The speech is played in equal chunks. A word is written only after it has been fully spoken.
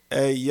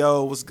Hey,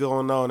 yo, what's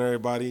going on,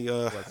 everybody?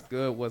 What's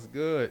good? What's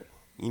good?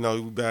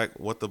 We back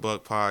with the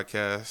Buck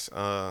Podcast.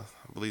 I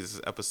believe this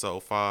is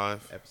episode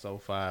 5.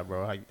 Episode 5,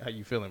 bro. How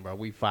you feeling, bro?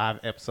 We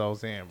 5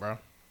 episodes in, bro.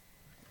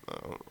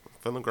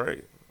 Feeling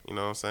great. You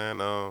know what I'm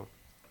saying?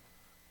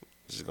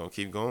 Just gonna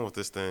keep going with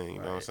this thing. You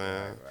know what I'm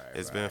saying?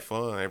 It's been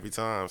fun every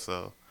time,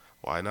 so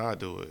why not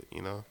do it?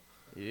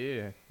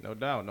 Yeah, no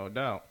doubt, no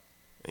doubt.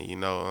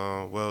 And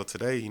well,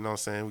 today, you know what I'm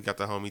saying, we got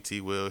the homie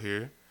T Will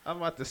here. I'm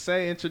about to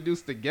say,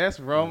 introduce the guest,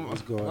 bro.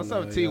 What's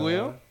up, T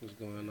Will? What's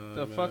going on?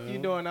 The man? fuck you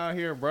doing out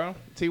here, bro?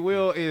 T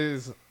Will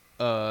is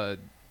a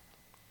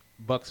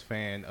Bucks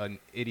fan, an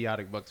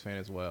idiotic Bucks fan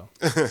as well.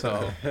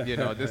 So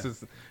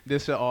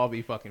this should all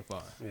be fucking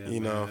fun. Yeah,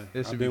 man.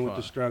 This should I've be been fun. with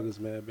the struggles,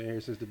 man. Been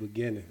here since the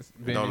beginning.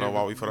 Don't know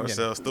why we put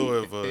ourselves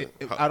through it,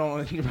 but I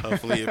don't.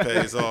 hopefully it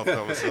pays off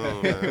coming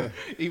soon, man.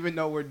 Even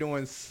though we're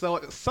doing so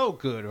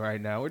good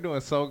right now, we're doing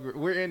so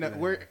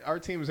good. Our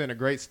team's in a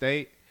great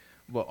state,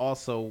 but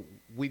also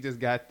we just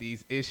got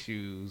these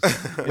issues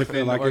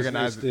within like the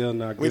organization. it's still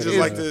not good. We just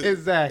like to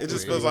Exactly. It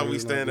just feels like we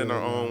stand in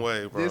our own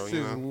way, bro. This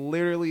is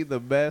literally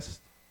the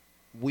best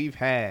we've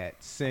had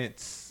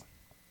since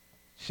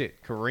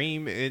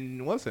Kareem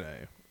and what's the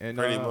name? And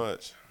pretty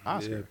much.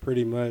 Oscar. Yeah,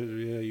 pretty much.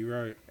 Yeah,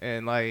 you're right.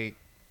 And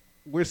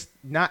we're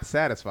not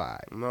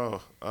satisfied.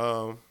 No.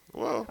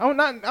 Well,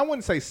 I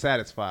wouldn't say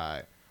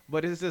satisfied,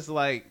 but it's just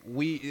like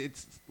we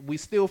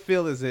still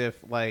feel as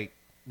if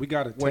We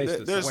got to When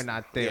taste there's- we're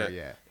not there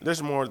yet.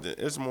 there's more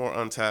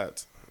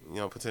untapped,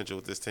 potential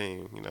with this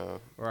team,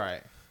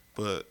 Right.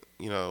 But,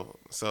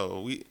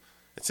 so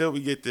until we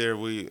get there,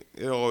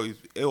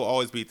 it'll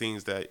always be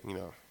things that,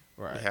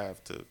 Right. we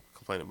have to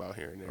complain about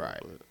here and there. Right.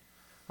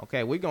 But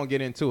Okay, we're going to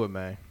get into it,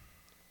 man.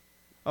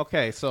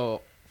 Okay,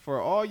 so for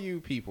all you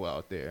people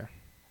out there,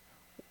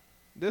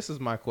 this is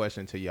my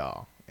question to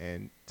y'all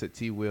and to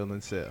T. Will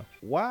and Sel.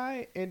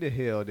 Why in the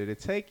hell did it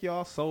take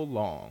y'all so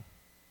long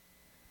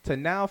to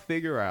now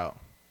figure out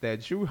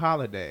that Drew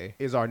Holiday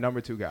is our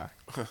number 2 guy?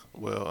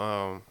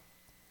 well,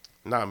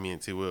 not me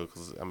and T. Will,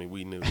 because,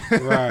 we knew.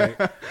 right.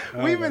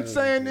 We've been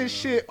saying this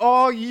shit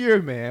all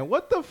year, man.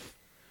 What the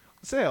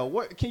Sel,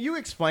 what can you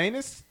explain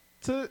this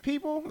to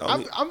people? No,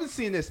 I've been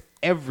seeing this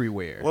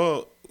everywhere.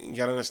 Well, you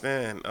got to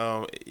understand,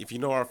 if you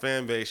know our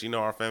fan base,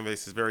 our fan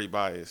base is very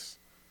biased.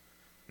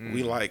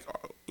 We like,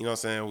 we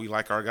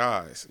like our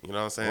guys, you know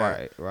what I'm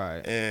saying?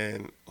 Right.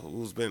 And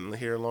who's been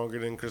here longer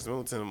than Chris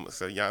Middleton?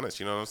 So Giannis,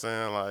 you know what I'm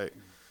saying?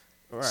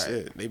 Right.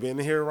 Shit, they've been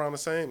here around the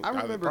same. I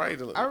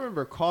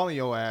remember calling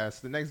your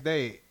ass the next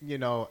day,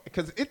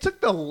 because it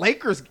took the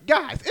Lakers,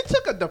 guys. It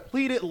took a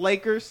depleted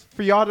Lakers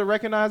for y'all to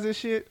recognize this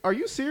shit. Are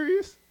you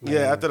serious?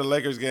 Yeah, after the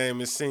Lakers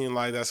game, it seemed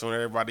like that's when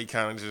everybody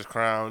kind of just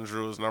crowned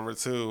Drew as number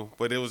 2.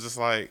 But it was just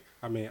like,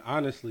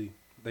 honestly,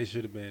 they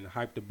should have been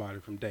hyped about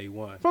it from day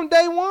one. From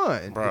day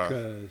one. bro.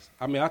 Because,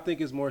 I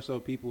think it's more so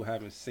people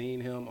haven't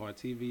seen him on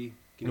TV.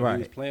 He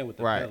was playing with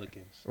the Right.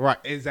 Pelicans. Right,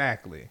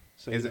 exactly.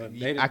 So,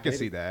 I can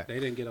see that. They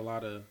didn't get a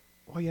lot of...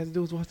 All you have to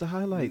do is watch the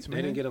highlights, man.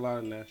 They didn't get a lot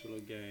of national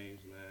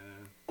games,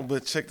 man.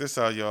 But check this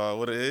out, y'all.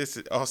 What it is,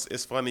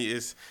 it's funny.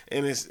 It's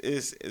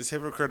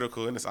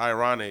hypocritical and it's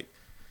ironic.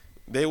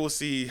 They will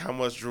see how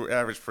much Drew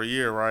averaged per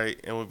year, right?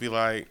 And would be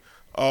like,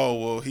 oh,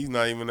 well, he's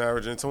not even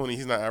averaging 20.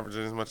 He's not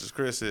averaging as much as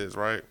Chris is,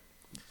 right?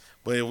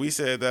 But if we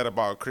said that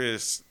about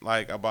Chris,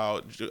 like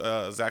about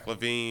Zach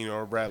LaVine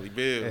or Bradley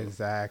Beal,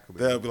 Exactly.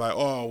 they'll be like,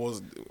 oh, well,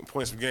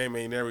 points per game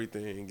ain't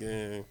everything,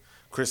 and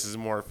Chris is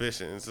more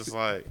efficient. It's just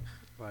like,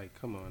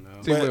 Come on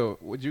now. T. Will,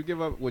 would you give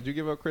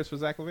up Chris for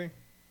Zach LaVine?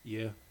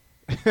 Yeah.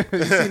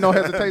 You see no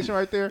hesitation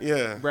right there?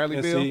 yeah. Bradley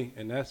And Beal? see,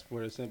 and that's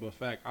for the simple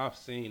fact I've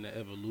seen the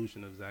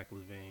evolution of Zach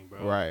LaVine,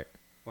 bro. Right.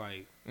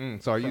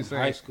 So are you from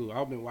saying high school?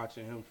 I've been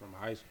watching him from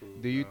high school.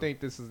 Do you think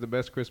this is the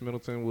best Chris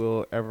Middleton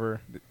will ever?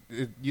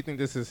 You think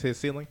this is his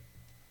ceiling,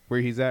 where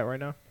he's at right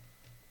now?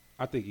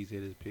 I think he's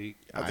hit his peak.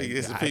 I think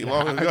it's a peak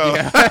long ago.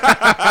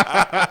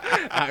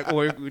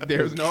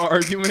 There's no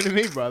argument to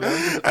me, brother.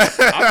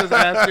 I'm just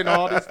asking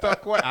all these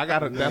tough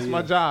questions. That's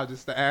my job,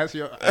 just to ask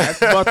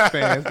Bucks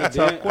fans the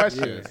tough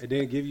questions. Yeah, and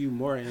then give you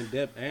more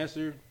in-depth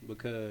answer,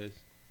 because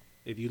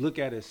if you look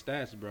at his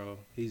stats, bro,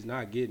 he's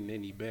not getting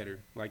any better.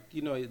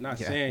 It's not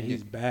saying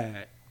he's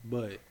bad,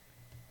 but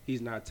he's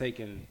not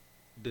taking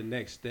the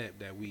next step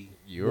that we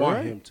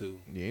want him to.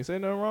 You ain't saying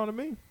nothing wrong to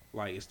me.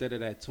 Instead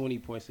of that 20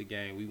 points a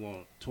game, we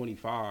want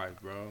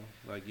 25, bro.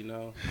 Right, he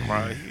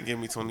can give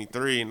me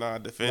 23 and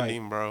not defend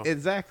him, bro.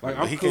 Exactly.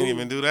 He can't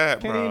even do that,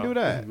 bro. Can't even do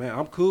that. Man,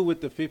 I'm cool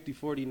with the 50,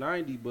 40,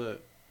 90,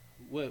 but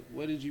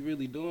what is you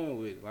really doing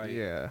with?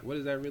 What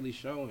is that really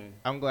showing?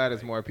 I'm glad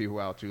there's more people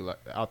out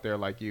there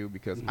like you,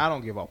 because I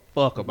don't give a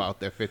fuck about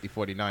that 50,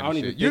 40, 90 I don't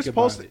shit. even You're think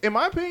supposed about to, in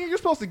my opinion, you're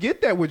supposed to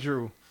get that with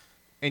Drew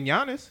and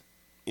Giannis.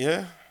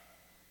 Yeah.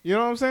 You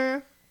know what I'm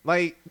saying?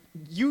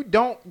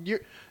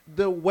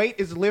 The weight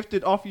is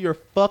lifted off of your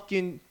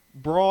fucking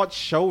broad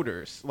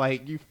shoulders.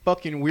 You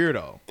fucking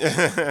weirdo.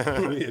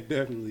 It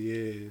definitely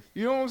is.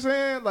 You know what I'm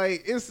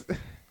saying? It's...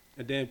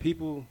 And then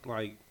people,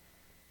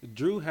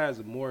 Drew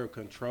has more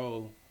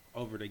control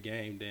over the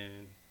game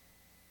than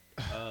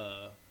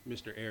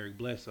Mr. Eric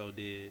Bledsoe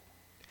did.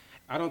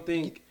 I don't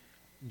think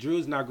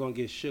Drew's not gonna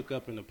get shook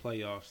up in the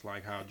playoffs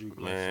like how Drew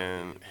Bledsoe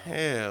Man, did.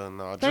 hell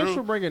no. Thanks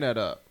for bringing that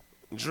up.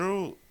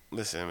 Drew,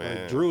 listen,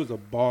 man. Like, Drew's a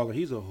baller.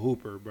 He's a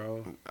hooper,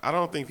 bro. I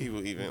don't think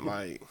people even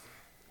like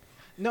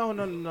No.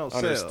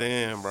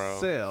 understand, bro.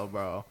 Sell,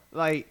 bro.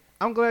 Like,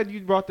 I'm glad you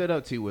brought that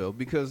up, T. Will,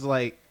 because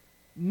like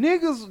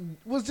niggas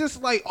was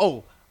just like,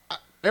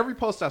 every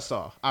post I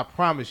saw, I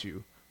promise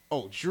you,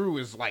 Drew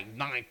is like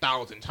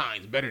 9,000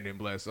 times better than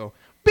Bledsoe.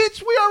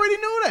 Bitch, we already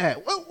knew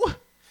that. What?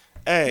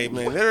 Hey,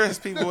 man, there is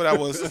people that The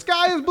was.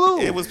 sky is blue.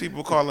 It was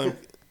people calling.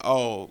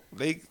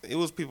 It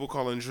was people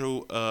calling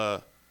Drew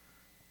a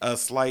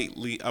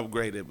slightly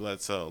upgraded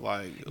Bledsoe.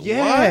 Like,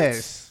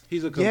 Yes.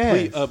 He's a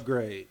complete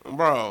upgrade. what?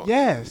 Bro.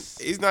 Yes.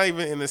 He's not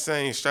even in the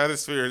same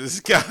stratosphere as this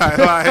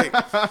guy.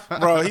 Like,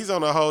 bro, he's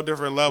on a whole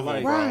different level,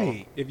 Like, bro.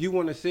 Right. If you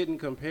want to sit and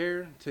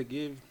compare to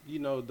give,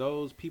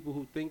 those people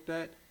who think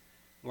that,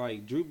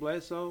 like Drew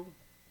Bledsoe,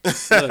 look,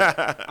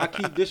 I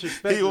keep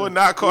disrespecting. He will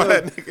not call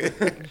Look, that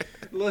nigga.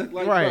 Look,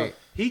 like, Right. bro,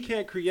 he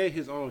can't create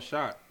his own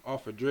shot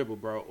off a dribble,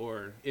 bro.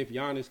 Or if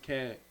Giannis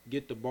can't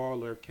get the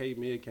ball, or if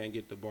K-Mid can't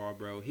get the ball,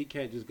 bro, he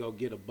can't just go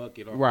get a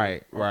bucket off,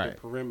 Right, off right.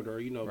 the perimeter,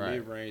 Right.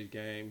 mid-range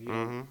game. He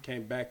Mhm.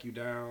 can't back you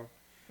down.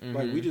 Mm-hmm.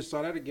 Like, we just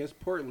saw that against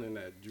Portland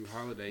at Drew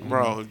Holiday.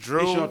 Bro, He Drew,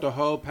 showed the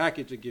whole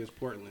package against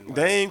Portland. Like,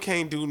 Dame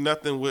can't do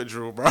nothing with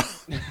Drew, bro.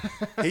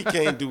 He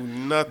can't do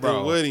nothing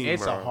Bro, with him,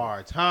 it's bro. a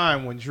hard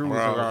time when Drew was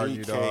Bro, around he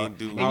you, can't dog.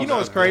 do And you know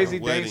what's nothing crazy?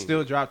 with Dame him.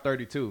 still dropped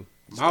 32.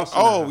 Mouse.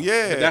 Oh, in the house.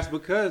 yeah. But that's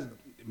because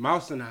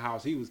Mouse in the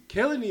house. He was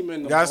killing him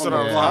in the. That's on what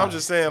the I'm. block. I'm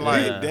just saying,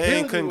 like, Yeah.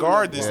 Dame couldn't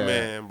guard this Yeah.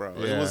 man, bro.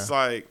 It Yeah. was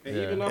like, And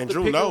Yeah. even off And the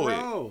Drew pick know and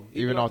it. roll,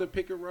 Even even off off- the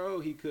pick and roll,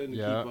 he couldn't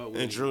Yeah. keep up with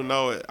and him. Drew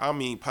know it. I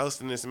mean,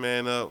 posting this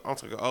man up. I'm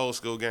talking old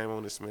school game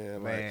on this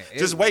man. Like, Man,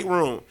 just it- weight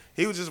room.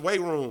 He was just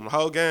weight room the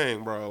whole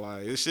game, bro.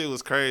 Like, this shit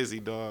was crazy,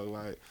 dog.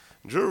 Like,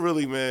 Drew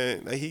really,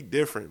 man, like, he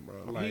different, bro.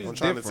 Like, He's I'm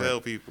trying different. to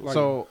tell people. Like-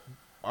 So,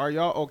 are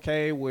y'all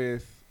okay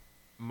with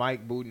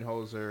Mike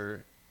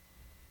Budenholzer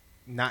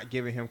not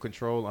giving him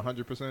control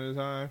 100% of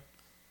the time?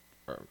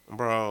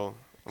 Bro,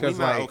 we 'Cause,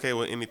 not like- okay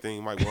with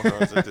anything Mike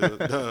Budenholzer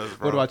does,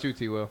 bro. What about you,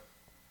 T. Will?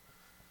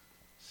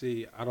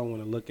 See, I don't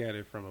want to look at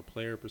it from a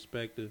player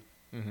perspective,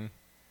 Mm-hmm.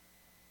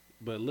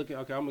 but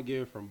I'm gonna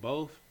give it from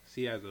both.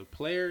 See, as a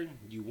player,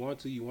 you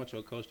want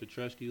your coach to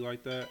trust you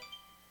like that,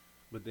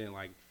 but then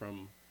like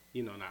from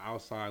the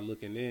outside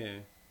looking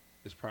in,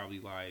 it's probably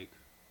like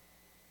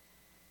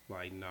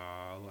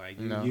nah, like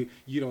No.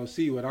 you don't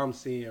see what I'm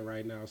seeing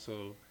right now,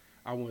 so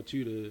I want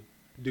you to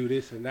do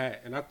this and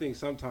that. And I think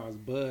sometimes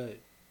Bud,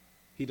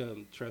 he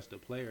doesn't trust the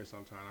player.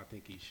 Sometimes I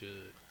think he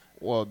should.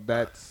 Well,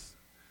 that's...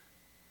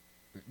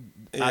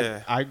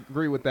 Yeah. I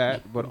agree with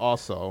that, but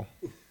also,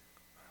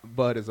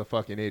 Bud is a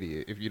fucking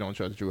idiot if you don't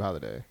trust Drew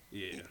Holiday.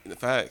 Yeah. The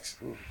facts.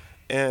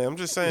 And I'm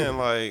just saying,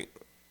 like,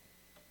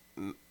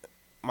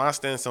 my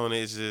stance on it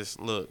is just,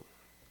 look,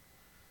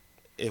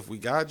 if we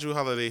got Drew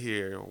Holiday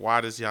here,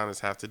 why does Giannis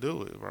have to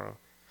do it, bro?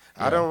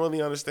 I Yeah. don't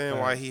really understand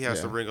why he has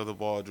Yeah. to bring up the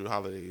ball. Drew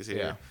Holiday is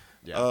here.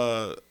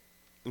 Yeah.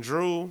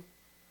 Drew,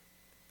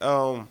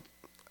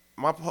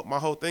 my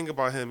whole thing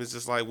about him is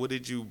just like, what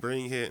did you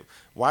bring him?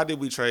 Why did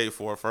we trade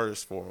for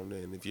him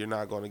then? If you're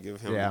not going to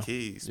give him Yeah. the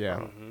keys, Yeah.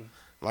 bro. Mhm.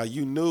 Like,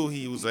 you knew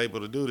he was able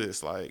to do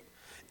this. Like,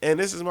 and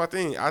this is my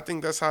thing. I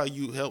think that's how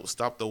you help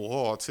stop the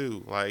wall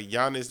too. Like,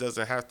 Giannis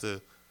doesn't have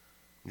to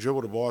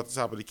dribble the ball at the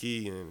top of the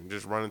key and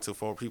just run into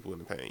 4 people in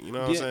the paint. You know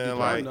what I'm Yeah, saying? did y'all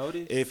Like,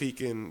 notice? if he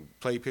can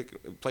play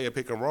a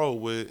pick and roll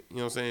with, you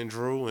know what I'm saying,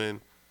 Drew,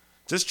 and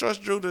just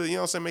trust Drew to, you know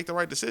what I'm saying, make the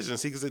right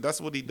decisions. Because that's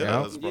what he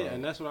does, bro. Yeah,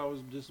 and that's what I was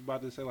just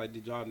about to say. Like,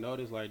 did y'all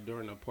notice, like,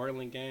 during the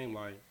Portland game,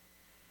 like,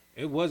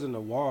 it wasn't a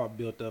wall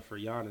built up for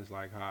Giannis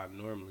like how it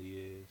normally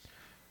is.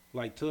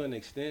 Like, to an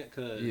extent,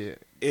 because... Yeah.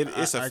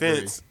 It's I a agree.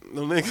 fence.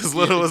 The niggas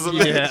little as a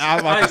Yeah, I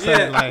was about to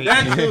say, like,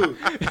 that too.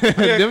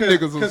 them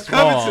niggas was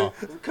small.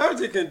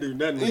 Covington can do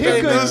nothing. with He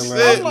that couldn't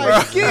man, do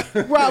like, shit, I'm like,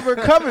 get Robert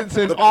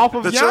Covington off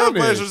of The Giannis.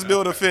 Trailblazers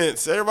build a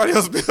fence. Everybody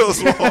else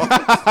builds walls.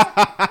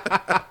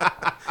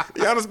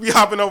 Giannis be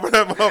hopping over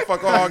that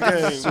motherfucker all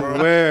game, bro.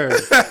 Swear.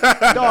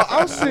 Dog,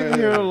 I'm sitting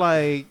here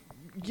like,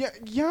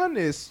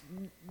 Giannis,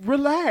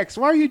 relax.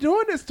 Why are you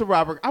doing this to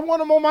Robert? I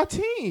want him on my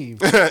team.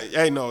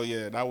 Hey, no,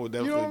 yeah, that would You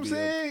definitely know what I'm be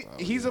saying?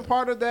 a, He's a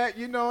part of that,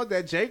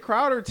 that Jay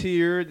Crowder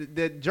tier,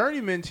 that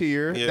journeyman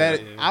tier Yeah.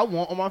 that Yeah. I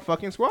want on my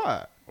fucking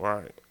squad.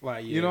 right.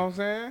 Like, yeah. You know what I'm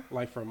saying?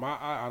 Like, from my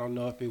eye, I don't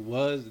know if it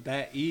was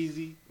that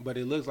easy, but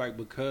it looks like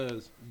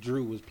because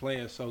Drew was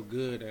playing so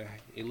good,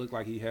 it looked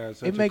like he had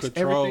such It makes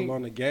control everything-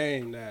 on the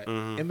game that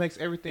Mhm. It makes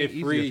everything it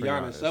easier freed for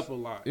Giannis Giannis. up a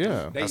lot.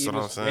 Yeah. That's what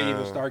I'm They even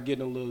saying. start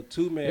getting a little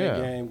two-man Yeah.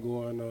 game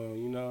going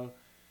on,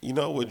 You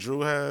know what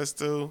Drew has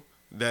too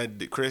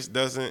that Chris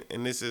doesn't,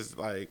 and this is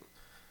like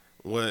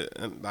what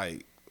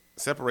like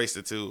separates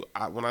the two.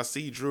 When I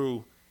see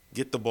Drew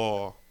get the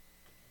ball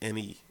and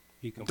he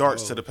He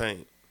darts to composed. the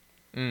paint,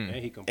 And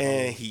he composed.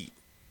 and he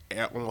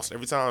almost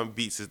every time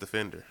beats his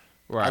defender.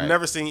 Right. I've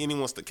never seen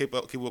anyone keep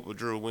up with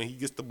Drew when he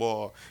gets the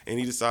ball and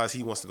he decides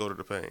he wants to go to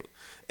the paint,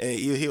 and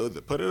he'll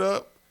either put it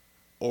up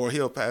or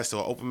he'll pass to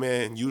an open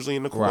man, usually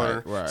in the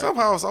corner. Right.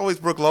 Somehow it's always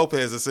Brook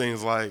Lopez, it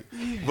seems like.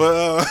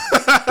 But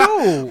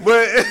Dude.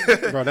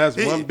 Bro, that's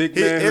one big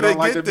man who don't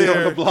like to be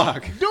on the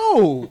block.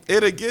 Dude.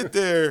 It'll get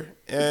there,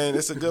 and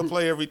it's a good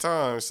play every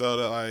time. So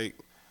that, like,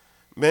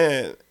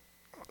 man,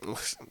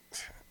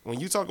 when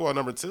you talk about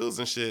number twos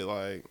and shit,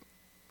 like,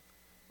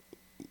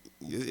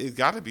 it's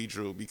got to be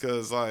Drew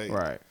because, like,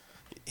 Right.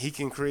 he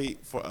can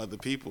create for other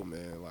people,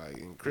 man. Like,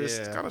 and Chris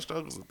kind of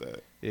struggles with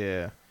that.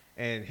 Yeah.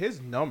 And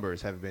his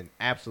numbers have been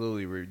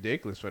absolutely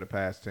ridiculous for the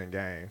past 10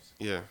 games.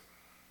 Yeah.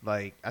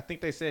 Like, I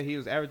think they said he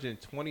was averaging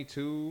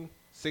 22,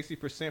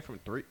 60% from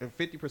three,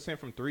 50%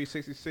 from three,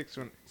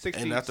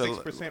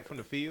 66% from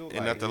the field.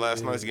 And like, after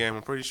last night's game,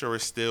 I'm pretty sure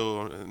it's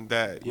still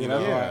that. Yeah, you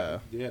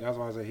that's know? that's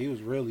why I said he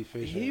was really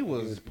fishing. he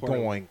was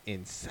going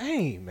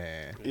insane,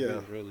 man. He Yeah.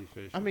 was really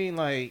fishing. I mean,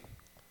 like,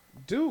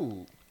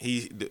 dude.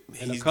 He's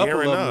and a couple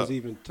gearing of them up. was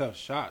even tough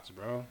shots,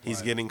 bro. He's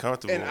Like, getting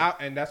comfortable.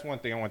 And that's one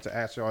thing I want to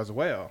ask y'all as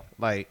well.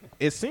 Like,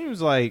 it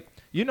seems like,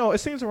 it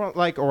seems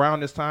around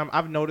this time,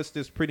 I've noticed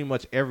this pretty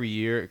much every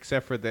year,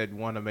 except for that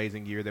one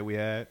amazing year that we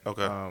had.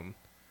 Okay.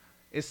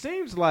 It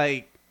seems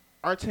like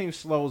our team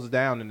slows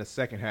down in the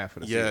second half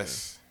of the season.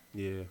 Yes.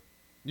 yeah,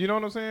 You know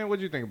what I'm saying? What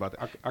do you think about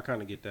that? I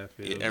kind of get that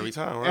feel. Yeah, every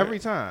time, right? Every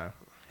time.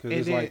 Because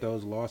it's like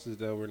those losses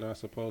that we're not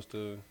supposed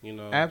to,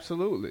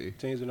 Absolutely.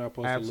 teams are not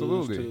supposed to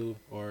lose to,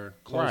 or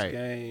close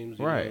games.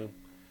 You know?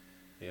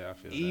 Yeah, I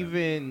feel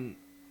Even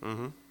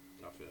Mm-hmm. that.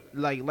 I feel that.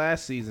 like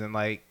last season,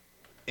 like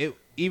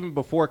even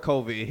before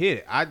COVID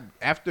hit,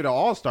 after the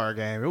All-Star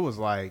game, it was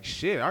like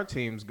shit. Our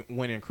team's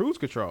winning cruise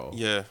control.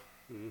 Yeah.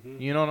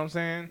 Mm-hmm. You know what I'm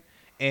saying?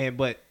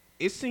 But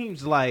it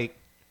seems like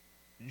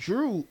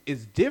Drew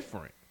is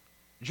different.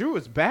 Drew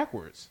is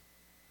backwards.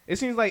 It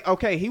seems like,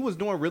 okay, he was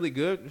doing really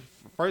good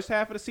first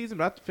half of the season,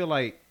 but I feel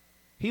like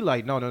he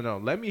like, no.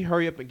 Let me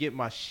hurry up and get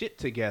my shit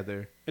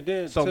together. And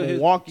then So to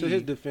Milwaukee,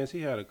 his defense,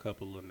 he had a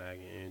couple of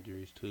nagging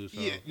injuries too.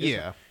 So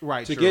yeah,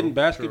 right. To true, get in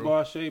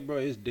basketball shape, bro,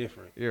 it's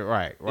different. true. Yeah,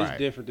 right. It's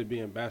different to be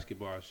in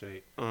basketball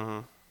shape. Mm-hmm.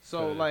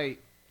 So like,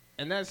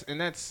 and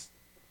that's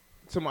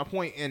to my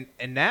point. And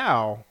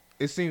now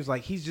it seems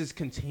like he's just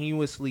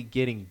continuously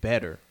getting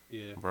better.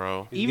 Yeah,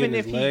 Bro. He's Even getting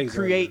if his legs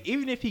under.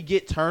 even if he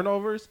get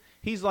turnovers,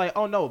 he's like,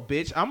 oh no,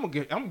 bitch, I'm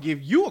gonna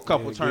give you a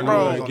couple Yeah,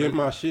 turnovers. Bro, get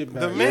my shit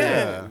back. The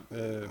man,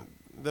 Yeah.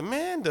 the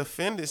man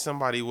defended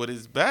somebody with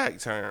his back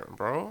turned,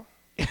 bro.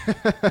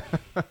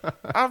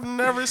 I've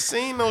never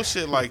seen no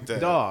shit like that.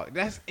 Dog,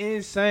 that's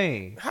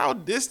insane. How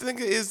this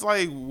nigga is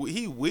like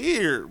he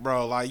weird,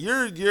 bro. Like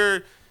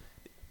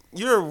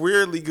you're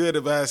weirdly good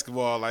at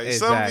basketball. Like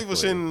some people Exactly.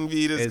 shouldn't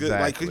be this good.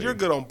 Like cause Exactly. you're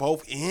good on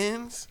both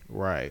ends.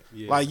 Right.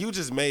 Yeah. Like you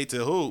just made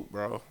to hoop,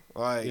 bro.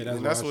 Like Yeah,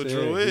 and that's I what said.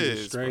 Drew He's a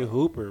is, straight bro.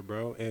 hooper,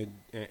 bro. And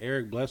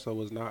Eric Bledsoe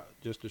was not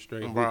just a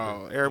straight Bro,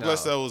 hooper. Eric No,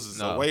 Bledsoe was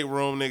no. a weight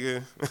room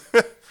nigga.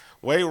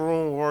 Weight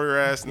room warrior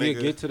ass Yeah,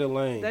 nigga. get to the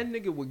lane. That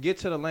nigga would get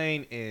to the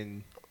lane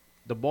and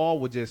the ball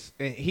would just,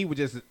 and he would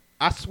just,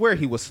 I swear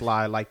he would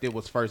slide like it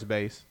was first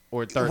base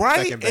or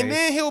second base. And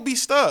then he'll be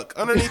stuck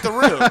underneath the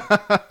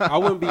rim. I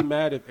wouldn't be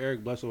mad if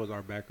Eric Bledsoe was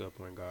our backup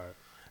point guard.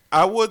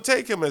 I would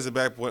take him as a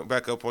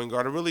backup point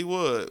guard. I really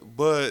would.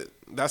 But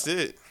that's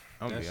it.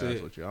 I'm gonna be That's honest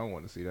it. with you. I don't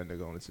want to see that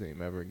nigga on the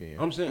team ever again.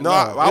 I'm saying No,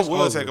 I it's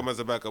would over. take him as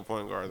a backup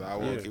point guard. Though. I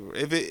would Yeah. keep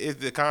him. If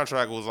the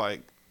contract was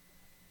like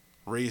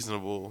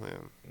reasonable,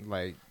 and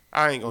Like,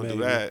 I ain't gonna do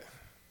Maybe. that.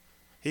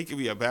 He could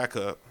be a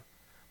backup,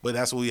 but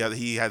that's what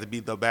he had to be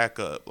the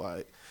backup.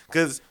 Like,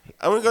 cause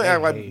I'm gonna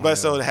act like hate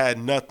Bledsoe had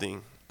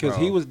nothing. Because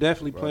Bro. he was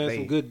definitely Bro, playing they-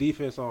 some good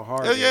defense on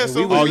Harden. Yeah, And so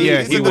we would oh, need-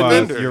 yeah, he he's a was.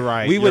 defender. You're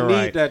right. We would you're need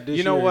right. that this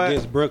You know year what?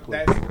 against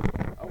Brooklyn.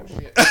 Oh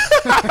shit.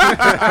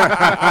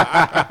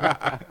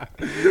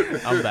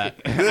 I'm back.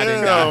 I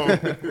didn't Damn, go.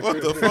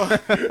 what the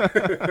fuck?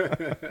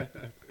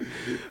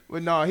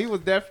 But no, he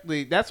was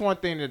definitely. That's one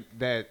thing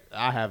that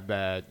I have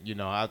bad. You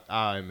know,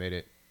 I admit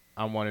it.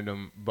 I'm one of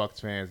them Bucks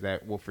fans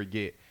that will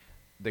forget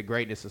the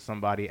greatness of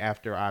somebody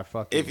after I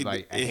fucking If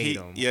hate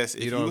him. yes,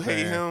 if know you what I'm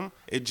hate saying? him,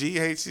 if G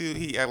hates you,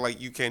 he act like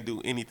you can't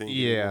do anything.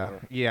 Yeah,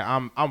 anymore.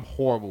 yeah. I'm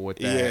horrible with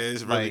that. Yeah,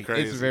 it's really Like,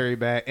 crazy. It's very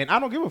bad, and I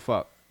don't give a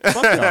fuck.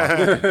 Fuck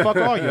y'all. Fuck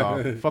all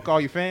y'all. Fuck all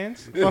your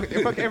fans.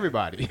 Fuck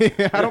everybody.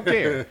 I don't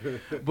care.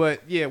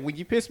 But yeah, when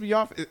you piss me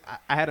off,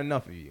 I had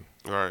enough of you.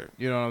 Right.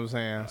 You know what I'm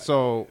saying?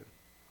 So,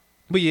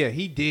 but yeah,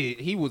 he did.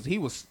 He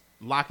was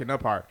locking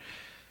up hard.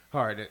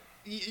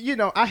 You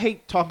know, I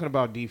hate talking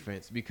about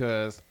defense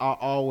because I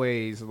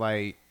always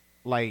like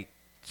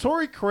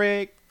Torrey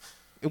Craig.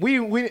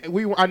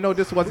 I know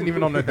this wasn't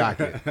even on the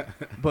docket,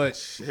 but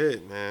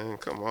Shit, man,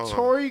 come on.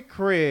 Torrey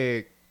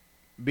Craig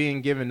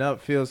being given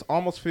up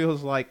almost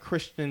feels like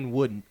Christian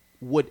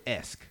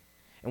Wood-esque.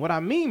 And what I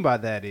mean by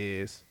that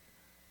is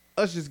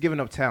us just giving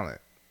up talent.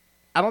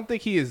 I don't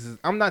think he is.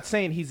 I'm not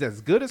saying he's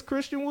as good as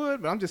Christian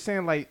Wood, but I'm just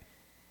saying like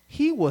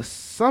he was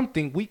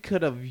something we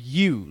could have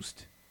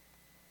used.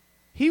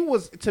 He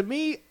was, to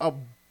me, a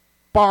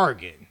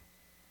bargain.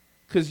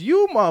 Because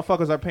you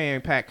motherfuckers are paying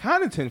Pat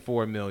Connaughton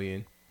 $4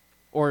 million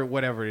or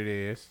whatever it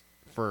is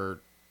for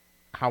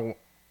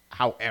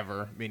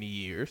however many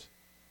years.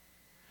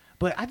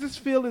 But I just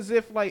feel as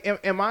if like,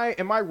 am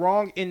I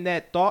wrong in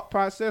that thought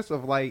process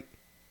of like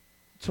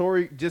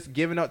Torrey just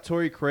giving up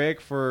Torrey Craig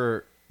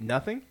for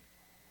nothing?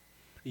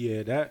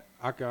 Yeah, that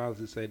I can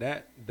honestly say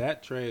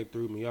that trade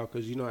threw me off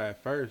because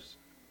at first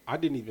I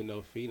didn't even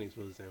know Phoenix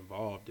was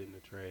involved in the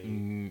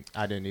trade.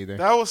 I didn't either.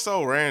 That was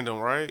so random,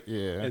 right?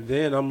 Yeah. And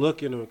then I'm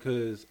looking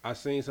because I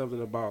seen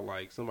something about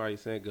like somebody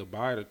saying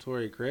goodbye to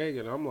Torrey Craig,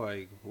 and I'm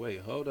like,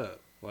 wait, hold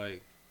up,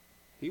 like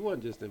he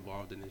wasn't just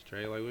involved in this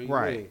trade. Like, what do you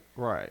mean?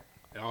 Right.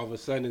 And all of a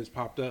sudden it's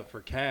popped up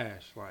for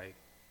cash. Like,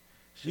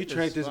 you Shit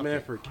trade is this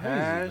man for fucking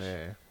cash, crazy,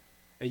 man.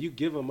 and you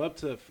give him up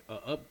to an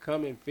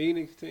upcoming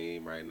Phoenix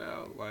team right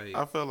now. Like,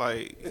 I feel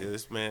like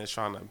this man's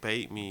trying to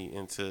bait me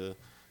into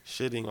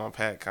shitting on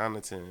Pat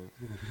Connaughton.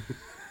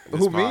 This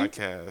Who, me?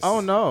 podcast. Oh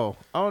no.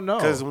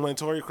 Because when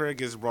Torrey Craig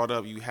gets brought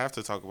up, you have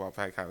to talk about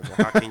Pat Connaughton.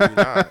 How can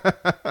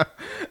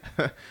you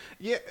not?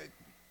 Yeah,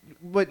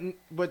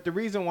 but the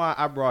reason why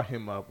I brought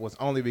him up was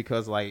only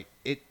because like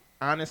it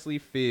honestly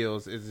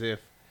feels as if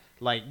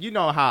like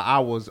how I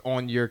was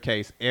on your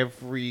case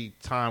every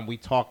time we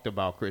talked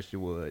about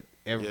Christian Wood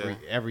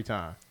every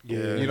time.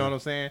 Yeah. You know what I'm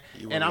saying?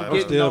 You And were I'm like-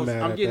 getting still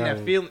mad I'm at getting that that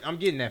one. feeling. I'm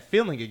getting that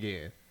feeling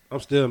again. I'm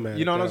still mad.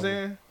 You know at what I'm that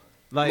saying?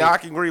 Like Yeah, I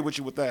can agree with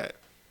you with that.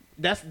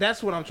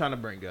 that's what I'm trying to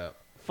bring up.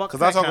 Fuck.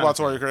 Because I Pat talk about Connaughton.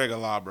 Torrey Craig a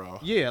lot, bro.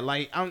 Yeah,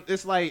 like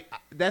it's like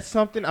that's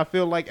something I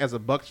feel like as a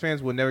Bucks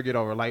fans will never get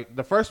over. Like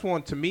the first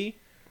one to me,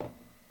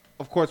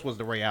 of course, was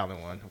the Ray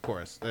Allen one. Of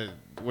course,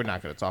 we're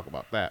not going to talk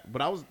about that.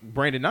 But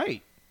Brandon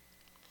Knight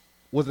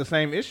was the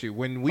same issue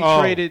when we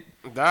traded.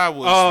 That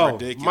was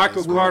ridiculous.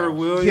 Michael bro. Carter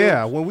Williams.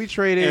 Yeah, when we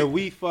traded. And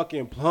we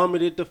fucking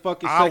plummeted the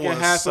fucking I second was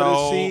half of the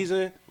so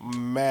season.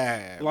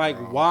 Mad. Like,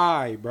 bro.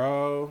 why,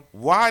 bro?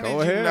 Why did Go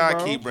you ahead, not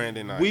bro. keep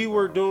Brandon Knight? We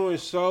were bro? doing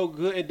so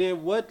good. And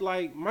then what,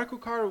 like, Michael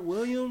Carter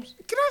Williams?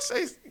 Can I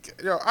say,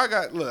 I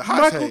got, look,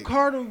 hot Michael take.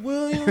 Carter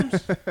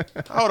Williams?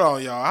 Hold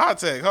on, y'all. Hot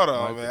take. Hold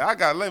on,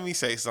 man. Let me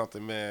say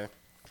something, man.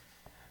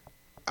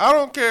 I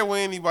don't care what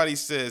anybody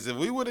says. If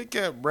we would have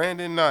kept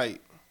Brandon Knight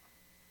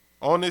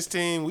on this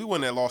team, we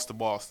wouldn't have lost to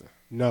Boston.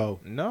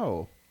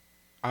 No.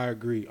 I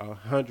agree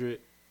 100%.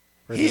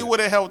 He would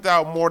have helped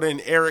out more than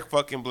Eric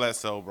fucking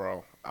Bledsoe,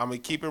 bro. I'm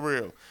going to keep it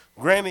real.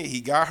 Granted, he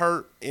got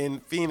hurt in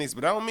Phoenix,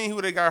 but I don't mean he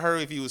would have got hurt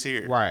if he was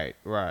here. Right.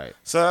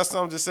 So that's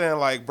what I'm just saying,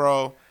 like,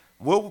 bro,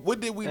 what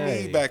did we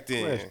need back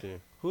then?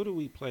 Question. Who did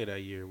we play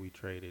that year we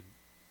traded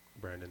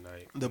Brandon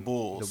Knight? The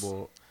Bulls. The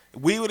Bull.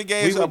 We would have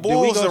gave We the would- did we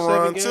Bulls go a 7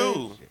 run, games?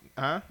 too.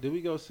 Huh? Did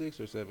we go 6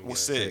 or 7 Well, games?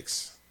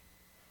 6.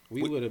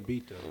 We would have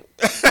beat them.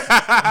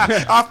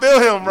 I feel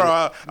him,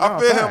 bro. I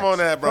feel him on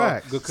that, bro.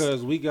 Facts.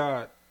 Because we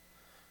got,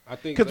 I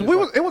think. Because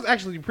it's it was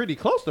actually pretty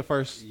close the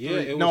first. Yeah, three.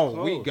 it was No,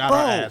 close. we got Bro,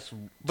 our ass.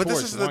 But this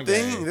torched is the one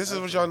thing. game. This is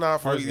what y'all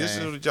not for. First This is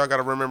game. what y'all got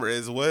to remember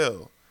as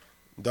well.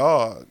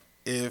 Dog,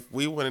 if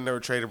we would have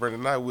never traded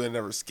Brandon Knight, we would have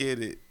never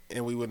skidded,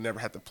 and we would never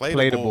have to play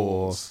the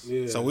Bulls.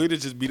 Yeah. So we'd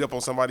have just beat up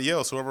on somebody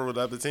else, whoever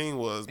the other team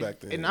was back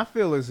then. And I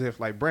feel as if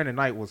like Brandon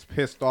Knight was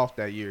pissed off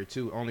that year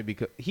too, only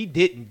because he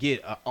didn't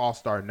get an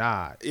All-Star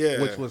nod.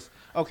 Yeah. Which was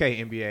okay.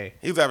 NBA.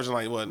 he was averaging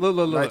like what,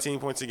 Look. 19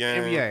 points a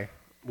game. NBA.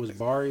 Was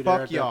Barry Fuck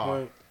there at y'all. that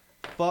point?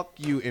 Fuck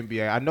you,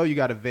 NBA. I know you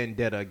got a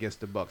vendetta against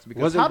the Bucks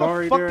because Wasn't how the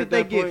Barry fuck there did at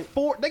they that get point?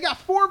 4? They got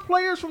 4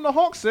 players from the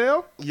Hawks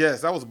sale.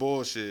 Yes, that was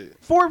bullshit.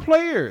 4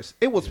 players.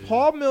 It was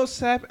Paul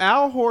Millsap,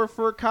 Al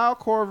Horford, Kyle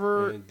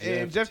Korver, And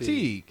and Jeff Jeff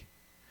Teague.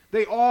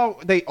 They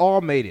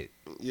all made it.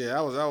 Yeah,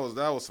 that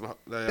was some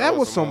That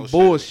was some bullshit.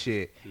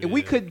 bullshit. And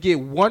we Yeah. could get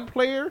one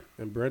player,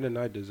 And Brandon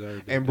Knight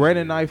deserved it. and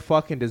Brandon Knight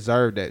fucking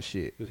deserved that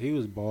shit. Because he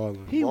was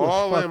balling. He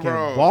Ballin', was fucking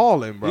bro.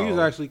 balling, bro. He was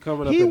actually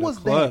coming up He in was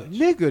the clutch. that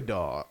nigga,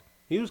 dog.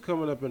 He was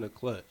coming up in the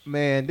clutch.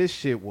 Man, this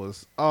shit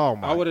was, oh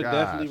my god. I would have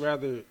definitely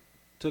rather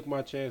took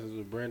my chances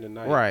with Brandon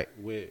Knight. Right.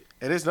 With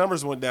And his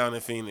numbers went down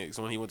in Phoenix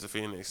when he went to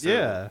Phoenix. too.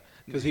 Yeah.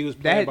 because he was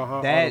playing behind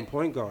all that- them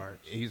point guards.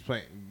 He's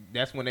playing.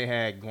 That's when they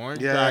had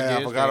Goran Yeah, Dragic.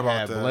 I forgot they about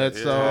had that.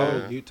 Bledsoe.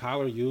 Yeah. You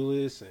Tyler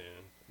Eulis and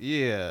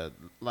Yeah,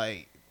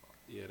 like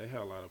yeah, they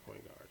had a lot of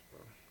point guards,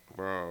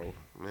 bro. Bro,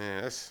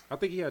 man, that's I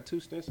think he had 2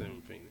 stints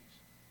in Phoenix.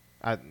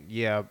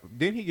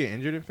 didn't he get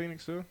injured in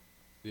Phoenix too?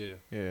 Yeah.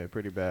 Yeah,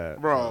 pretty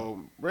bad.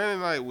 bro.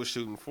 Brandon Knight was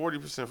shooting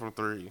 40% from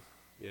 3.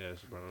 Yes,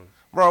 bro.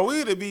 Bro,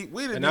 we'd have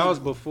And that was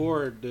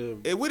before the.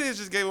 If we didn't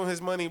just gave him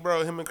his money,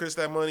 bro, him and Chris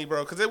that money,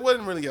 bro, because it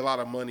wasn't really a lot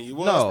of money. It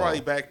was No.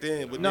 probably back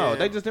then, but No, then,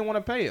 they just didn't want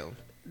to pay him.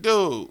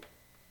 dude,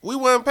 we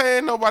weren't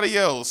paying nobody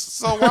else.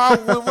 So why?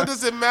 what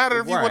does it matter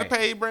if you Right. would have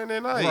paid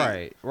Brandon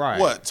Knight? Right.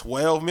 What,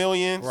 12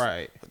 million?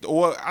 Right.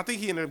 Or I think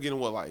he ended up getting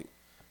what, like,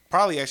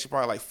 probably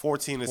like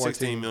 14 or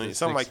 16 million, 14,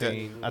 something like that.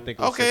 16, I think.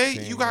 It was Okay,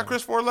 16, you got yeah.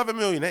 Chris for 11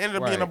 million. That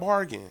ended up being a Right.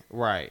 bargain.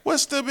 Right.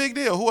 What's the big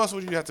deal? Who else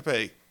would you have to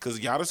pay? Because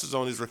Giannis was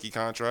on his rookie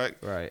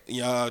contract. Right.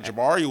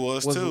 Jabari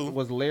was too.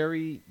 Was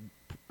Larry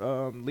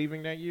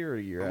leaving that year or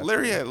the year after?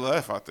 Larry had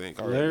left, I think.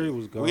 already. Larry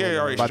was gone. We had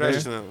already By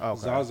stretched then? him. Okay.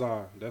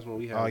 Zaza. That's when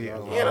we had. Oh, yeah.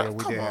 Zaza. Yeah,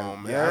 we come did.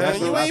 on, man. Yeah, that's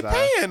you what ain't I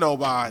thought. paying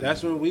nobody.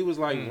 That's when we was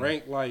like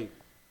ranked like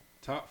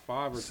top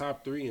 5 or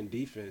top 3 in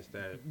defense.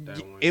 That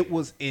one It year.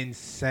 was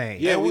insane.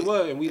 Yeah, And we we-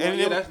 were, and we and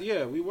like,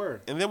 then- we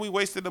were. and then we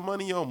wasted the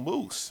money on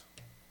Moose.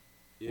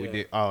 We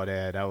did. Oh,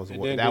 that was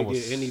And then that they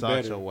was get any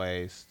such better. a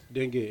waste.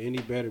 Didn't get any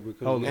better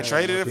because Oh, we And had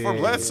traded it for Yeah.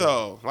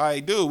 Bledsoe.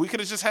 Like, dude, we could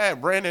have just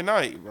had Brandon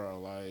Knight, bro.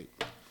 Like,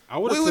 I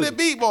we would would have have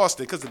beat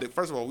Boston because,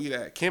 first of all, we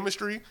had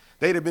chemistry.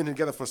 They'd have been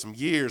together for some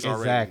years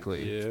already.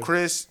 Exactly. Yeah.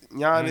 Chris,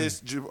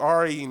 Giannis,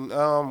 Jabari, and, you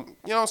know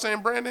what I'm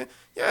saying, Brandon?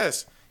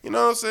 Yes. You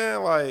know what I'm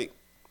saying? Like,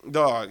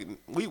 dog,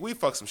 we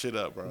fucked some shit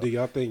up, bro. Do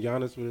y'all think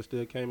Giannis would have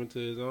still came into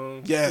his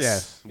own?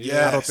 Yes.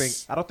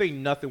 Yes. I don't think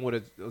nothing would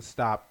have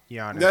stopped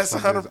Giannis That's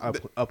from his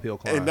 100 uphill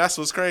climb. And that's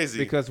what's crazy.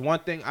 Because one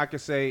thing I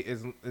could say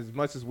is, as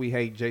much as we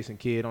hate Jason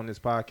Kidd on this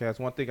podcast,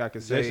 one thing I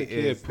could say Jason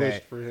Kidd is pushed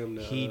that for him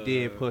to, he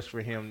did push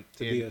for him to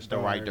be in a the star,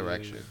 right yeah.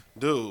 direction.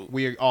 Dude,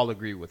 We all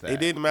agree with that. it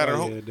didn't matter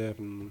Oh, who. yeah,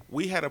 definitely.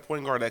 We had a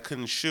point guard that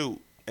couldn't shoot,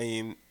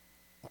 and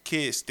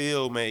Kid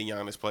still made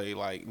Giannis play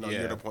like, no, Yeah.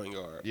 you're the point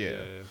guard. Yeah.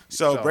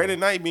 So, So-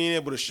 Brandon Knight being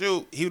able to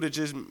shoot, he would have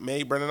just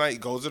made Brandon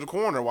Knight go to the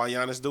corner while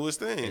Giannis do his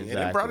thing. And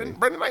then Exactly.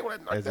 Brandon Knight would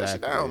have knocked that shit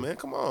Exactly. down, man.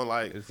 Come on.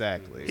 Like,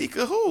 Exactly. he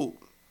could hoop.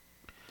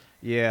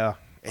 Yeah.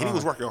 And he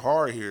was working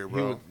hard here, He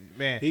bro. was,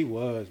 man. He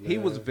was, man. He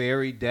was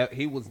very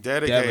he was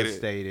Dedicated.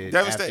 devastated.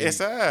 Devastated.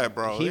 It's after- sad,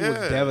 bro. He was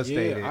Yeah.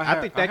 devastated.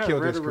 I think that had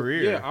killed read his a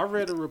career. Yeah, I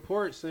read a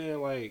report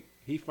saying like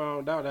he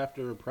found out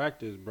after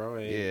practice, bro.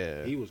 And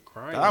Yeah. he was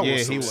crying. That Yeah,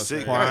 was he some was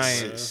sick,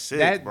 crying. that's sick,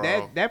 that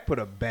bro. that put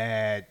a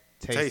bad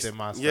taste in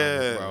my stomach,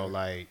 yeah. bro.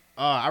 Like,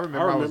 I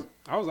remember.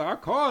 I was like, I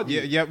called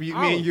you. Yeah, me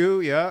and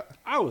you, yeah.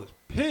 I was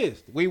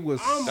pissed. We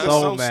was I'm- That's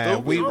so so mad.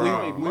 stupid, We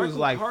bro. was Michael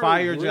like Carter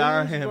fire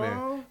John Williams, Hammond.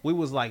 bro. We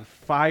was like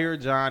fire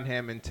John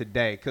Hammond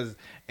today because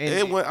I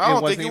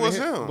don't think it was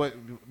even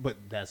him. But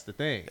that's the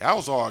thing. That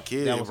was all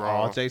Kid, That was bro.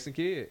 all Jason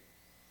Kidd.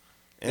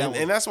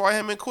 And that's why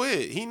him and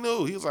quit. He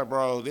knew. He was like,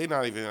 bro, I'm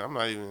not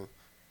even.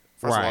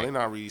 First of all, Right. they're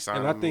not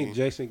re-signing And I think me.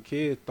 Jason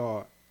Kidd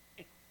thought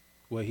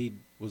what he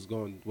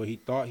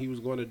thought he was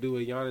going to do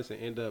with Giannis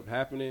and end up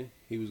happening,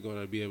 he was going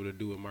to be able to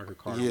do with Michael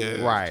Carter. Yeah.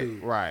 Williams, Right, too.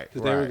 right,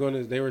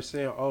 Because they were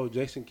saying, oh,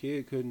 Jason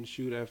Kidd couldn't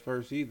shoot at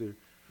first either.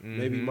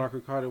 Maybe Mhm.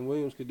 Michael Carter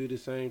Williams could do the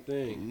same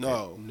thing.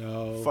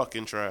 No.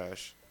 Fucking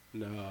trash.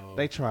 No.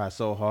 They try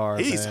so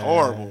hard. He's man.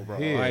 horrible, bro.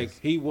 He Like is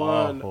he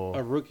won awful.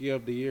 a Rookie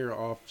of the Year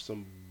off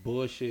some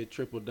bullshit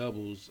triple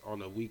doubles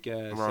on a weak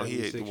ass. Bro,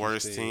 he had the 76ers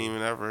worst team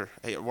ever.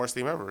 Hey, worst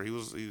team ever. He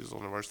was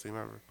on the worst team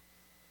ever.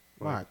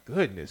 My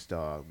goodness,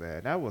 dog,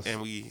 man. That was.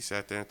 And we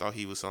sat there and thought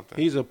he was something.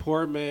 He's a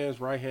poor man's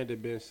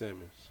right-handed Ben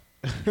Simmons.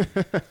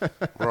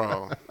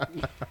 Bro.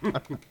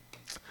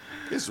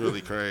 It's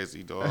really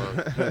crazy,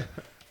 dog.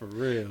 For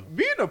real.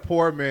 Being a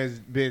poor man's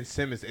Ben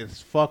Simmons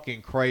is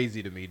fucking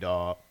crazy to me,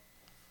 dog.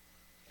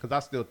 Because I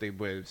still think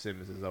Ben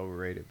Simmons is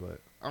overrated, but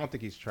I don't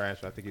think he's trash.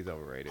 I think he's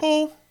overrated.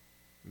 Who?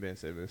 Ben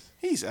Simmons.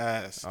 He's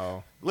ass.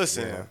 Oh,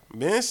 Listen, yeah.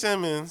 Ben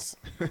Simmons.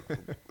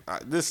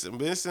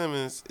 Ben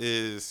Simmons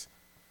is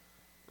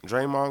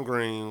Draymond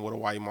Green with a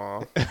white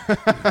mom.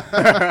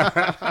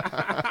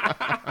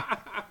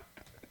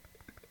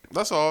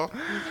 That's all.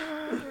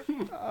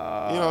 You know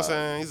what I'm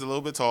saying? He's a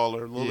little bit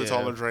taller, bit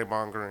taller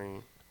Draymond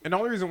Green. And the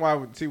only reason why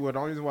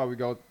we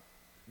go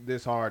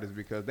this hard is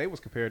because they was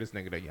comparing this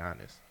nigga to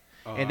Giannis.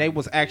 And they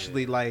was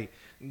actually like,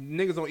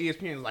 niggas on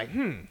ESPN was like,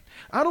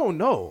 I don't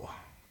know.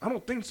 I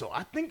don't think so.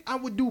 I think I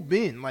would do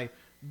Ben. Like,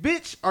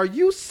 bitch, are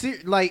you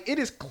serious? Like, it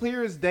is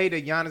clear as day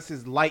that Giannis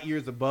is light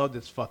years above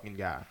this fucking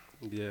guy.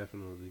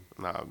 Definitely.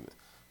 Nah,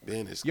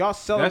 Ben is. Y'all That's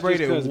just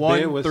celebrated 'cause Ben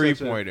one was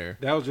three-pointer.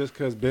 That was just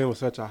because Ben was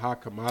such a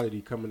hot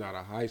commodity coming out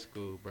of high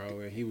school, bro,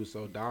 and he was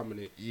so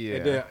dominant. Yeah.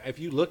 And then if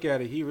you look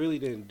at it, he really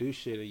didn't do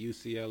shit at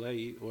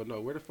UCLA. Well,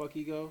 no, where the fuck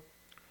he go?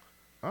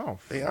 Oh,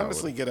 They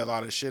honestly get a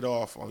lot of shit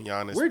off on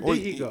Giannis. Where did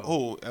he go?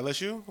 Who?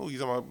 LSU? Who you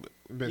talking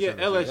about? Yeah,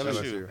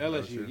 LSU.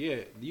 LSU. Yeah,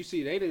 you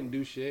see, they didn't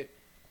do shit.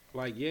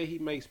 Like, yeah, he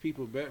makes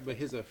people better, but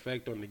his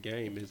effect on the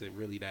game isn't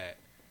really that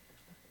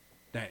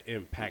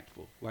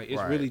impactful. Like, it's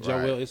Right, really Joel.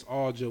 right. It's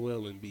all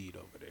Joel Embiid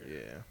over there.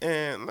 Yeah.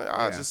 And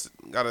I just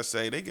gotta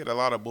say, they get a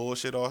lot of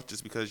bullshit off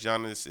just because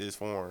Giannis is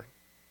foreign.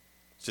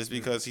 Just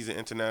because he's an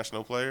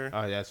international player,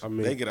 Oh, that's. I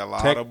mean, they get a lot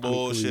of technically,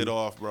 bullshit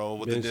off, bro,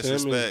 with the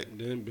disrespect.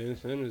 Ben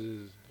Simmons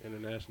is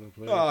international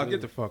player. Oh, too.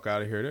 get the fuck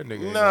out of here. That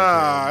nigga. ain't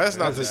Nah, no that's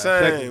not player. the That's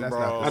same, that's bro.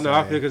 not the I know.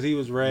 I same. feel because he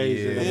was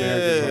raised in Yeah. Yeah,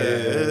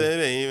 American.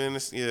 it ain't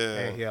even. Yeah.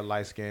 And he a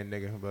light skinned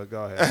nigga, but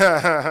go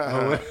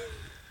ahead.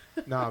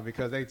 No,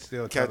 because they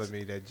still Catch- telling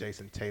me that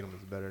Jason Tatum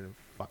is better than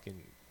fucking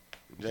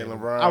Jaylen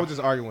Brown. I was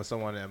just arguing with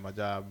someone at my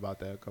job about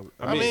that.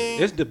 I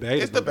mean, it's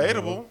debatable. It's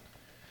debatable.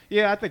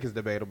 Yeah, I think it's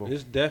debatable.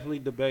 It's definitely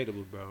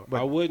debatable, bro. But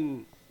I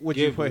wouldn't. Would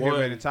you give put one,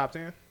 him in the top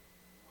 10?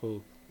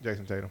 Who?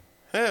 Jason Tatum.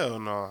 Hell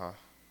no.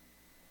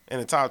 In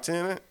the top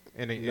 10?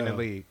 In the No.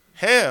 league.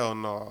 Hell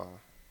no.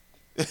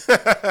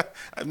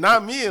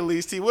 Not me, at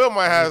least. T. Will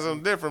might have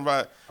something different,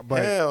 but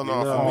hell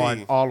no for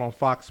me. All on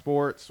Fox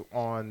Sports,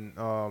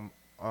 on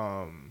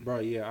Bro,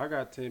 yeah, I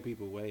got 10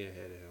 people way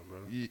ahead of him,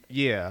 bro.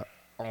 yeah.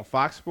 on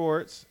Fox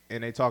Sports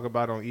and they talk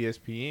about on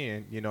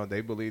ESPN, you know, they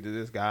believe that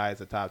this guy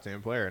is a top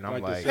 10 player, and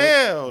I'm like,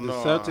 hell the no.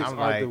 Celtics I'm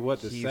are like,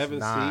 the he's 7th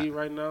not. seed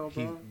right now,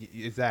 bro.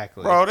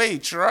 Exactly, Bro, they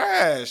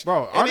trash.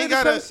 Bro, And are they the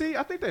gotta, 7th seed?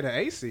 I think they're the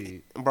A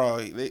seed. Bro,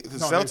 the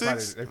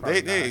Celtics, they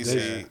probably they not.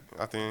 seed,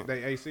 I think.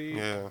 They A seed.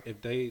 Yeah. If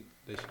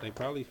they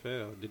probably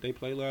failed. Did they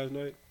play last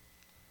night?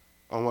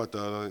 On what the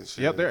other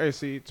shit? Yep, they're A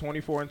seed,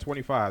 24 and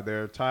 25.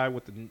 They're tied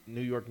with the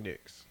New York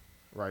Knicks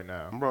right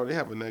now. Bro, they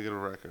have a negative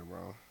record,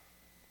 bro.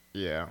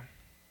 Yeah.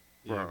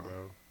 Yeah, Bro.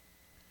 bro.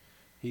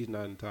 He's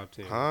not in the top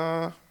 10.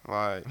 Huh?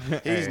 Like,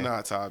 he's Hey.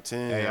 not top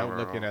 10. Hey, I'm bro.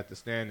 looking at the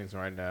standings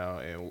right now,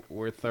 and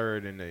we're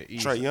third in the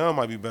East. Trae Young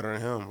might be better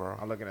than him, bro.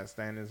 I'm looking at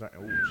standings. Oh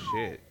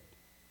shit!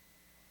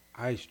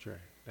 Ice Trae.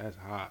 That's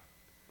hot.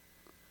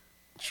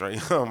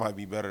 Trae Young might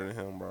be better than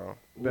him, bro.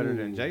 Better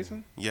than Ooh.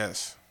 Jason?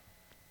 Yes.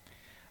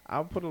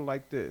 I'll put it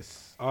like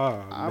this.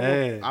 Oh, I will-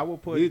 man. I will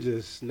put- You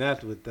just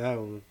snapped with that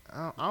one.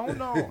 I don't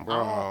know.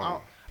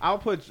 Bro.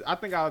 I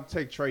think I'll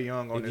take Trey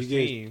Young on this If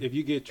you team get, if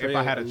you get Trae if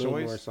I had a a little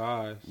choice- more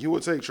size, You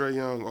would take Trae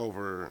Young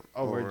over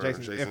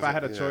Jason. If I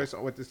had a choice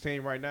with this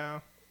team right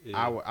now,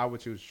 yeah. I would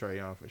choose Trey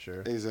Young for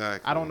sure.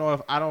 Exactly. I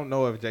don't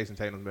know if Jason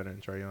Tatum's better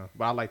than Trey Young,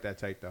 but I like that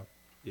take though.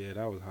 Yeah,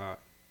 that was hot.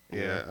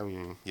 Yeah, I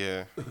mean,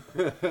 yeah.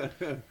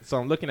 So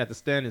I'm looking at the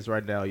standings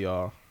right now,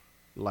 y'all.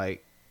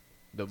 Like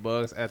the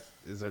Bucks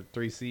is a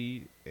 3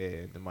 seed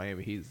and the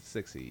Miami Heat is a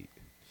 6 seed.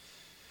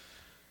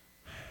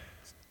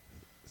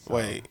 So-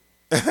 Wait.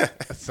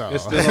 So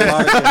It's still a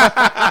lot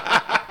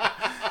of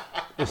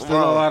It's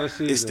still a lot of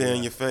season. It's still in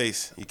left. your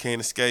face. You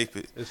can't escape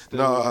it. It's still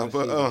a lot No, of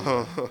but season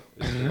left.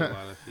 It's still a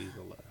lot of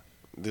season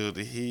left. dude,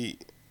 the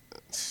Heat.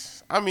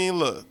 I mean,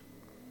 look.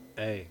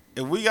 Hey,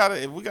 If we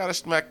gotta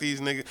smack these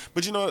niggas,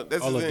 but you know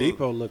that's the thing.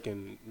 Oladipo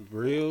looking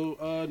real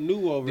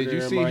new over did there.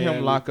 you in see Miami.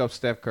 him lock up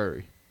Steph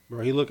Curry?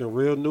 Bro, he looking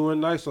real new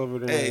and nice over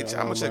there. Hey, in,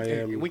 I'ma check-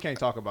 Miami. We can't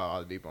talk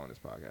about Oladipo on this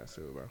podcast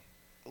too, bro.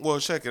 Well,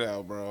 check it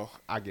out, bro.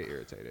 I get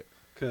irritated.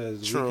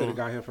 Because we True. could have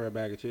got him for a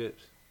bag of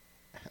chips.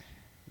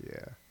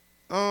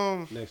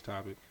 Yeah. Next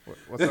topic.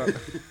 What's up?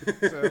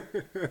 What's up?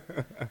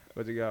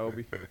 What you got,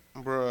 Obi?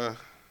 Bruh.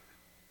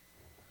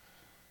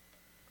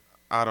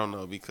 I don't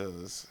know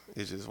because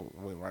it just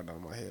went right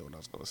down my head when I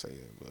was gonna say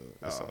it,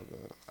 but it's all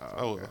good.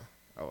 Oh okay. well,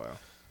 Oh well.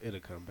 It'll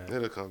come back.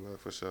 it'll come back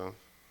for sure.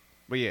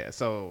 But yeah,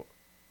 so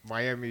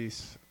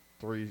Miami's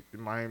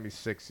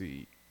 6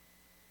 seed,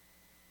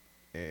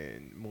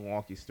 and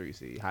Milwaukee's 3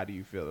 seed. How do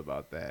you feel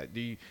about that?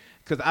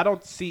 Because I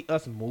don't see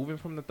us moving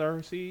from the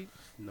 3rd seed.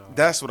 No.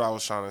 That's what I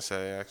was trying to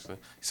say actually.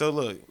 So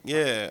look,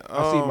 yeah,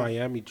 I see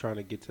Miami trying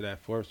to get to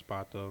that 4th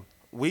spot, though.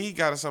 we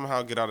gotta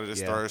somehow get out of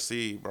this Yeah. 3rd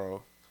seed,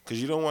 bro. Because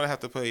you don't want to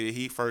have to play the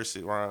Heat first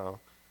round,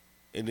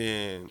 and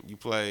then you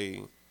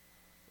play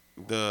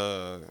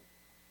the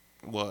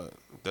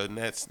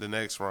Nets the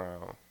next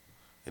round,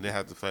 and then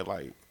have to play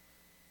like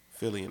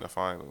Philly in the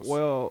finals.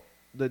 Well,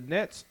 the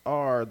Nets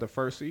are the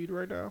 1st seed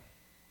right now.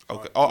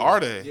 okay. Oh, are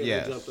they? Yeah,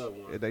 Yes. they jumped up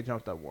one. They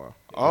jumped up one.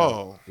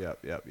 Oh,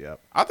 Yep.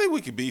 I think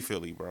we could beat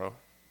Philly, bro.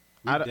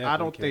 We I definitely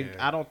don't think can.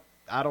 I don't.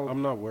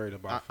 I'm not worried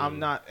about Philly. I'm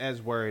not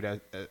as worried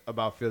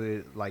about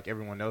Philly like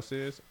everyone else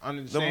is. I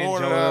understand more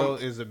that Joel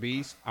is a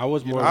beast. I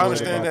was more I worried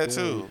understand about that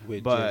them too,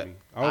 with but Jimmy.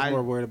 I was I-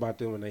 more worried about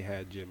them when they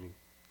had Jimmy.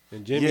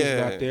 And Jimmy's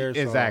Yeah, not there.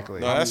 So exactly.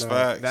 No, I'm that's not-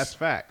 facts. That's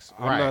facts.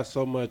 I'm right. not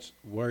so much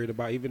worried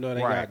about, even though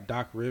they Right. got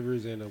Doc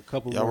Rivers and a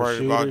couple Y'all more worried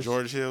shooters. about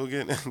George Hill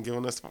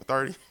giving us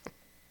 30?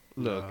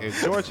 Look, No. if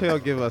George Hill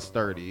give us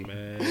 30,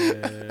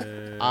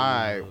 Man,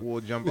 I will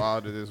jump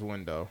out of this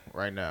window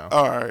right now.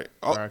 All right.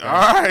 Oh, Okay.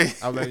 all right.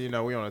 I'll let you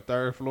know we on the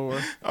 3rd floor.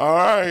 All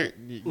right.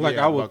 like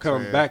Yeah, I would Bucks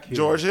come fan. back here.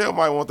 George Hill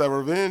might want that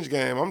revenge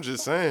game. I'm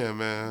just saying,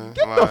 man.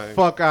 Get the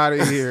fuck out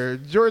of here,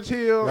 George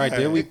Hill. Right,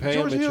 then we pay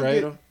him George and Hill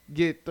trade him.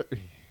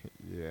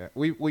 Yeah,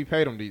 we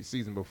paid him the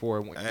season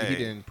before. Hey. He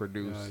didn't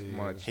produce Yeah.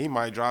 much. He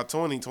might drop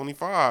 20,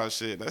 25.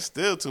 Shit, that's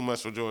still too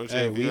much for George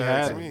Hey, Hill. if we you had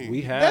ask him. me.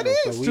 We had That him.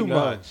 is so we too know.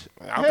 much.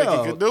 I think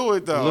Hell. he could do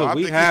it, though. Look, I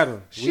we think had him.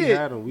 We Shit,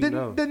 had him. We the,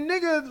 know. the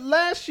nigga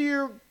last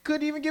year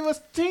couldn't even give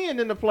us 10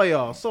 in the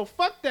playoffs. So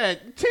fuck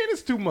that. 10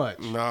 is too much.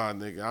 Nah,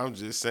 nigga, I'm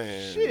just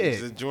saying. Shit.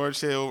 The George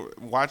Hill,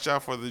 watch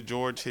out for the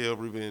George Hill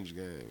revenge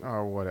game.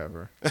 Or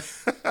whatever.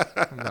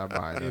 I'm not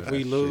buying If that we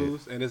shit.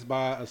 lose and it's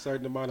by a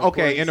certain amount of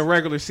Okay, points, in the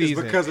regular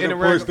season. because of in the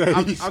the points that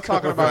I'm he's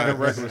talking about in the scored.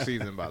 regular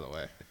season, by the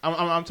way.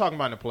 I'm talking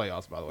about in the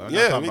playoffs, by the way. I'm not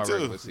Yeah, talking me about too.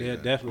 regular yeah,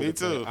 season. definitely. Me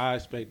the play- too. I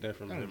expect that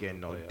from I him. ain't getting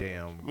in no the playoffs.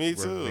 damn Me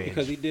too. revenge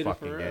Because he did it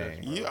fucking for us,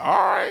 game. You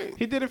all right?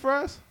 He did it for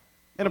us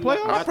in the I'm not-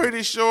 playoffs. I'm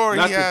pretty sure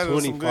not he the had some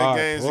good 25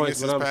 games points,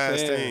 against his but I'm past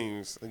saying-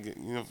 teams.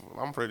 You know,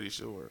 I'm pretty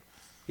sure.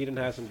 He didn't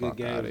have some good Fuck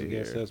games outta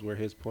against here. us where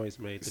his points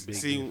made the big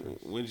See, difference.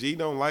 when G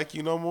don't like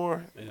you no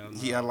more, Yeah, I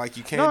he know. act like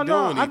you No, can't do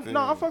I anything.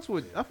 fucks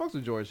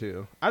with George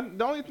Hill.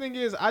 The only thing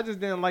is, I just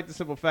didn't like the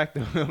simple fact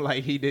that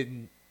like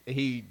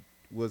he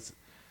was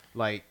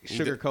like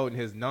sugarcoating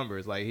his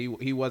numbers. Like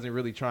he wasn't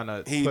really trying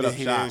to He put up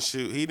didn't shots.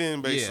 shoot. He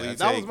didn't basically Yeah,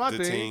 that take was my the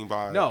thing. team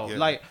by No, yeah.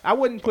 like I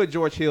wouldn't put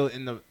George Hill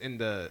in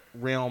the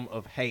realm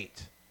of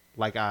hate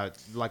like I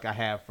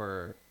have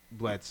for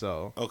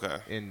Bledsoe okay,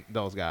 and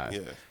those guys.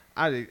 yeah.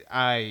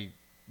 I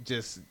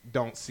just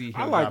don't see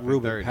him. I like dropping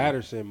Ruben 30.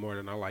 Patterson more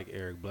than I like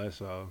Eric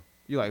Bledsoe.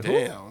 You like who?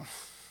 Damn.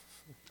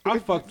 I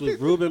fucked with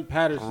Ruben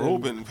Patterson.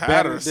 Ruben better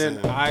Patterson.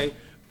 than I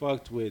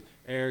fucked with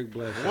Eric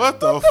Bledsoe. What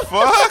the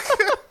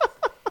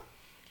fuck?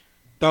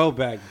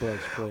 Throwback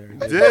Bucks player.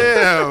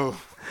 Damn.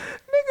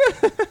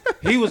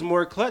 He was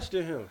more clutch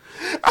than him.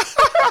 Can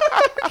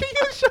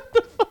you shut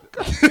the fuck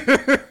up?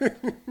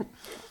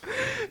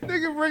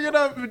 Nigga, bring it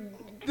up in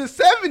the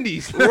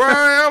 70s.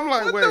 Right, I'm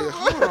like, wait,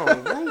 hold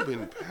on,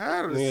 Ruben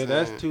Patterson. Yeah,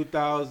 that's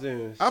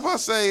 2000. I'm about to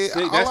say,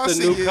 all I That's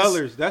the see new is,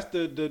 colors. That's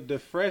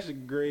the fresh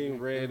green,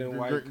 red, and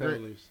white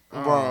colors.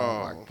 Oh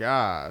Bro. my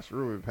gosh,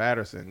 Ruben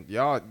Patterson.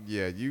 Y'all,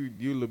 yeah, you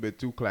a little bit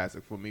too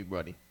classic for me,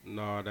 buddy.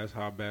 No, that's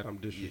how bad I'm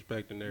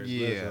disrespecting Eric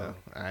Yeah, Bledsoe.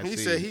 I He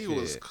see. said he Shit.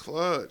 was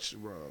clutch,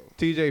 bro.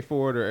 TJ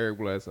Ford or Eric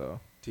Bledsoe.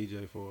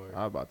 TJ Ford.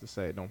 I was about to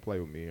say, don't play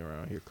with me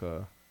around here,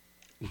 cuz.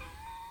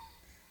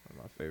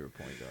 My favorite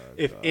point guard.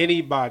 If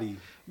anybody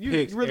you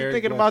picks really Eric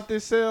thinking Bledsoe, about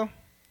this, Sel?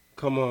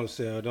 come on,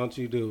 Sal, don't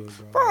you do it,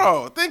 bro.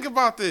 Bro, think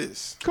about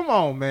this. Come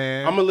on,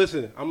 man. I'm gonna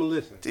listen.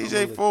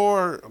 TJ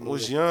Ford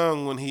was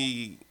young when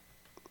he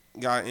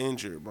got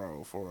injured,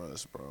 bro, for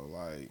us, bro.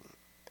 Like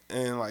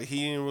he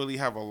didn't really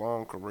have a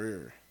long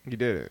career. He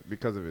did it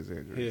because of his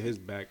injury. His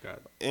back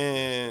got.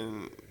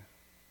 And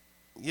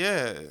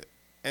yeah,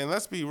 and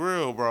let's be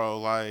real, bro.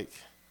 Like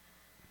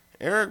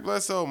Eric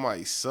Bledsoe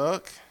might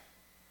suck,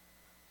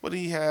 but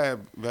he had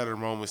better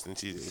moments than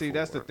TJ. See,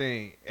 that's the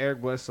thing.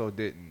 Eric Bledsoe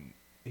didn't.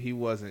 He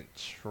wasn't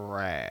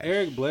trash.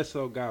 Eric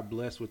Bledsoe got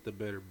blessed with the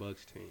better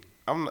Bucks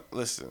team.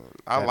 Listen,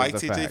 That I is like a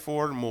TJ fact.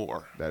 Ford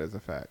more, That is a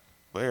fact.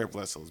 but Eric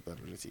Bledsoe is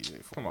better than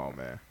TJ Ford. Come on,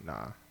 man.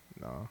 No.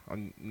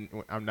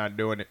 I'm not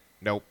doing it.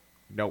 Nope.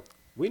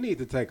 We need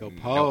to take a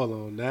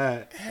poll on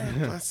that. Eric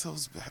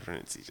Bledsoe's better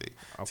than TJ.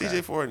 Okay.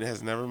 TJ Ford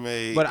has never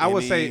made. But I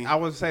would any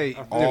say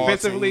all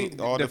defensively,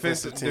 team- all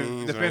defensive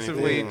teams or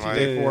defensively, anything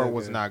TJ like- Ford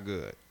was Yeah. not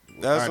good.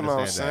 That's I what I'm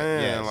understand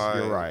that. saying.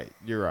 Yes, Like,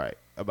 you're right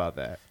about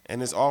that.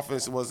 and his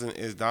offense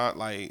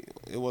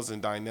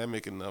wasn't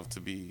dynamic enough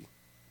to be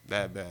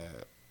that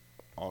bad.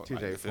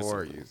 TJ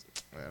Ford,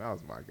 man, that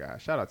was my guy.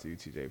 Shout out to you,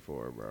 TJ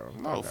Ford, bro.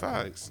 No Okay.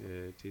 facts.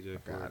 Yeah, TJ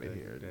Fuck Ford. outta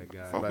here. That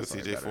guy. Fuck with Bledsoe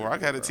TJ better Ford. than I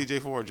got a bro. TJ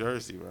Ford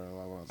jersey, bro.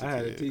 Like when I was I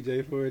had a kid.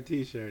 TJ Ford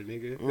T-shirt,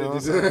 nigga. You know what I'm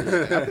saying?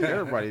 I think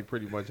everybody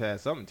pretty much had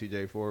something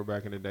TJ Ford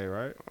back in the day,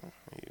 right?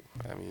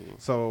 I mean,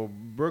 So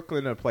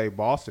Brooklyn will play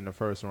Boston the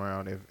first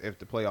round if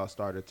the playoffs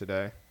started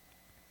today.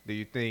 Do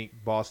you think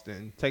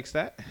Boston takes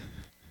that?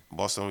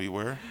 Boston, we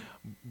were.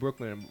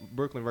 Brooklyn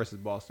versus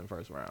Boston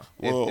first round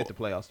Well, if the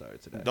playoffs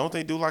started today. Don't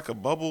they do like a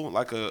bubble,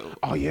 like a?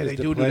 Oh yeah, they It's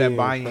the do play-in that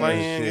buy-in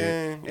play-in shit,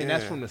 game, and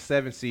that's yeah. from the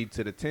 7th seed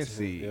to the 10th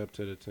seed. Up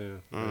to the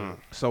 10. Mm.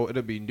 So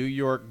it'll be New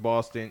York,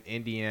 Boston,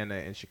 Indiana,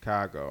 and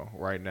Chicago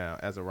right now.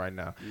 As of right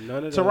now, None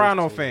of those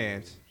Toronto teams-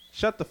 fans,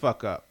 shut the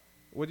fuck up.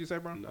 What'd you say,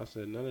 bro? I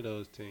said none of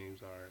those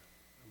teams are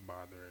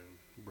bothering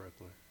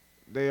Brooklyn.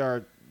 They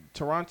are.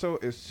 Toronto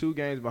is 2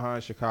 games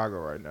behind Chicago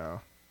right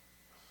now.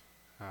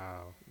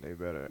 How? They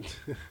better.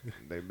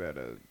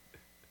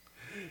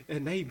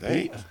 And they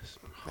They- beat us.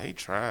 They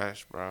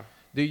trash, bro.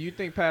 Do you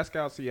think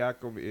Pascal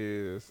Siakam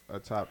is a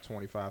top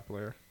 25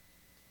 player?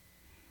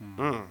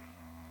 Mm.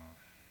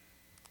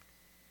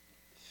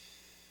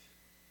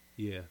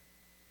 Yeah.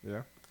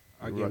 Yeah.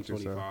 I What give him about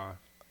yourself? 25.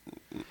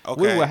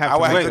 Okay, We would have I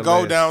would to have make to the go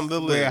list. down the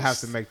list. We'll have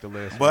to make the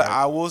list. But right?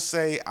 I will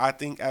say, I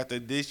think after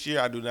this year,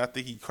 I do not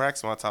think he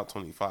cracks my top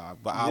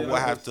 25. But I Yeah, will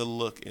have that's- to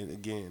look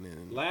again.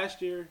 And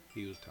Last year,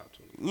 he was top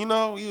 20. you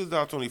know, he was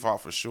top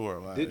 25 for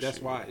sure. That's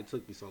year. why it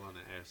took me so long to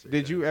answer.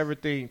 Did you ever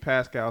think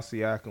Pascal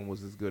Siakam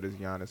was as good as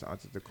Giannis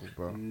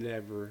Antetokounmpo?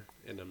 Never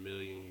in a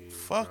million years.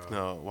 Fuck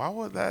bro. no. Why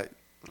would that,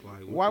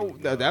 Like, Why?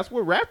 no. That's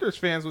what Raptors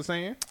fans were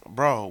saying.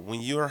 bro? When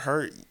you're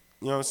hurt,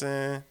 you know what I'm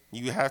saying.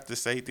 You have to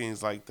say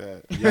things like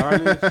that.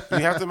 Giannis,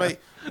 You have to make,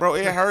 bro.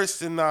 It hurts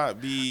to not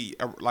be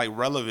like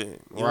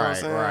relevant. You know what I'm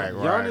saying? Right.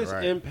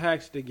 Giannis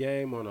impacts the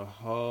game on a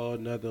whole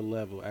nother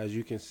level, as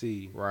you can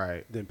see,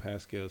 Right. than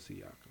Pascal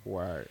Siakam.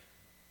 Right.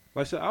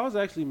 Like I said, I was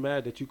actually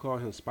mad that you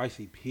called him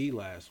Spicy P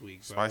last week,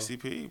 bro. Spicy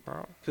P,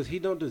 bro. Because he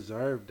don't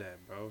deserve that,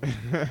 bro.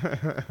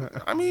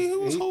 I mean, he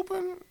was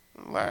hooping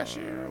last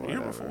year, the year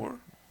whatever. before.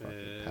 Yeah.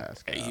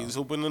 Pascal. Hey, he was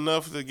hooping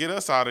enough to get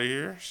us out of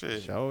here.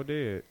 Shit. Sure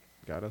did.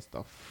 Got us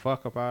the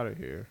fuck up out of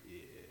here.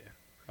 Yeah.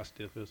 I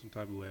still feel some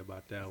type of way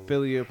about that one.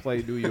 Philly will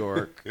play New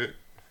York.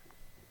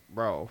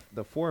 Bro,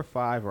 the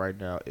 4-5 right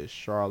now is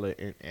Charlotte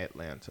and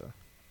Atlanta.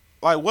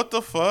 Like, what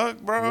the fuck,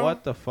 bro?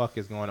 What the fuck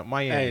is going on?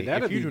 Miami, Hey,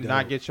 that'd if you be do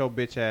not dope. get your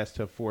bitch ass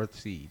to 4th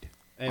seed.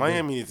 Hey,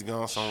 Miami needs to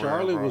go but somewhere.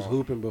 Charlotte bro. was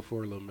hooping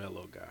before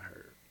LaMelo got hurt.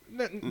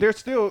 They're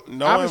still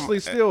No, obviously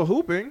I'm- still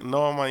hooping.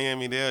 No,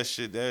 Miami, they'll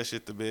shit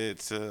the bed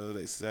till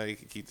they say they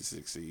can keep the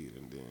 6th seed,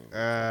 and then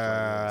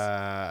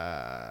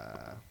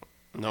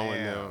no one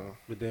damn. knows.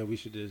 But then we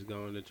should just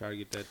go in and try to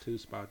get that 2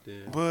 spot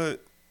then.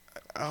 But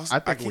I I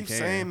think we keep can,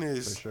 saying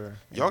this. for sure.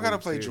 Y'all gotta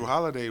Group play series. Drew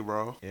Holiday,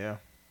 bro. Yeah.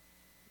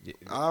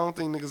 I don't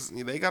think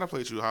niggas. They gotta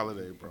play Drew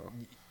Holiday, bro.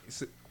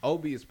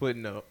 Obi is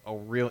putting a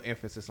real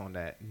emphasis on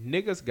that.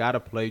 Niggas gotta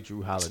play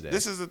Drew Holiday.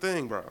 This is the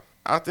thing, bro.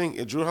 I think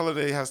if Drew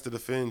Holiday has to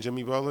defend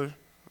Jimmy Butler,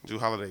 Drew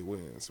Holiday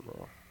wins,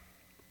 bro.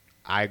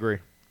 I agree.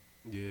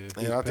 Yeah,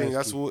 And I think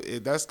that's what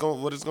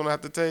it's gonna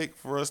have to take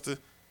for us to.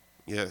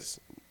 Yes,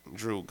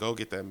 Drew, go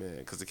get that man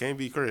because it can't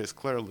be Chris.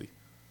 Clearly,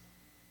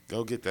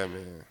 go get that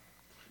man.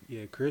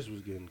 Yeah, Chris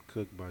was getting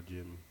cooked by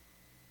Jimmy.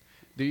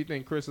 Do you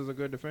think Chris is a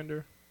good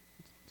defender?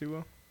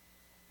 T-Will?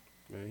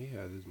 Man, he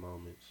has his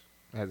moments.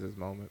 Has his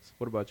moments.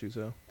 What about you,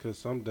 Sal? Cause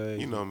some days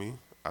You know me.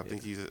 I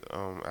think he's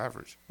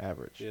average.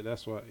 Average. Yeah,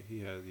 that's why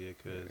he has. Yeah,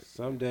 cause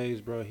some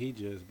days, bro, he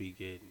just be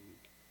getting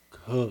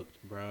cooked,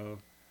 bro.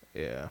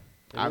 Yeah.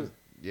 And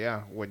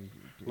When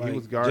like, he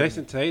was guarding.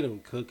 Jason Tatum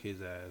cook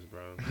his ass,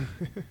 bro.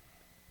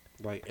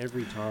 Like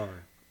every time.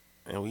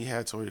 And we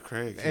had Torrey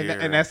Craig And, here.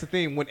 and that's the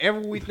thing. Whenever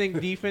we think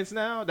defense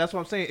now, that's what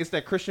I'm saying. It's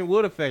that Christian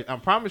Wood effect. I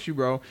promise you,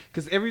 bro.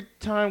 Because every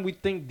time we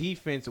think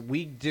defense,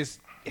 we just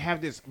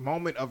have this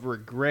moment of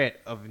regret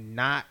of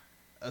not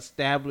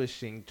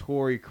establishing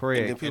Torrey and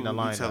Craig then in people the be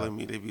lineup. telling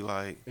me, they be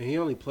like, And he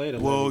only played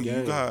 11 "Well,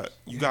 games.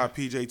 you got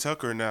PJ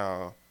Tucker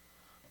now."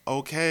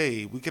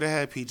 Okay, we could have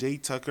had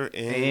PJ Tucker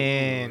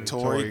and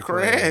Torrey Torrey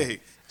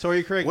Craig.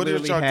 Torrey Craig What did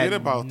literally y'all had get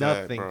about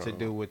that, nothing bro? to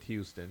do with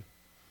Houston.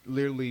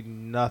 Literally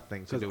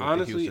nothing to Because do with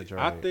honestly, the Houston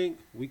I trade. think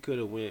we could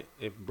have went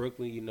if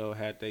Brooklyn,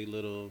 had they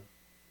little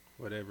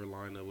whatever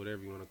lineup,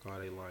 whatever you want to call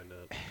their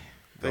lineup.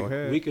 Go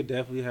ahead. We could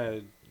definitely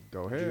have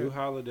Go Drew ahead.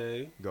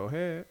 Holiday. Go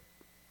ahead.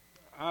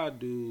 I'd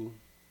do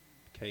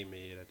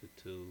K-Mid at the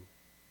 2.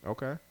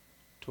 Okay.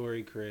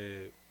 Torrey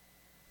Craig.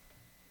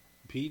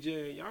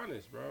 PJ and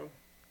Giannis, bro.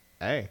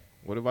 Hey,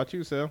 what about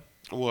you, Sal?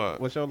 What?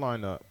 What's your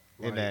lineup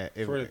in that?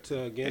 If, Against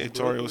If Torrey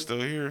Brooklyn? was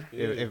still here,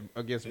 if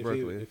against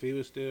Brooklyn, If he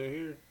was still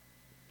here.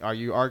 are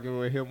you arguing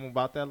with him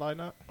about that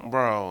lineup?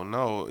 bro,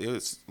 no,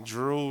 it's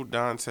Drew,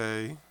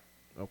 Dante,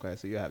 Okay,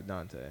 so you have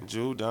Dante.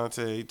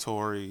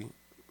 Torrey,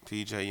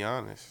 PJ,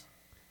 Giannis.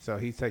 So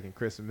he's taking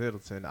Chris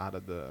Middleton out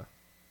of the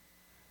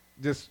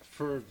just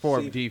For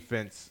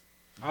defense.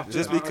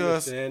 Just I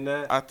because understand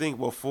that. I think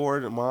before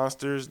the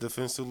monsters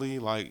defensively,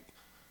 like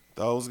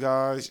those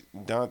guys,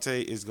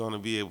 Dante is going to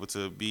be able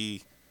to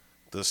be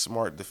the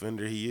smart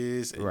defender he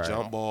is and Right.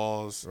 jump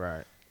balls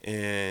Right.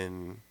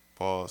 and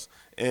pause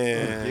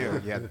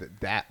and Yeah,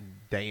 that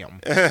damn.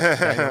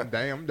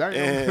 damn.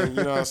 and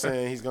you know what I'm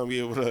saying, he's going to be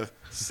able to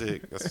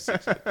sick. That's a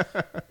sick shit.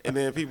 And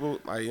then people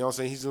like, you know what I'm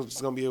saying, he's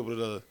just going to be able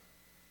to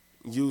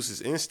use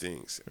his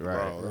instincts,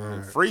 Right, bro,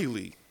 right.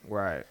 freely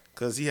Right.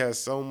 because he has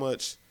so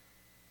much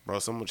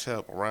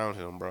help around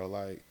him, bro.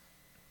 Like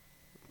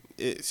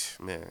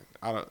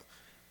I don't.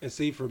 And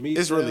see, for me,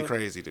 It's really Sal,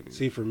 crazy to me.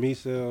 See, for me,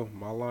 Sal,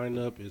 my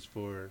lineup is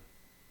for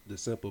the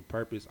simple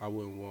purpose I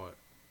wouldn't want.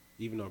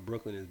 Even though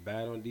Brooklyn is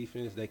bad on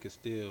defense, they could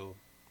still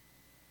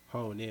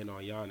hone in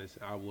on Giannis.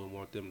 I wouldn't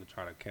want them to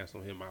try to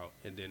cancel him out.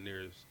 And then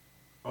there's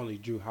only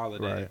Drew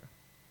Holiday Right.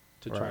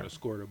 to try Right. to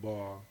score the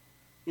ball.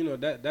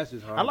 That's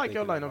just how I like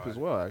your lineup as as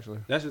well, actually.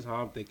 That's just how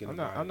I'm thinking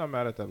about I'm it. not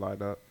mad at that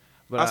lineup.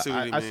 But I see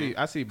what you I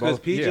mean. see Because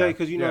both. PJ, yeah,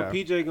 yeah,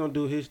 PJ gonna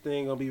do his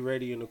thing, gonna be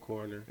ready in the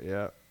corner.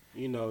 Yeah.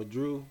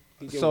 Drew.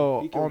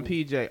 So on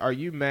PJ, are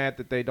you mad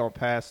that they don't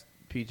pass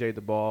PJ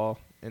the ball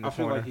in the I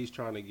feel corner? like he's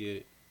trying to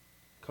get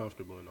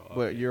comfortable in the offense.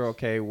 But you're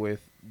okay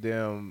with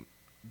them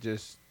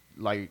just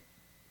like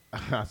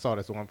I saw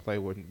this one play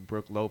when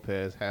Brook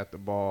Lopez had the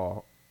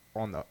ball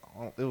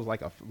it was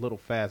like a little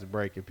fast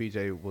break and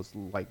PJ was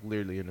like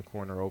literally in the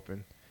corner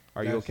open.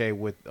 Are you okay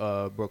with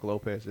Brook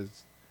Lopez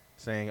just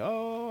saying,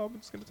 "Oh, I'm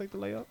just gonna take the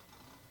layup"?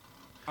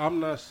 I'm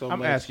not so I'm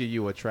much. asking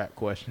you a trap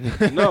question.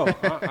 No,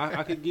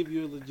 I could give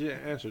you a legit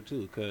answer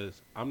too,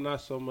 because I'm not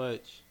so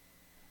much.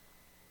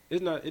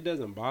 It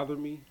doesn't bother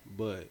me,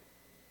 but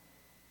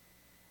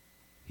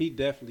he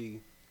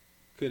definitely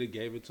could have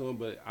gave it to him.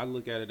 But I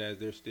look at it as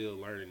they're still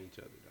learning each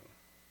other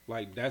though.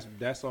 Like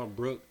that's on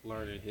Brook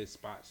learning his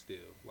spot still.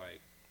 Like,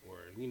 or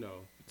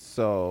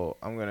So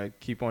I'm gonna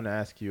keep on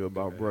asking you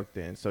about Okay. Brook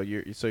then. So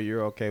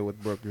you're okay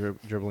with Brook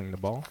dribbling the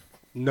ball?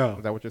 No,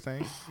 Is that what you're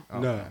saying? No.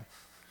 Okay.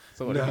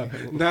 So no,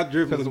 not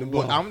dribbling Because the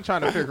ball. I'm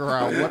trying to figure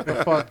out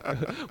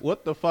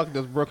what the fuck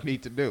does Brook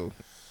need to do?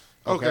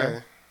 Okay.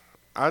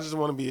 I just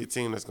want to be a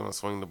team that's gonna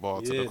swing the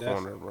ball to Yeah, the that's-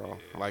 corner, bro.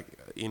 yeah. Like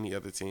any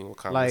other team with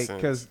common Like,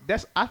 sense.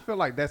 because I feel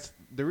like that's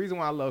the reason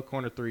why I love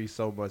corner three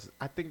so much.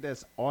 I think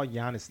that's all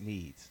Giannis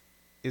needs.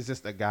 Is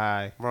just a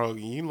guy. Bro,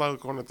 you love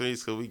corner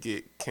threes because we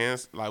get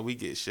we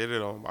get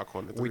shitted on by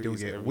corner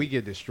threes. We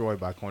get destroyed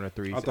by corner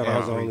threes. I thought I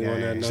was the every only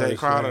one that game. knows. Jay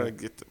Crowder that.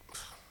 get the,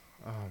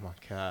 Oh my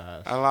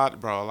gosh. a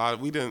lot.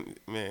 We didn't,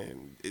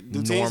 man. Do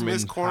teams Norman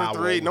miss corner Powell.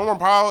 three? Norman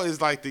Powell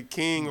is like the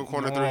king of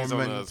corner threes on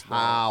Norman us, bro.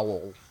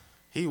 Powell.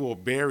 He will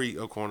bury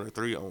a corner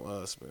three on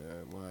us,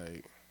 man.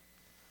 Like,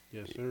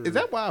 Yes, sir. Is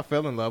that why I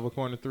fell in love with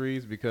corner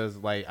threes? Because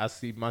like I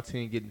see my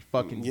team getting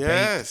fucking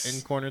Yes. banked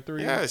in corner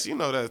threes. yes, you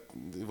know that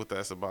what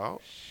that's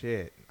about.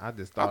 Shit, I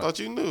just I thought. thought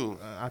you knew.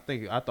 I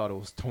thought it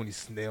was Tony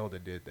Snell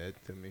that did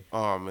that to me.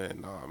 Oh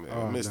man, nah, man.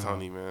 Oh, I miss no.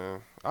 Tony,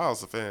 man. I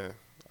was a fan.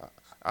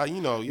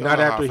 You know Not know how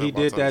I after feel he about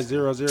did that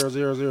Tony Snell.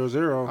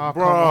 0-0-0-0-0. Oh,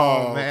 Bro, come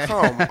on, man.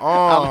 come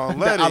on.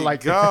 Let I it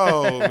like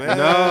go, man.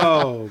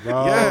 No,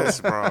 bro.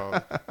 Yes, bro.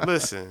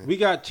 Listen. We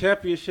got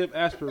championship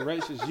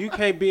aspirations. You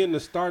can't be in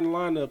the starting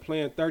lineup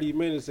playing 30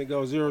 minutes and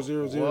go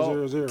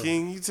 0-0-0-0-0.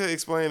 Can you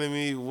explain to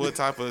me what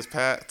type of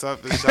shots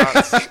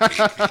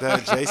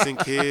that Jason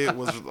Kidd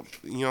was,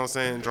 you know what I'm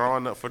saying,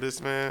 drawing up for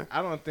this man?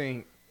 I don't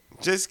think.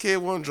 Jason Kidd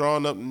wasn't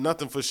drawing up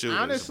nothing for shooters,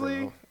 Honestly,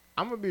 bro.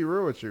 I'm gonna be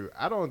real with you.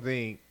 I don't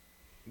think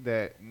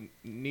that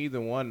neither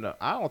one.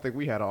 I don't think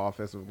we had an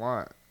offensive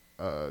line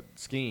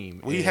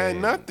scheme. We had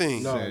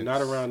nothing. No,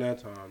 not around that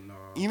time. No.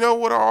 You know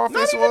what our Not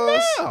offense even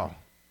was? now.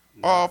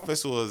 Our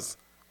offense was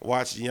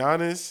watch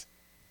Giannis,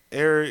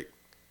 Eric,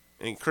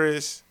 and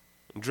Chris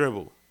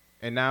dribble.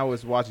 And now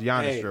it's watch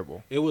Giannis Hey,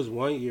 dribble. It was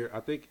 1 year.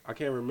 I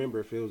can't remember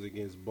if it was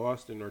against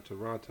Boston or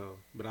Toronto,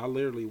 but I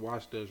literally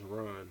watched us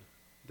run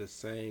the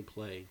same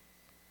play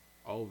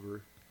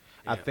over.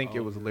 I think it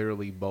was over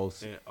literally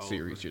both and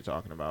series over you're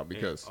talking about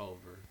because and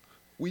over.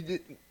 we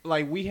did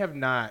we have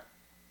not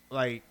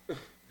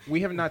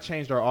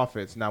changed our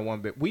offense not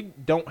one bit. We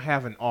don't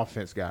have an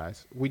offense,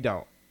 guys. We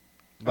don't.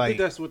 I think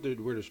that's where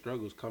the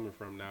struggle's coming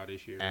from now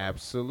this year.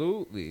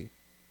 Absolutely.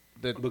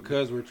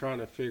 Because we're trying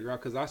to figure out.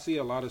 Because I see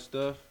a lot of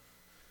stuff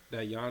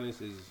that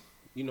Giannis is,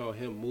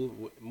 him move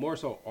more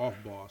so off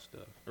ball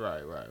stuff.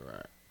 Right.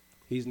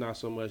 He's not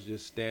so much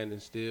just standing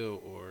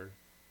still or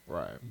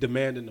Right.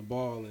 demanding the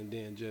ball and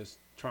then just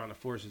trying to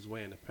force his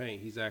way in the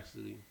paint. He's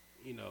actually,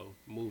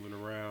 moving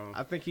around.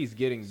 I think he's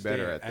getting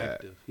better at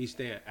active. that. He's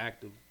staying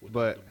active with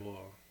But the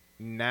ball.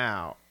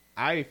 now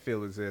I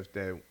feel as if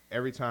that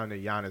every time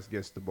that Giannis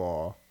gets the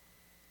ball,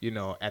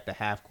 at the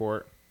half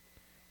court,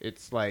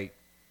 it's like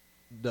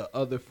the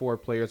other four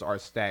players are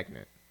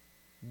stagnant.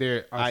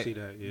 I see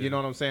that. Yeah. You know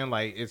what I'm saying?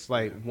 Like it's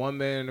like one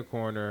man in the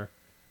corner,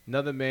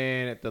 another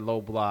man at the low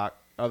block,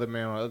 other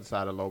man on the other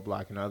side of the low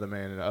block, and another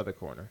man in the other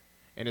corner.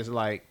 And it's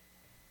like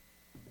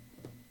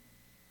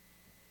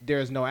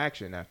there's no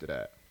action after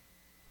that.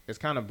 It's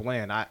kind of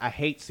bland. I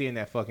hate seeing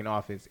that fucking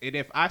offense. And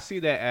if I see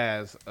that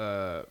as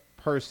a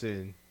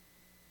person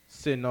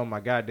sitting on my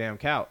goddamn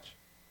couch,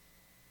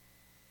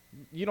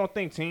 you don't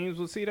think teams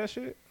would see that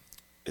shit?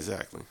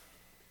 Exactly.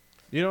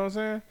 You know what I'm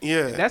saying?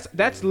 Yeah.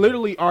 That's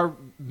literally our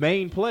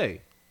main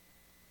play.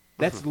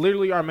 That's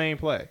literally our main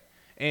play.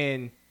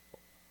 And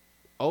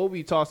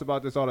Obi talks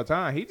about this all the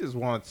time. He just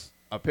wants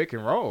a pick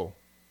and roll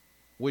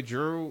with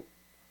Drew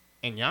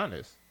and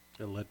Giannis.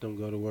 And let them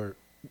go to work.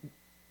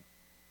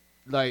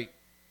 Like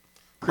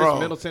Chris Bro,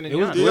 Middleton and It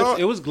was, Giannis.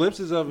 it was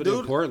glimpses of it in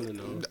Dude, Portland,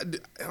 though. But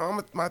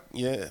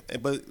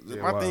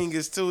It my was. thing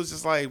is too, it's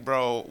just like,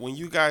 bro, when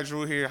you got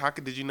Drew here,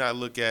 did you not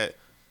look at?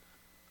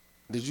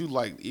 Did you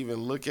even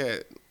look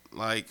at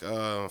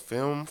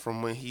film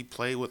from when he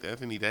played with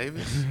Anthony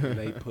Davis?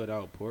 They put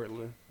out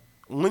Portland.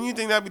 When you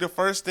think that'd be the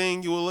first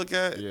thing you would look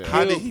at? Yeah.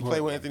 How did he play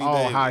with Anthony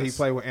Davis? How he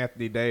played with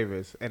Anthony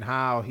Davis and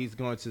how he's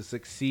going to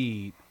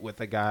succeed with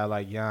a guy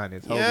like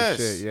Giannis. Holy Yes.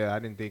 shit. Yeah, I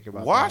didn't think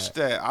about Watch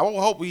that. that. I would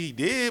hope he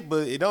did,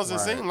 but it doesn't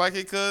Right. seem like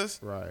it because,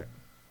 Right.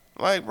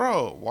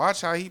 bro,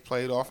 watch how he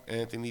played off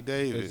Anthony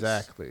Davis.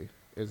 Exactly.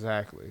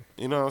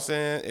 You know what I'm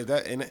saying? If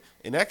that and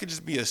that could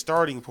just be a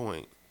starting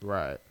point.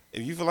 Right.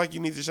 If you feel like you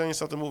need to change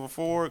something moving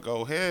forward,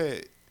 go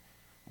ahead.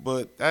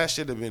 But that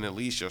should have been at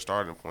least your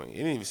starting point. It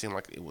didn't even seem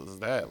like it was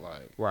that.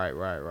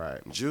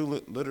 Right.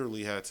 Drew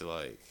literally had to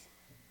I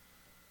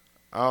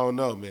don't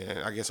know, man.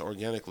 I guess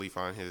organically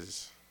find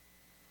his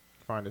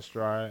Find a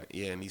stride.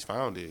 and he's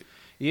found it.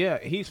 Yeah,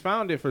 he's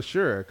found it for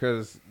sure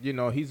because,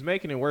 he's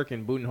making it work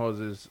in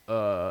Budenholzer's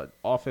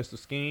offensive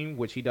scheme,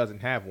 which he doesn't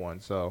have one.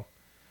 So,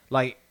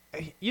 when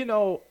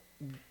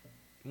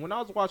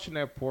I was watching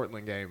that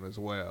Portland game as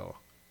well,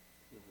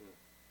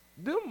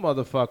 them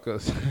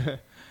motherfuckers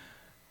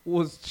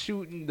was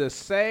shooting the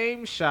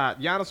same shot.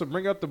 Giannis would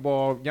bring up the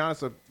ball.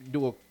 Giannis would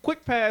do a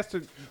quick pass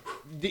to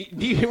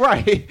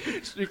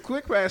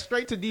quick pass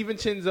straight to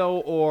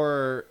DiVincenzo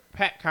or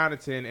Pat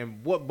Connaughton,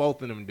 and what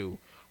both of them do,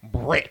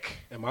 brick.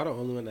 Am I the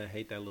only one that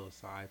hate that little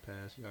side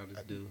pass y'all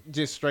just do?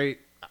 Just straight.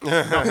 No,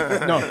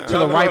 to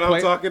the right what play.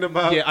 I'm talking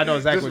about? Yeah, I know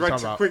exactly Just what you're right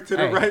talking about. quick to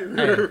the right,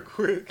 real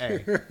quick.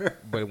 Hey,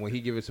 but when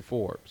he give it to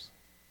Forbes,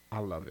 I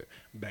love it.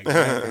 Bang,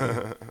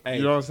 bang. Hey,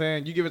 You know what I'm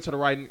saying? You give it to the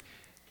right.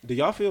 do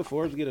y'all feel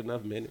Forbes get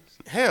enough minutes?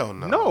 Hell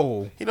no.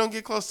 No. He don't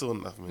get close to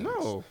enough minutes.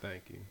 No.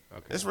 Thank you.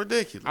 Okay. It's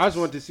ridiculous. I just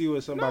wanted to see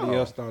what somebody No.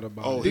 else thought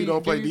about Oh, it. he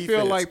don't play do you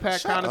defense. feel like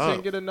Pat Shut Connaughton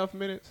up. get enough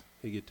minutes?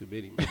 He get too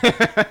many.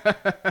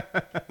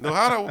 No,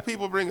 how do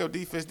people bring up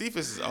defense?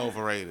 Defense is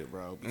overrated,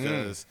 bro.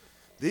 Because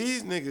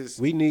these niggas,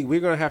 We're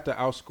gonna have to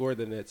outscore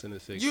the Nets in the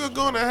Sixers. you're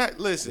gonna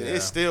listen. Yeah.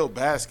 It's still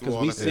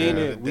basketball. because at the end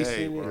of the we day,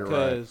 seen it bro.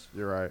 because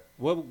You're right.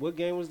 what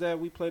game was that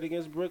we played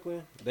against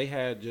Brooklyn? They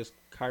had just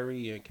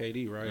Kyrie and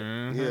KD, right?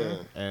 Mhm.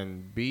 Yeah.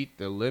 And beat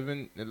the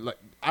living.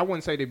 I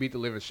wouldn't say they beat the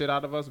living shit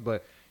out of us,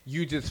 but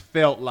you just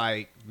felt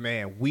like,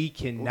 man, we got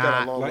a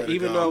cannot. long way Like to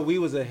even go. though we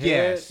was ahead,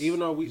 Yes.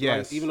 even though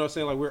Yes. even though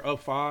saying like we're up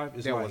 5,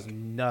 it's There like was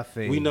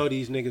nothing. we know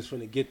these niggas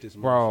finna get this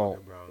Bro,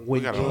 motherfucker, bro.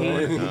 when got a long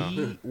way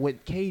to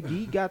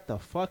KD got the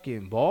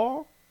fucking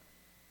ball,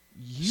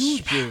 you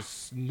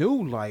just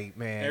knew, like,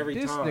 man, Every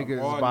this time, nigga is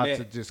all about net.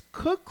 to just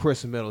cook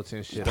Chris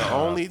Middleton shit. The up.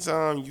 only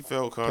time you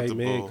felt K-Man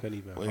comfortable couldn't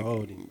even when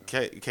hold him.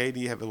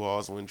 KD had the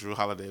balls when Drew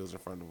Holiday was in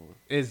front of him.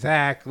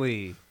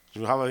 Exactly.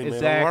 Drew Holiday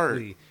made him work.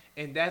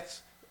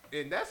 Exactly.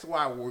 And that's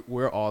why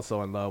we're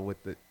also in love with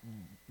the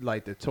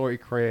Torrey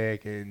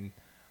Craig and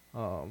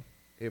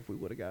if we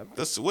would have got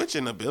The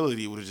switching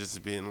ability would have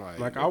just been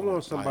Like I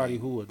want somebody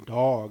who a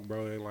dog,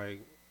 bro, and like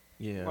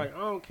yeah. I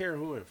don't care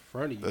who in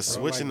front of you. the bro.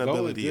 switching Like, go and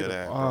ability get of him.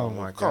 that. Oh, bro.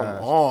 my Come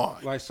gosh. on.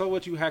 Like, so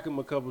what? You hack him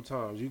a couple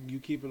times. You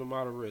keeping him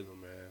out of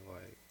rhythm, man.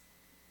 Like,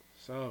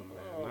 something, man.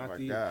 Oh, Not my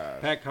the gosh.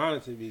 Pat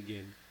Connaughton be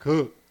getting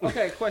cooked.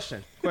 Okay,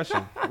 question,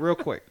 real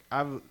quick.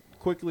 I've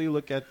quickly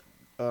look at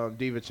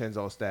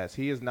DiVincenzo's stats.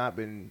 He has not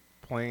been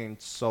playing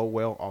so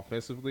well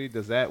offensively.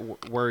 Does that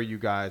worry you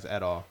guys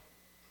at all?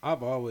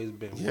 I've always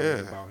been worried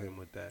about him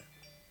with that.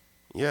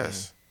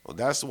 Yes. Well,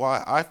 that's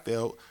why I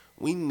felt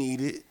we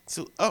needed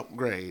to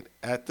upgrade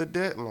at the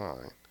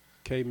deadline.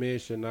 K-Man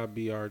should not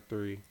be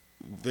R3.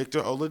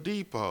 Victor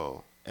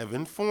Oladipo,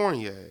 Evan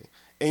Fournier.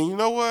 And you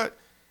know what?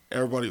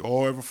 Everybody,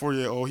 Evan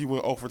Fournier, he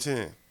went 0 for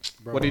 10.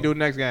 Bro, What do you do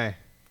next game?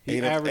 He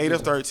 8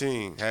 of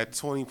 13, had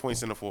 20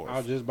 points in the fourth. I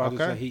was just about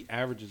to Okay. say he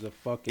averages a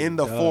fucking In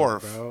the dub,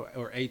 fourth. bro,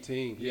 or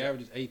 18. He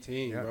averages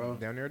 18, bro.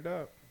 Down there,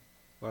 dub.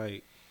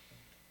 Like,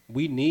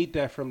 we need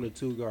that from the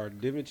two guard.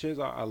 DiVincenzo,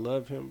 I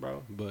love him,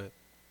 bro, but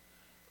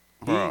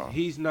Bro.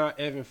 he's not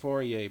Evan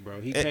Fournier,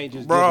 bro. He can't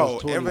just Bro, give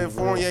us 20 Evan real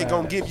Fournier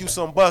gonna fast. give you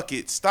some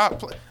buckets. Stop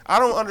play. I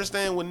don't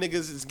understand what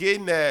niggas is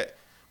getting at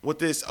with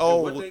this. And Oh,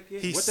 what they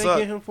get, he what sucked.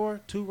 they get him for?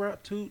 Two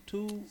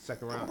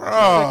Second round. Bro.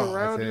 second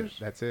rounders.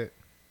 That's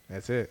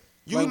it.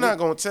 You Like, not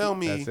gonna tell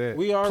me That's it.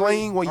 We are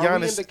Playing with Are we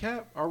in Giannis- the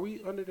cap? Are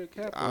we under the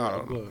cap? I Or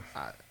don't know. above?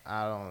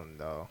 I don't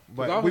know,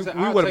 'Cause I but was we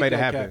saying, I'll would have take made it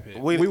that happen. cap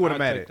hit. We would I'll have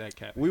made take it. that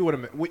cap We would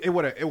have. We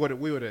would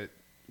have.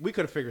 We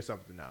could have figured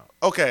something out.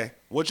 Okay,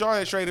 would y'all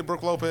have traded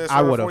Brook Lopez for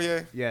I would Fournier?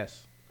 have.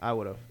 Yes, I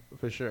would have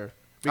for sure.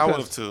 I would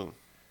Because have too.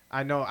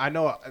 I know.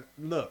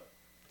 Look,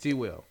 T.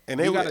 Will, And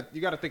you they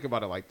gotta think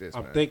about it like this.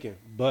 I'm man. thinking,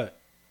 but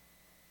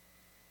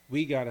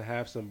we gotta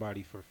have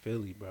somebody for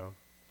Philly, bro.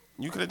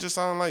 You could have just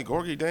signed like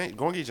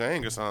Gorgie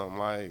Jang or something.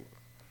 Like,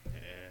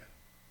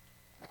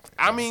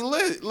 I mean,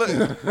 look.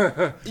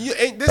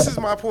 This is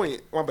my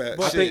point. My bad.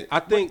 But Shit. I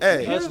think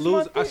Hey. us Here's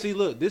lose. my I thing. see.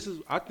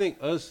 Look, I think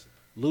us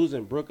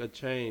losing Brook a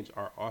change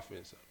our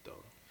offense up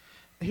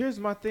though. Here's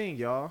my thing,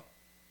 y'all.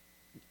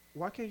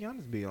 Why can't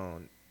Giannis be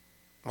on?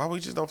 Why we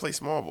just don't play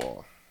small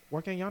ball?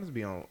 Why can't Giannis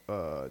be on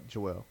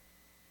Joel?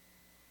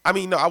 I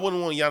mean, no, I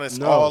wouldn't want Giannis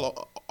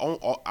No.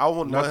 I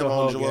wouldn't Not want the him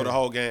whole on Joel game. the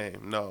whole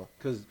game. No.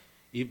 Because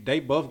if they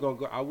both gonna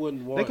go, I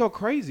wouldn't want. They go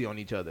crazy on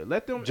each other.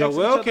 Let them. X Joel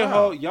each other can out.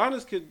 hold.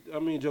 Giannis could. I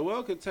mean,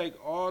 Joel could take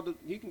all the.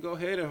 He can go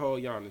ahead and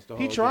hold Giannis. The whole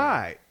He game.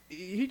 tried.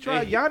 He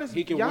tried. And Giannis.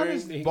 he can wear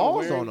Giannis him- he can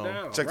balls wear on him him.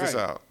 down. Check this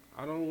Right. out.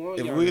 I don't want.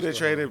 If Giannis we'd have to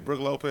traded hold. Brook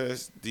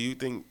Lopez, do you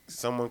think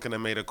someone could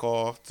have made a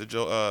call to to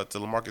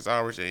LaMarcus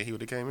Aldridge and he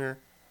would have came here?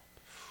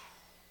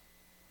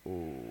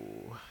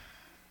 Ooh.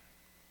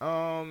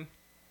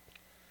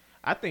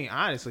 I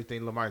honestly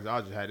think Lamarcus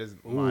Aldridge had his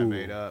mind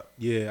made up.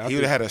 Yeah, He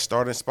would have had a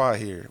starting spot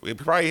here. He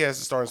probably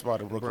has a starting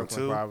spot in Brooklyn,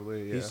 too.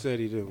 probably. Yeah. He said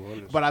he didn't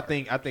want to. But I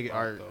think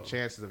our though.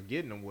 chances of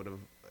getting him would have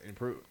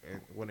improved.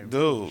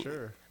 Dude. for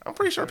sure. I'm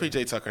pretty sure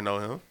PJ Tucker know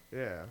him.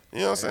 Yeah. You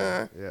know what I'm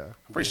saying? Yeah.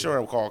 I'm pretty sure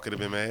a call could have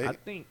been made. I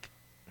think.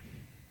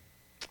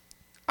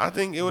 I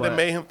think it would have But-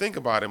 made him think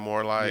about it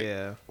more. Like,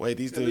 Yeah. wait,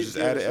 these At dudes least just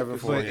give added us a Evan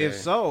percent. Fournier. But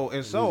if so, At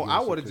least I give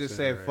us would a have just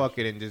said consideration. fuck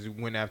it and just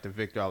went after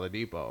Victor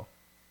Oladipo,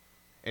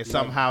 and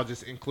somehow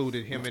just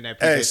included him in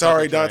that. Hey, PJ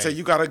sorry, Tucker Dante, trade.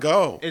 you gotta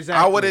go.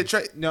 Exactly. I would have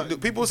traded. No,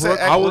 People Brooke- said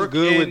I was Brooke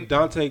good and- with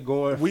Dante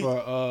going We-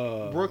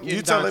 for Brooke You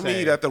and telling me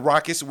Dante. that the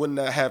Rockets would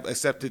not have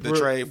accepted the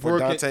Brooke- trade for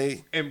Brooke and-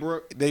 Dante? and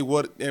Brooke. They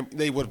would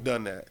have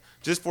done that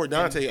just for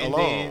Dante And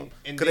alone then-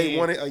 and because they then-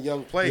 wanted a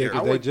young yeah, player.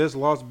 'cause they just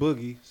lost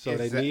Boogie, so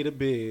they Exact- need a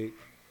big.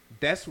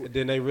 That's And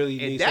then they really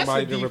and need that's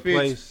somebody the to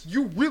defense. replace.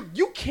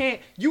 You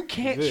can't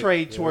Vic,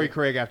 trade yeah. Torrey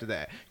Craig after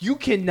that. You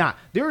cannot.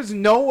 There is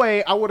no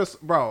way I would have,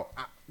 bro.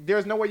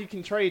 There's no way you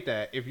can trade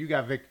that if you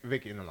got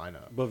Vic in the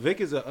lineup. But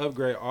Vic is an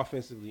upgrade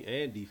offensively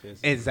and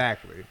defensively.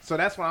 Exactly. So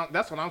that's what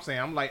I'm saying.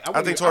 I'm like,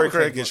 I think Torrey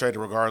Craig gets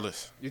traded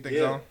regardless You think Yeah.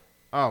 so?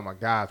 Oh my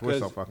gosh, we're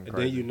so 'Cause- fucking and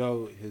crazy. then you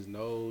know his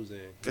nose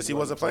and 'Cause he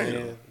wasn't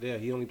playing. Yeah,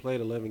 he only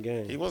played 11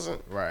 games. he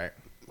wasn't. right.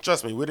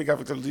 Trust me, we'd have got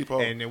Victor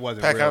Oladipo. And it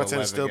wasn't Pat real Connaughton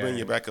 11 still being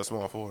your games. backup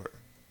small forward.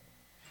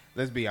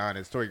 Let's be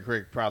honest. Torrey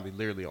Craig probably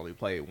literally only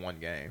played one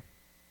game.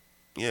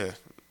 Yeah.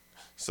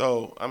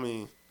 So I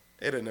mean,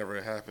 it'd never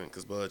happen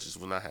because Bud just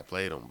would not have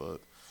played him.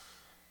 But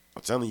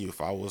I'm telling you, if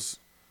I was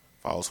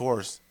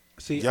Horace,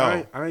 See,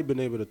 Yo. I ain't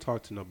been able to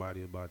talk to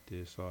nobody about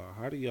this. So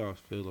how do y'all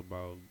feel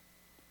about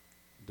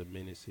the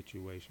minute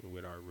situation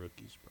with our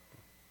rookies, bro?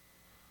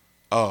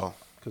 oh,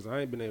 Because I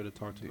ain't been able to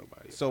talk to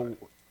nobody. So,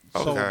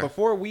 about it. Okay.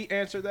 before we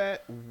answer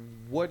that,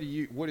 what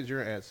is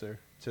your answer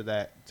to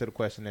the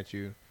question that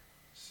you?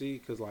 See,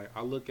 because like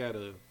I look at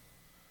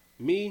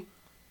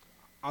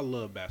I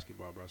love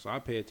basketball, bro. So I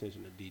pay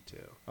attention to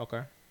detail.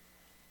 Okay.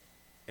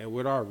 And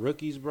with our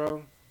rookies,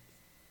 bro,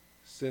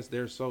 since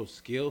they're so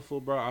skillful,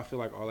 bro, I feel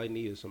like all they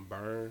need is some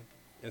burn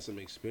and some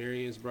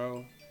experience,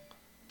 bro,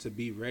 to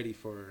be ready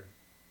for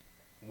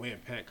when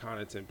Pat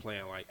Connaughton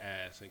playing like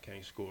ass and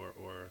can't score,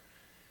 or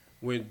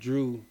when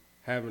Drew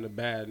having a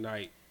bad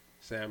night,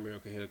 Sam Merrill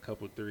can hit a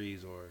couple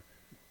threes, or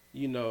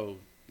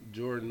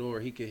Jordan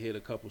Noor, he can hit a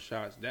couple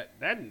shots. That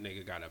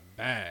nigga got a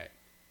bag.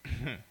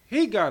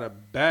 He got a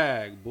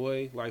bag,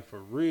 boy, like for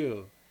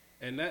real.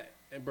 And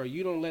bro,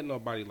 you don't let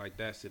nobody like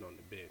that sit on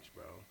the bench,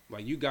 bro.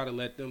 Like you gotta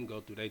let them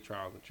go through their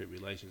trials and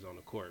tribulations on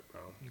the court,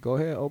 bro. Go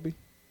ahead, Obi.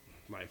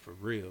 Like for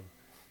real,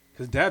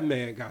 cause that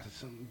man got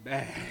some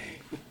bag.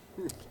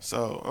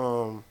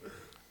 So,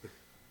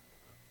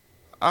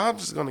 I'm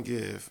just gonna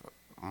give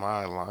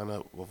my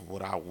lineup of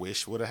what I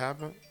wish would have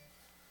happened.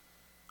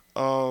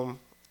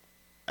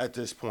 At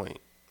this point,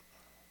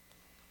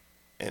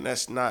 and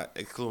that's not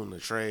including the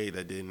trade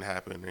that didn't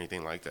happen or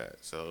anything like that.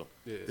 So,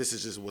 This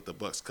is just what the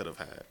Bucks could have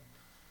had.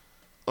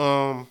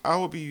 I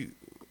would be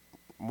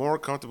more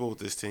comfortable with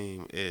this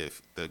team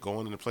if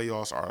going in the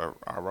playoffs,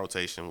 our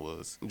rotation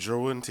was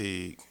Drew and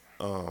Teague,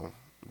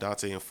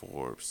 Dante and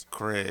Forbes,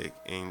 Craig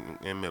and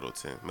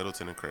Middleton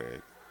and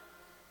Craig,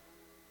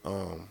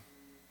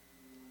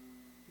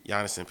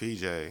 Giannis and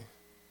PJ,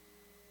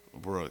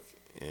 Brooke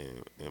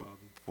and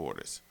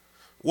Portis.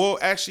 Well,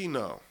 actually,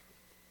 no.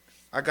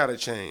 I got to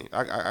change.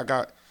 I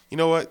got, you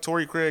know what?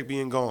 Torrey Craig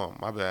being gone.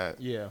 My bad.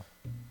 Yeah.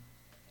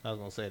 I was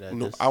going to say that.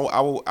 No,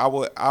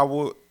 I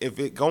will, if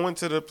it go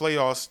into the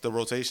playoffs, the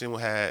rotation will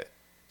have,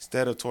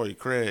 instead of Torrey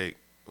Craig,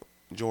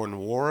 Jordan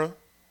Nwora.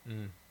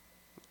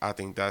 I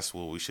think that's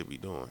what we should be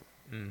doing.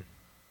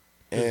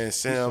 And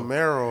Sam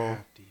Merrill,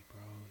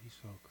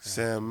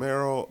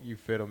 you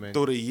fit him in.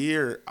 through the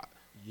year,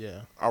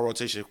 yeah, our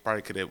rotation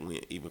probably could have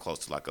went even close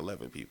to like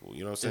 11 people. You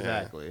know what I'm saying?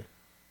 Exactly.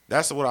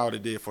 That's what I would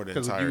have did for the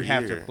entire year. Because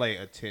you have to play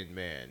a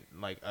 10-man,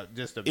 like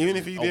just a even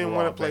if you didn't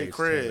want to play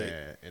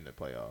Craig in the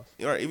playoffs.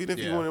 Right, even if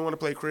you didn't want to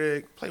play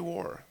Craig, play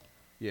Nwora.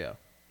 Yeah.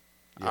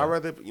 I'd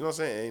rather, you know what I'm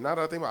saying? Now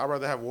that I think about it, I'd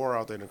rather have Nwora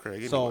out there than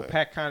Craig. So anyway.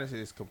 Pat Connaughton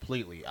is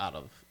completely out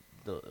of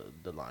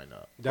the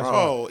lineup.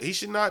 Bro, he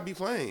should not be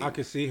playing. I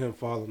can see him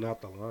falling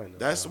out the lineup.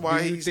 That's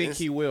why you think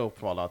he will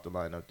fall out the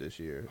lineup this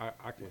year?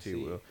 I can see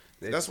will.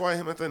 That's why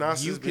him and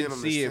Thanasis You being can on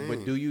see this it, team.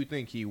 but do you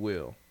think he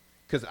will?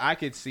 Because I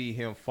could see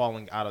him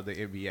falling out of the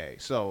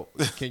NBA. So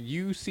can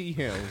you see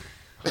him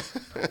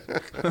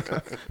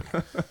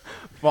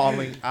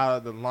falling out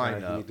of the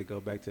lineup? You need to go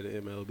back to the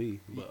MLB.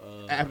 But,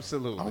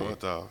 Absolutely. I want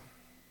though.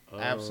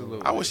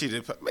 Absolutely. I wish he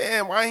did.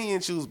 Man, why he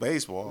didn't choose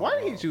baseball? Why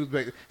did he choose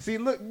baseball? See,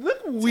 look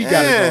what we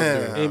got to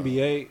go through.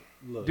 NBA.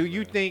 Look, Do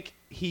you think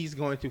he's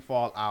going to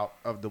fall out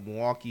of the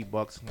Milwaukee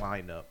Bucks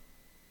lineup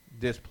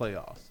this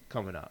playoffs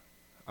coming up?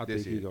 I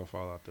think he's going to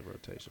fall out the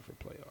rotation for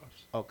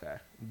playoffs. Okay.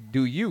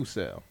 Do you,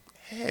 Sal?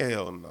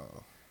 Hell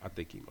no. I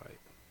think he might.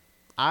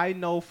 I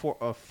know for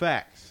a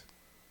fact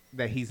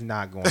that he's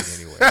not going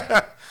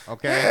anywhere.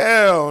 Okay?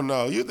 Hell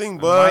no. You think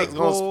Bud's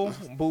Michael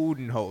going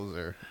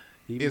Budenholzer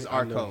is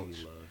our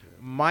coach.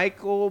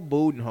 Michael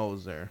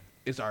Budenholzer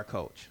is our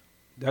coach.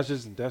 That's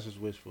just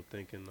wishful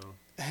thinking, though.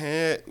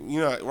 You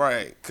know,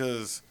 right?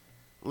 Because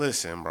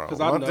listen, bro. 'Cause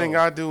One thing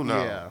I do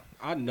know. Yeah.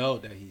 I know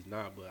that he's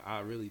not, but I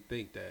really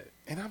think that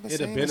And I've been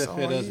it'll saying this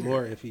benefit all us year.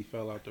 more if he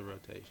fell out the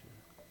rotation.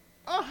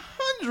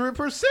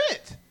 100%.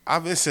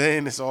 I've been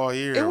saying this all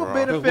year. It would bro.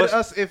 benefit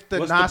us if the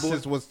what's the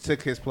Narcissus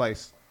took his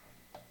place.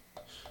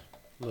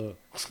 Look.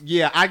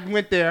 Yeah, I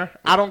went there.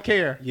 I don't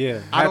care.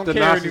 Yeah. I don't the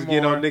care Nazis anymore.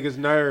 getting on niggas'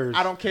 nerves.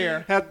 I don't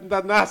care. Have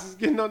the Nazis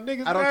getting on niggas'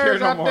 nerves I don't care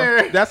no out more.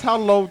 there. That's how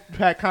low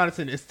Pat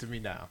Connaughton is to me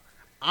now.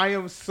 I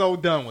am so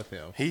done with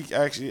him. He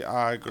actually,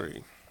 I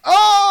agree.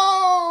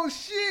 Oh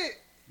shit!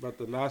 But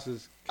the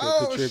Nazis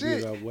can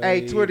contribute a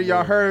way. Hey, Twitter, y'all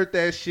more. heard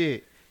that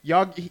shit.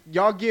 Y'all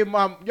give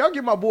my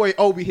boy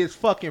Obi his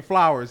fucking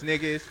flowers,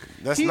 niggas.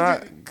 That's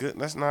not good.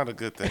 That's not a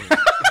good thing.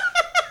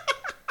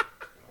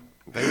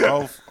 They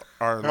both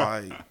are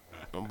like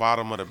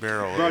bottom of the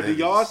barrel. Bro, do niggas.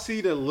 y'all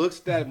see the looks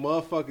that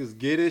motherfuckers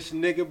get this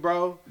nigga,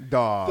 bro?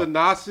 Dog. The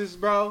Nazis,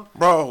 bro?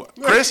 Bro,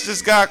 Chris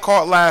just got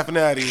caught laughing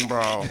at him,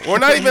 bro. Or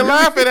not even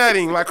laughing at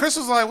him. Like, Chris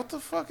was like, what the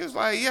fuck is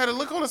like, he had a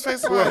look on his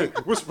face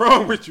like, What's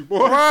wrong with you,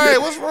 boy? right,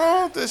 what's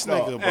wrong with this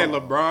nigga, bro? And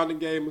LeBron done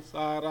gave him a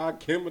side eye.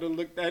 Kimber done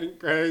looked at him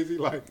crazy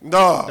like,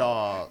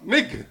 Dog.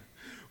 nigga,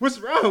 what's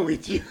wrong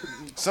with you?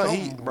 Son,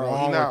 he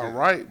not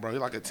right, bro. He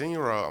like a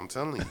 10-year-old, I'm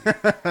telling you.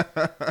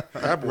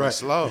 That boy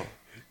slow.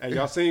 Hey,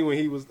 y'all seen when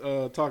he was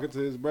talking to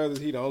his brothers,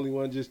 he the only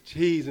one just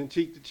cheesing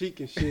cheek to cheek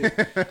and shit.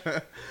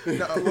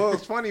 No, what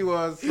was funny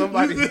was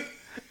somebody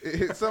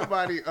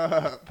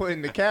put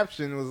in the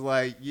caption was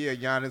like, yeah,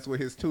 Giannis with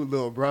his two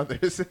little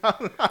brothers.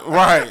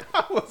 Right.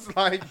 I was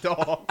like,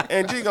 dog.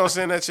 And G gonna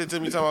send that shit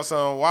to me talking about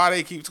something. Why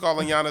they keep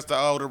calling Giannis the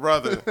older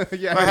brother?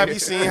 Yeah. Like, have you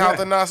seen how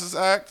the Thanasis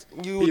act?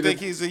 You would He think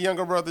the- he's a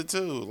younger brother too.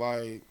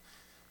 Like,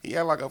 he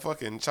act like a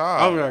fucking I'm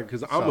child. right,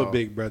 because I'm So- a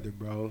big brother,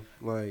 bro.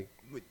 Like,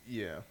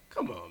 Yeah.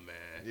 come on, man.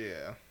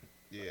 Yeah.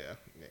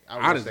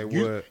 I wish they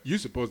would. You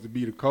supposed to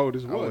be the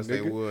coldest I one, wish they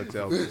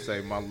nigga. would say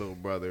my little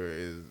brother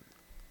is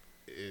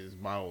is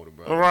my older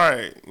brother.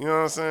 Right. You know what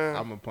I'm saying?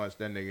 I'm gonna punch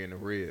that nigga in the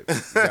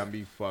ribs. Got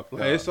me fucked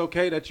Like, up. it's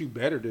okay that you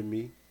better than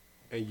me,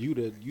 and you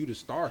the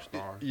star.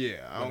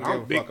 Yeah, I But don't I'm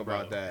give a big fuck bro.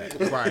 about that.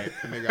 Right,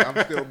 nigga,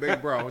 I'm still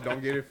big bro.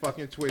 Don't get it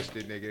fucking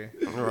twisted, nigga.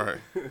 Right.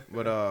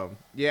 But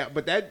yeah,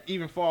 but that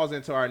even falls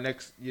into our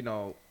next, you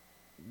know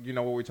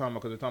what we're talking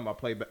about, because we're talking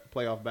about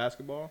playoff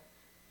basketball.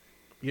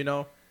 You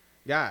know,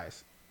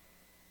 guys,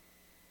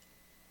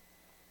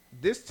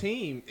 this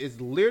team is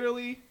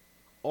literally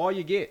all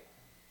you get.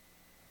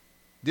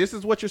 This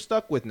is what you're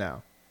stuck with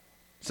now.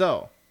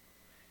 So,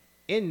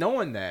 in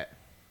knowing that,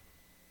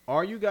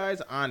 are you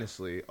guys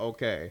honestly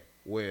okay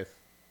with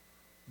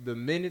the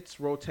minutes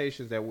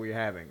rotations that we're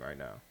having right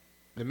now?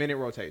 The minute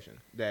rotation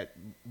that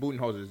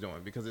Budenholzer is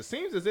doing? Because it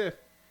seems as if,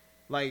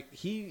 like,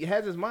 he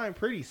has his mind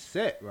pretty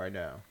set right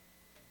now.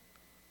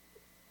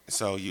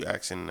 So you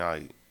asking,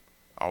 like,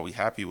 are we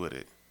happy with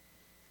it?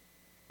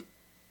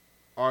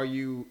 Are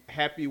you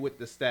happy with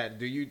the stat?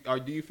 Do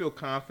you feel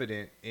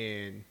confident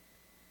in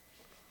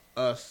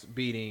us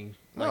beating,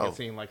 like, No. it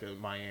seemed like a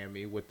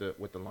Miami with the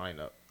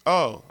lineup?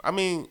 Oh, I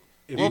mean,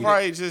 If we'll you-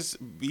 probably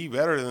just be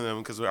better than them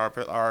because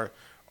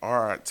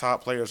our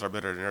top players are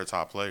better than their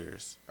top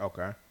players.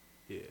 Okay.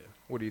 Yeah.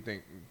 What do you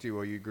think,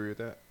 T.O.? You agree with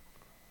that?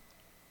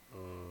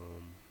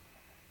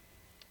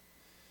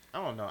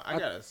 I don't know. I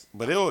gotta.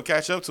 But it will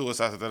catch up to us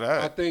after I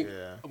that. think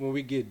Yeah. when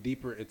we get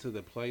deeper into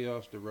the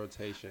playoffs, the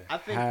rotation I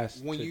think has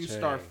when to you change.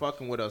 start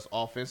fucking with us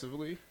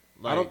offensively,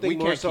 like, I don't we think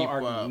more can't so keep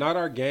our up. not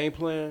our game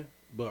plan,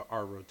 but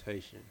our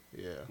rotation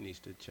Yeah, needs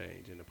to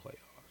change in the playoffs.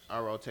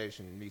 our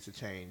rotation needs to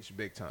change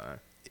big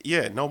time.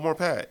 Yeah, no more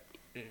Pat.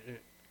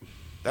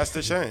 That's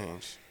the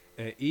change.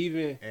 And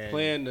even And-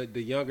 playing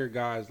the younger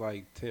guys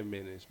like 10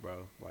 minutes,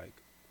 bro. Like,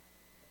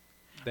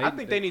 I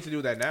think they need to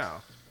do that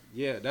now.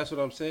 Yeah, that's what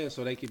I'm saying.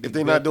 So they can. Be If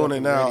they're built not doing up it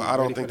and now, ready- I don't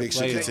ready think for they the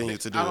should playoffs. continue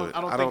to do it.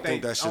 I don't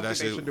think they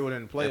should do it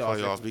in the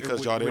playoffs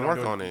because y'all didn't don't work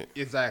do on it.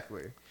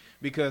 Exactly.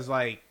 Because,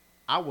 like,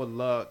 I would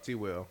love to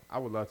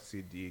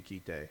see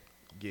Diakite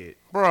get.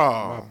 My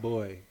Bro.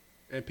 boy.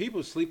 And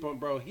people sleep on,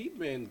 bro. He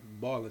been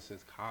balling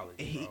since college,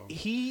 bro.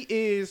 He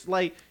is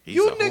like, He's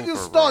you a niggas hooper,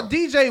 thought bro.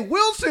 DJ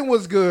Wilson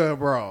was good,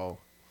 bro.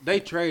 They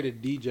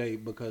traded DJ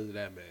because of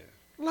that man.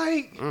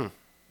 Like, Mm.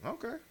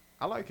 okay,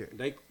 I like it.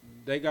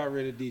 They got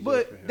rid of DJ. for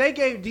But him. they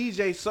gave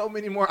DJ so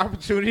many more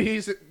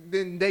opportunities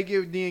than they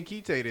give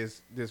Diakite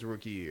this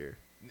rookie year.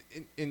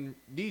 In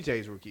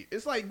DJ's rookie,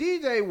 it's like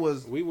DJ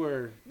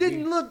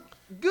didn't look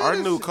good. Our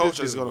as new this coach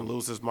is dude. going to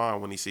lose his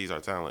mind when he sees our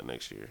talent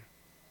next year.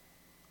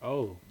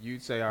 Oh,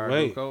 You'd say our new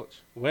Wait. coach?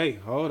 wait,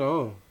 hold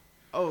on.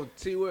 Oh,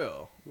 T.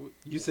 Will.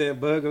 You saying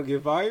Bud gonna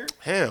get fired?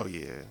 Hell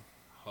yeah.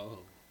 Oh,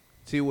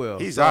 T. Will.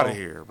 He's So- out of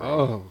here, bro.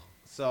 oh.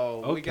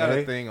 So we got a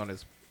Okay. thing on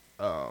this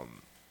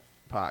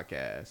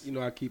podcast, You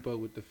know I keep up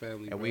with the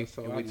family, and bro, we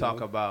so and I we know.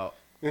 talk about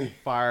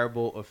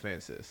fireable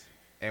offenses,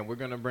 and we're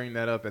gonna bring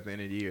that up at the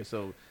end of the year.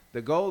 So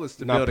the goal is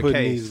to not build a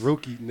putting case.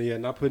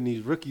 not putting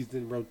these rookies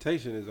in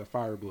rotation is a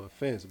fireable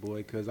offense, boy.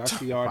 Because I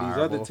see all these Fireable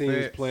other teams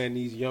offense. playing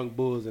these young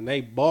bulls and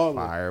they balling.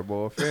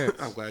 Fireable offense.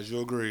 I'm glad you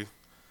agree.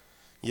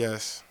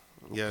 Yes.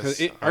 Yes. Because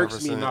it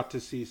irks me 100%. not to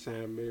see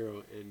Sam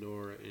Merrill and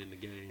Nora in the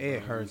game. It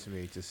bro. hurts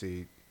me to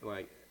see.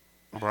 Like,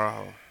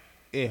 Bro.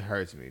 It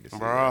hurts me to see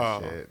Bro.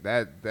 that shit.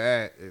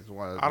 That is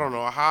one of the, I don't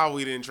know how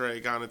we didn't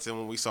trade Connaughton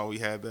when we saw we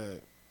had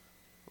that.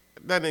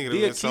 That nigga done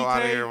been so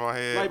out of here in my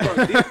head. Like,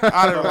 bro,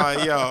 I'd have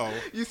like, yo.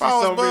 You if see I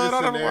was so many Bud,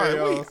 I'd have been like,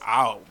 scenarios. we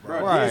out, bro.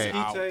 bro, Right.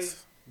 Out.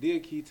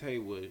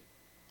 Diakite would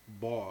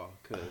ball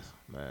because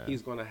Man.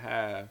 he's gonna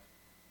have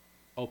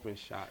open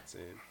shots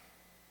and,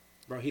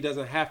 bro, he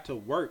doesn't have to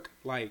work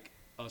like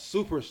a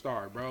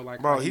superstar, bro.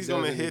 Like, Bro, how he he's does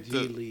gonna in hit the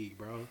G the- League,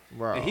 bro.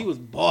 Bro. And he was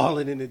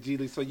balling in the G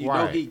League, so you know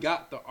Right. he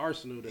got the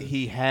arsenal.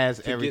 He has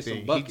to get some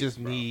everything. buckets, he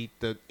just bro. need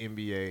the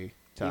NBA He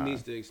time.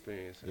 needs the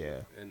experience.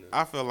 Yeah. And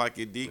I feel like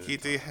if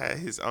DKT had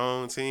his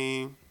own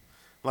team,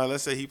 like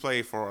let's say he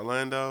played for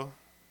Orlando,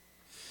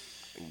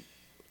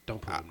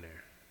 don't put him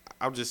there.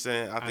 I'm just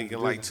saying, I think I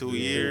in like do- 2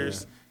 yeah.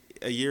 years,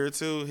 a year or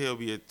two, he'll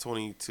be at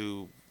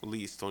 22, at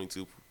least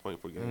 22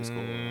 point per game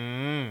scorer.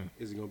 Mm,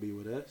 Is he gonna be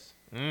with us?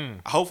 mm.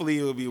 Hopefully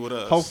he'll be with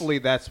us. Hopefully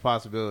that's a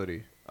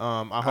possibility.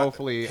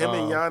 Hopefully him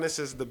and Giannis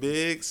as the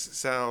bigs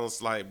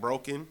sounds like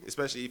broken,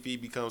 especially if he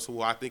becomes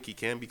who I think he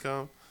can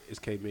become. Is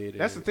K Mid?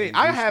 That's the thing.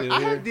 I have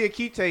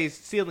Diakite's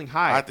ceiling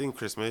high. I think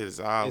Chris Mid is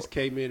out. Is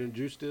K Mid and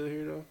Drew still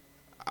here though?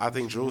 I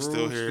think Drew's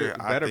still Drew here.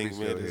 still- I better be think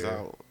still Mid is here.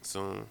 out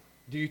soon.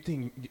 Do you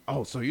think?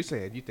 Oh, so you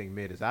said you think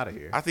Mid is out of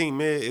here? I think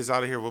Mid is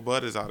out of here, but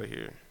Bud is out of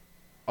here.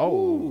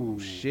 Oh Ooh.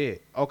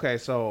 shit. Okay,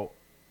 so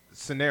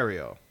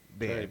scenario.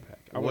 Then Trade pack.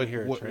 I wanna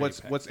hear a trade what's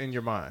pack. what's in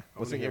your mind? I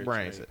What's wanna in your hear a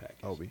brain, trade package.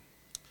 Obi?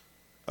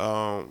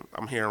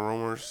 I'm hearing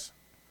rumors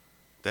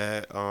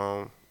that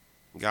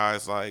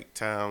guys like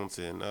Towns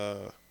and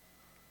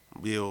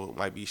Bill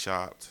might be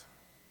shopped,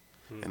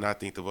 and I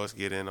think the Bucks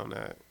get in on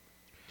that.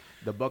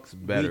 The Bucks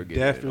better we get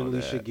in on definitely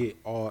that. should get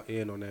all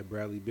in on that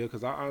Bradley Bill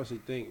because I honestly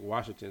think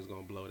Washington's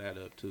gonna blow that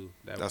up too.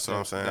 That's what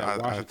I'm saying. that I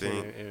Washington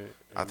think and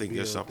I think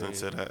there's Bill something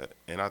thing. to that,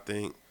 and I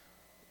think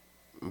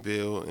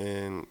Bill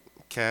and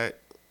Cat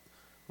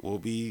will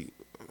be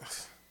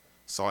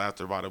sought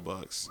after by the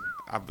Bucks.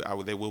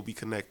 They will be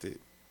connected.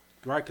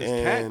 Right, because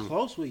Cat And-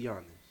 close with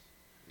Giannis.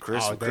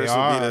 Chris Oh, they will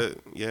are. be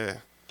yeah.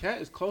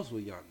 Cat is close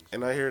with Giannis.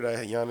 And I hear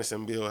that Giannis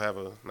and Bill have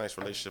a nice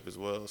relationship as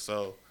well.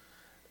 So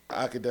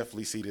I could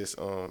definitely see this.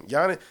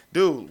 Giannis,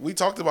 dude, we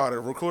talked about it.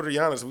 Recorded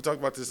Giannis. We talked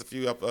about this a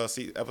few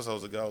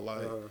episodes ago.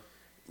 Like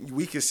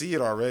we can see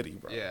it already,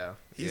 bro. Yeah.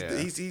 He's yeah.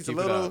 he's Keep a it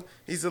little up.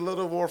 he's a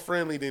little more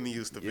friendly than he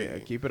used to be. Yeah,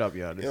 keep it up,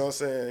 y'all. You know what I'm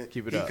saying?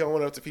 Keep it he up.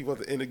 coming up to people at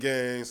the end of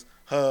games,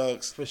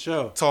 hugs, For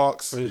sure.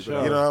 talks. For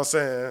sure. You know what I'm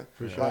saying?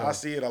 For Like, sure. I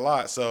see it a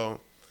lot. So,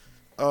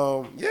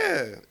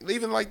 yeah,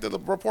 even like the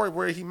report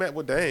where he met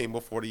with Dame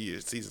before the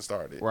season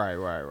started. Right.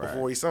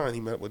 Before he signed,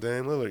 he met with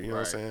Dame Lillard. You know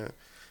what Right. I'm saying?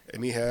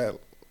 And he had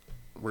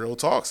real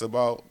talks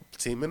about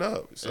teaming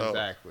up. So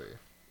Exactly.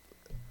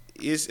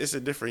 it's a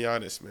different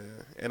Giannis,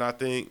 man. And I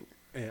think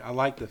And I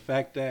like the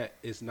fact that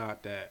it's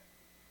not that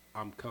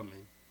I'm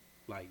coming.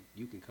 Like,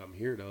 you can come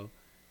here, though.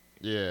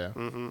 Yeah.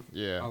 mm-hmm. I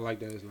Yeah. like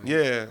that. It's like,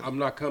 Yeah. I'm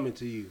not coming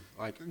to you.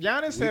 Like,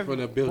 Giannis we have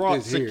finna build brought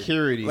this here.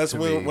 security let's to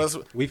win. me.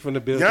 We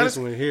finna build Giannis, this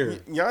one here.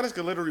 Giannis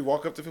could literally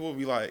walk up to people and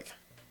be like,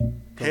 Come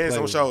hands play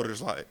on with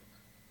shoulders, like,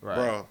 Right.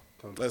 bro,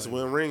 Come let's play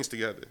win with rings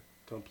together. me.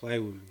 Come play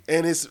with me.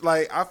 And it's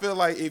like I feel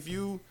like if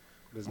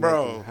Let's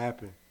Bro. make this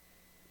happen.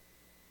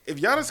 if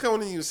Giannis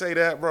coming to you and say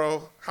that,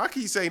 bro, how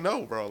can you say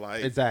no, bro?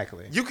 Like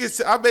Exactly. you can,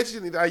 I bet you,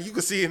 like, you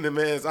can see in the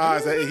man's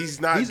eyes that he's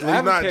not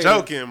advocated.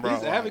 joking, bro.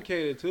 He's Like,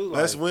 advocated, too.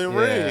 Like, let's win Yeah.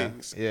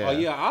 rings. Yeah. Oh,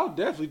 yeah, I'll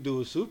definitely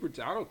do a super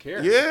I don't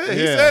care. Yeah,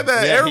 he Yeah. said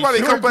that. Yeah, Everybody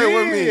he come sure play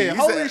with me. did. He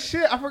Holy said,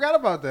 shit! I forgot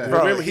about that. Bro,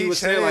 Remember, he he was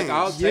saying, like,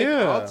 I'll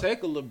Yeah.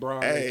 take a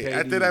LeBron hey, and KD.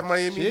 after that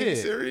Miami Heat Shit.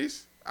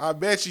 series, I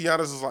bet you Giannis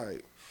was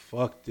like,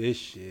 Fuck this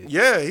shit.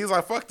 yeah, he's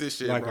like, fuck this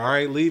shit, Like, bro. I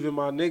ain't leaving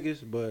my niggas,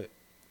 but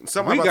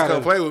Somebody we about to gotta-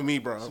 come play with me,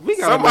 bro. we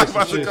gotta Somebody make some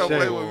about to shit come play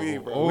shake. with me,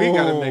 bro. Oh. we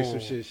got to make some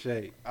shit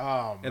shake.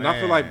 Oh man. And I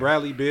feel like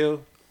Bradley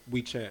Beal,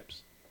 we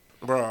champs.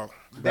 Bro,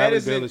 that Bradley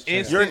is Beal an is champ.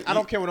 instant. I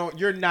don't care what.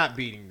 You're not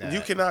beating that. you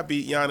cannot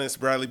beat Giannis,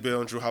 Bradley Beal,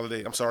 and Drew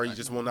Holiday. I'm sorry, you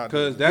just will not do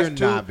Because it. that's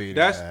You're not beating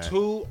that. that's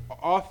two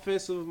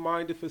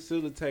offensive-minded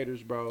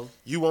facilitators, bro.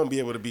 You won't be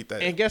able to beat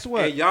that. And guess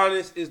what? And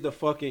Giannis is the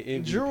fucking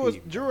MVP.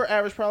 Drew will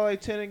average probably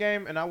like 10 a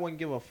game, and I wouldn't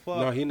give a fuck.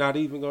 No, he not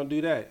even gonna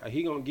do that.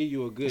 He gonna give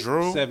you a good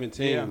Drew?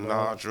 17. Yeah. Bro.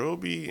 Nah, Drew will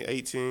be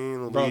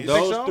 18. Bro, Luis.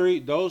 those so?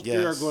 three are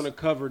Yes. going to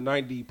cover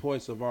 90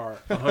 points of our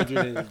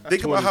 100.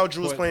 Think about how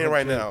Drew's playing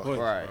right now.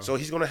 Right. So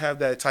he's going to have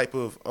that type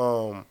of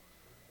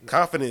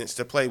confidence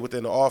to play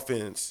within the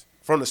offense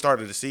from the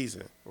start of the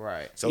season.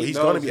 Right. So He he's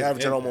going to knows be his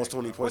averaging impact, almost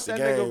 20 What's points a that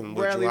game nigga with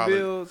Bradley Drew Holiday.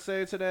 Bill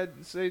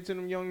say to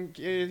them young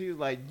kids? He was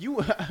like, you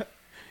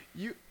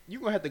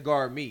gonna have to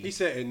guard me. He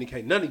said, and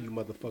can't none of you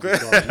motherfuckers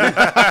guard me.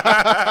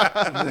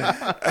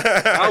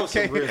 That was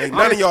some real. Ain't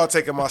none of y'all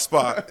taking my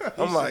spot.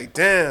 I'm like,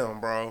 damn,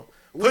 bro.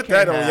 Put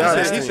that on have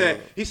y'all. that.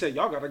 He said,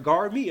 y'all gotta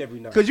guard me every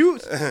night. Could you,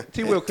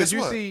 T. Will? Could Guess you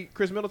what? see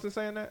Chris Middleton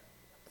saying that?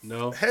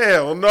 No,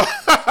 Hell no.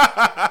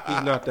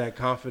 he's not that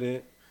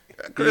confident.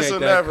 Chris He will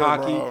ain't that never,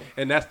 cocky, bro.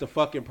 and that's the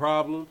fucking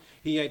problem.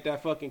 He ain't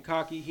that fucking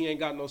cocky. He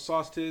ain't got no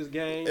sauce to his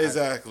game.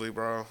 Exactly,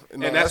 bro.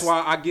 No, And that's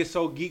why I get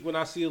so geek when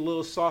I see a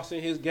little sauce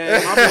in his game.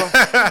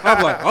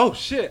 I'm like, oh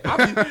shit!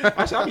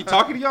 I be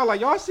talking to y'all like,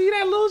 y'all see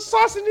that little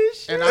sauce in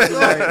this shit?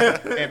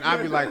 And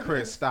I'd be like,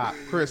 Chris, stop.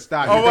 Chris,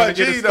 stop. Oh, You're my gonna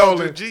get G, it though.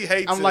 stolen. G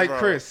hates I'm it, like, bro.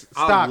 Chris,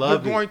 I stop. You're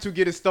love it. going to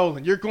get it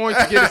stolen. You're going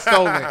to get it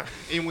stolen.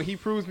 And when he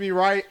proves me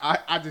right,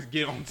 I just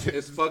get on to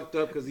It's fucked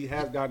up because he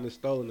has gotten it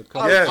stolen a a,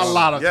 couple Yes. times. a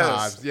lot of yes.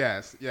 times.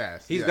 Yes.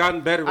 He's yes.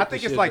 gotten better with I the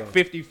think it's shit, like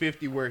though.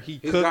 50-50 where he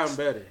He's cooks. gotten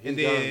better. He's and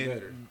gotten then,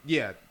 better.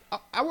 yeah,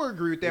 I would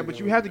agree with that, but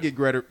you have to get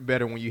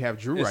better when you have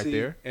Drew And right see,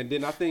 there. And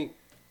then I think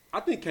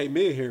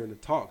K-Mid here in the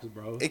talks,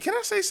 bro. And can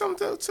I say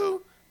something though,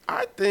 too?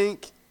 I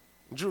think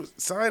Drew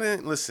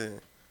signing.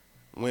 Listen,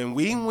 when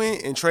we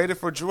went and traded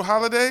for Drew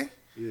Holiday,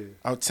 Yeah.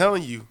 I'm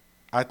telling you,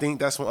 I think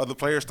that's when other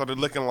players started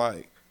looking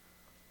like,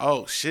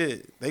 oh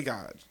shit, they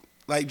got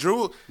like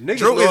Drew. Niggas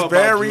Drew know is about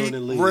very Drew in the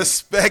league.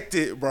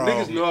 respected, bro.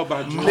 Niggas know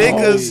about Drew.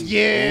 Niggas Oh,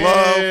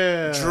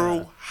 yeah. love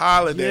Drew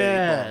Holiday,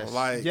 Yes, bro.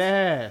 Like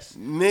yes.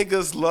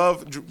 niggas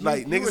love Drew,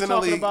 like You niggas were in the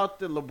talking league. about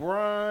the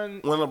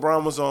LeBron, When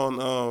LeBron was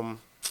on,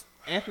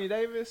 Anthony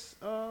Davis.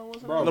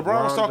 What's Bro, LeBron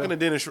was LeBron talking to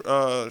Dennis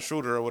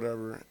Schroeder or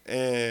whatever,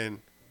 and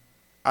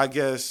I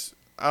guess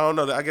I don't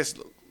know. I guess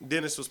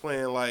Dennis was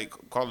playing like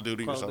Call of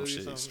Duty Call or of some Duty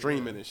shit, something,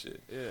 streaming yeah. and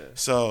shit. Yeah.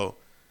 So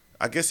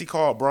I guess he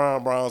called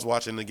Bron. Bron's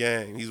watching the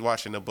game. He's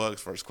watching the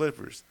Bucks versus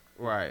Clippers,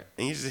 Right.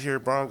 and you just hear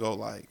Bron go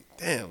like,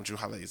 "Damn, Drew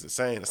Holiday is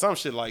insane," or some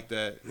shit like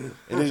that. And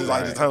then just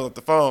like just hung up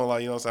the phone,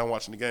 like, you know what I'm saying, I'm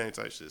watching the game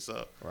type shit.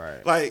 So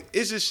Right. like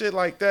it's just shit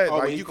like that. Oh,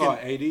 like when you called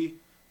can AD?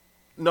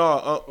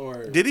 no.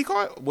 Or- Did he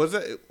call it? Was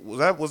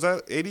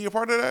that AD a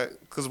part of that?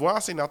 Because what I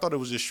seen, I thought it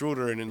was just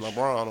Schroeder and then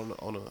LeBron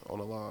on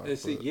the line. And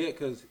see, But- yeah,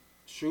 because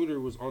Shooter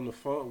was on the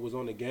phone, was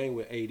on the game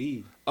with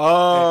AD.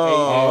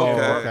 Oh, And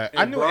okay. okay.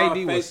 I knew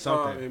AD was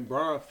something. And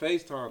Bron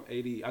FaceTime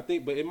AD. I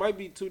think, but it might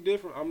be too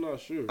different. I'm not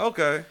sure.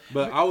 Okay.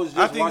 But I was just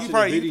I think watching you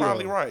probably, the video. you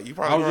probably right. You I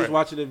probably was right. just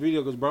watching the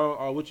video because Bron,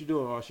 oh, what you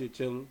doing? Oh, shit,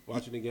 chilling,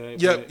 watching the game.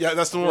 Yep, playing- yeah,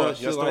 that's the you know, one.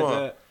 shit That's the like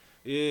one. that.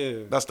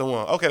 Yeah. That's the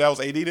one. Okay, that was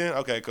AD then.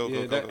 Okay, cool. Yeah,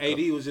 cool, that cool,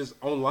 cool. AD was just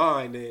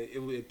online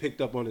and it picked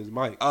up on his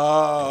mic.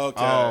 Oh,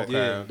 okay. Oh, okay.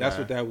 Yeah, that's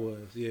what that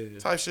was. Yeah.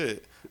 Type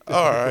shit.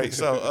 All right.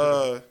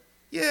 So,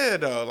 yeah,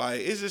 though, like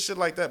it's just shit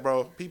like that,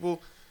 bro.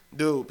 People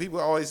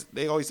always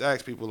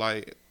ask people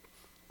like,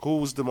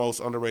 who's the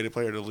most underrated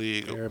player in the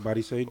league?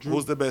 Everybody say Drew.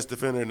 Who's the best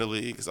defender in the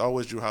league? It's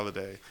always Drew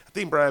Holiday. I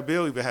think Brad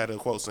Bill even had a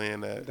quote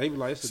saying that. They be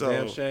like, it's a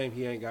damn shame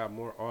he ain't got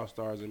more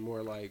All-Stars and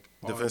more like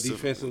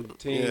defensive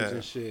teams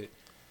and shit.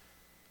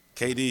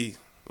 KD, you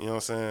know what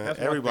I'm saying? That's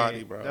Everybody, one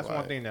thing, bro. That's like,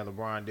 one thing that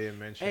LeBron did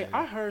mention. Hey,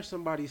 I heard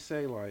somebody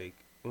say like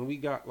when we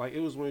got like it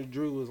was when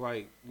Drew was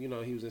like, you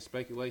know, he was in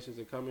speculations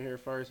of coming here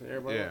first and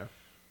everybody Yeah. like,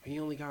 he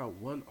only got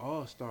one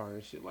All-Star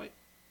and shit like,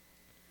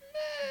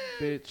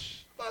 Bitch.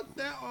 fuck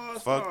that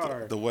All-Star.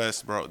 Fuck the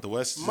West, bro. The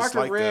West is just Market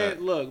like Red,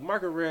 that. look,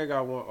 Market Red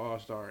got one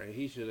All-Star and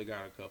he should have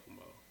got a couple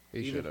more.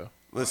 He should have.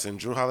 Listen,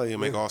 Drew Holiday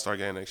will make All-Star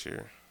game next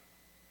year.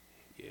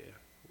 Yeah.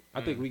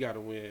 I think we got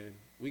to win.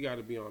 We got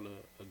to be on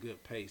a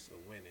good pace of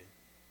winning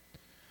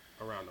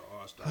around the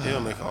All-Star.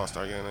 He'll make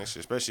All-Star game next year,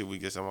 especially if we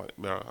get somebody.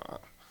 Bro,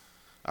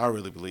 I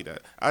really believe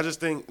that. I just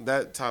think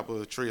that type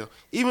of trio.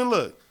 Even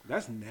look,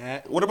 That's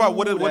Nat. what about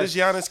what Ooh, does that's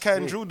Giannis, Cat,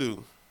 and sick. Drew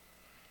do?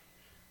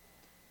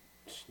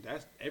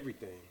 That's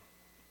everything.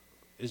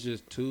 It's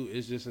just two.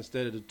 It's just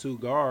instead of the two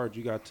guards,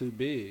 you got two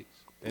bigs,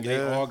 and they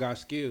Yeah. all got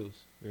skills.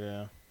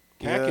 Yeah.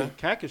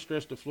 Cat can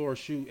stretch the floor,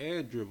 shoot,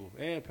 and dribble,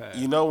 and pass.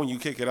 You know when you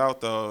kick it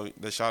out though,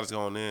 the shot is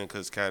going in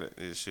because Cat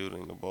is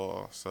shooting the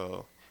ball.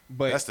 So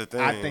But that's the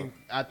thing.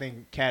 I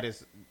think Cat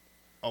is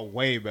a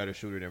way better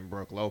shooter than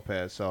Brooke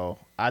Lopez. So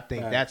I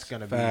think Facts. that's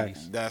gonna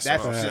Facts. be That's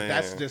that's what I'm just, saying.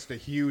 that's just a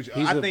huge.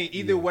 He's I a- think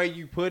either yeah. way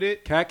you put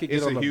it, Cat can get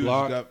it's on a the huge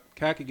block. up-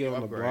 Cat can get on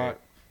the upgrade. block,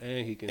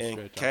 and he can and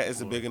stretch. Cat out is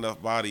the a floor. big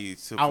enough body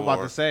to. I was about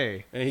for- to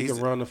say and he he's can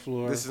a- run the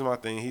floor. This is my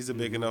thing. He's a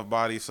big enough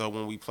body, so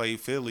when we play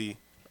Philly,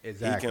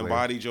 exactly. he can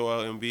body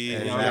Joel Embiid,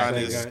 and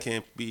Exactly. Giannis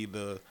can be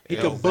the. he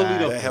help- can bully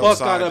the the help fuck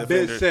side out of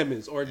Ben defender.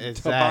 Simmons or Exactly.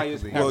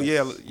 Tobias Well,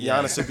 Harris. yeah,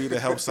 Giannis would be the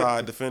help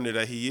side defender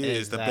that he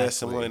is, the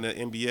best Exactly. one in the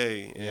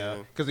NBA. Yeah,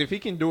 And, because if he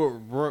can do it,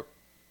 with Brooke.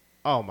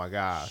 Oh my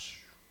gosh,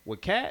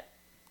 with Cat,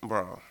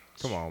 bro,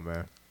 come on,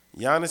 man.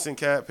 Giannis and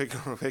Cat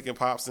picking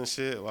pops and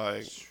shit.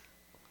 Like,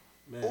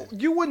 Man.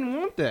 You wouldn't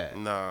want that,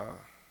 nah.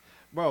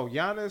 bro.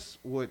 Giannis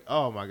would.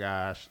 Oh my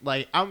gosh,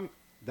 like I'm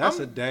That's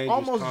a dangerous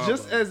almost combo.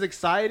 just as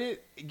excited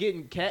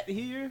getting Cat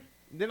here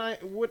than I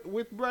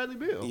with Bradley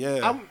Beal.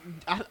 Yeah.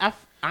 I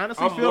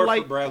honestly I'm feel more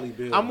like for Bradley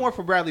Beal. I'm more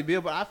for Bradley Beal,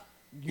 but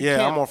you Yeah,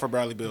 can't- I'm more for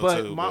Bradley Beal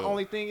But too. my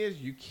only thing is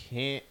you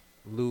can't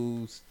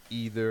lose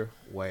either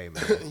way,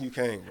 man. you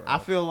can't, bro. I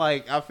feel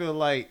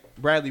like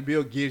Bradley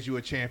Beal gives you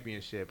a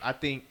championship. I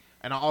think,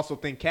 and I also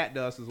think Cat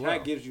does as well.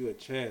 Cat gives you a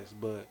chance,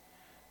 but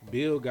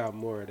Bill got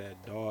more of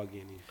that dog in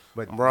him.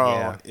 But Bro,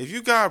 yeah. if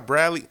you got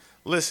Bradley,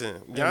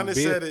 listen, Giannis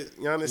Bill- said it.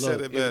 Giannis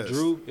said it best.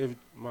 If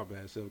my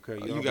bad, Steph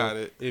Curry, You got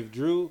it. If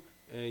Drew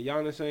and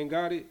Giannis ain't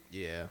got it,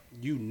 yeah,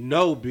 you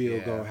know Bill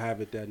Yeah. gonna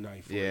have it that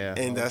night. For yeah.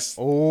 and that's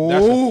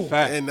That's a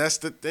fact. and that's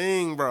the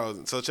thing,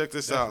 bro. So check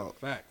this That's out. a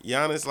fact.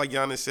 Giannis, like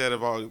Giannis said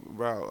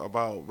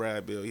about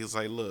Brad Bill, he was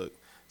like, look,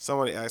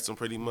 somebody asked him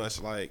pretty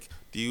much like,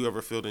 do you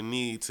ever feel the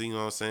need to, you know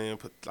what I'm saying,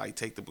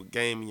 take the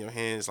game in your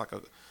hands like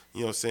a,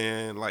 you know what I'm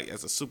saying, like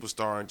as a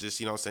superstar and just,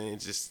 you know what I'm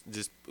saying,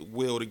 just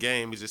will the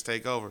game and just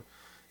take over.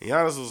 And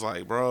Giannis was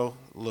like, bro,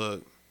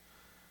 look,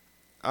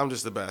 I'm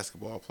just a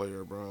basketball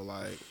player, bro.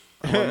 Like,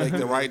 I'm gonna make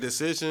the right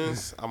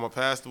decisions. I'm gonna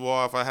pass the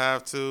ball if I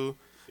have to.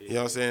 You know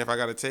what I'm saying? If I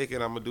gotta take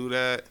it, I'm gonna do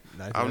that.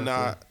 Nice I'm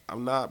answer.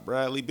 not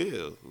Bradley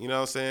Beal. You know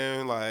what I'm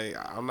saying? Like,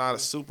 I'm not a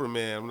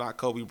Superman. I'm not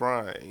Kobe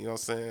Bryant. You know what I'm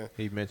saying?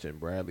 He mentioned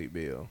Bradley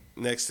Beal.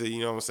 Next to, you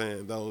know what I'm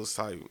saying, those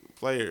type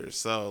players.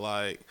 So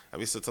like, I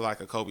mean, so to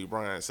like a Kobe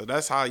Bryant. So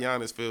that's how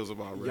Giannis feels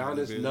about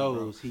Bradley Giannis Beal,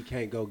 knows he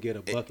can't go get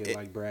a bucket it-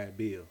 like Brad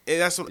Beal. And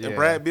that's what, Yeah. and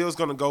Brad Bill's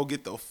gonna go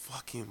get the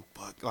fucking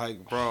buck.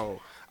 Like,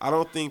 bro, I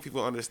don't think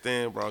people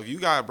understand, bro. If you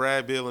got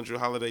Brad Bill and Drew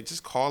Holiday,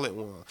 just call it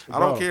one. I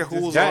Bro, don't care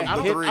who's that- on I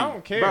the don't- three. I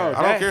don't care. Bro, I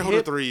don't that care who the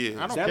hip- three is.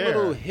 I don't that care.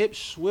 little hip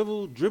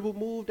swivel dribble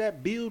move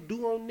that Bill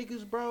do on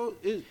niggas, bro,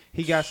 is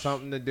He got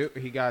something to do.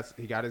 He got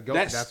his go.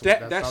 that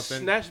That's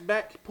something.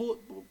 snatchback pull.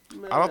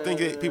 I don't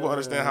think people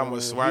understand how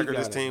much He swagger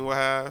this got it. team will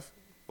have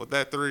with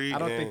that three. I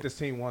don't and- think this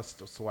team wants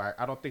to swag.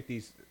 I don't think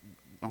these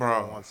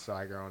Bro. want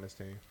swagger on this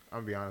team. I'm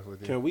gonna be honest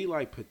with you. Can we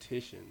like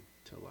petition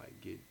to like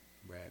get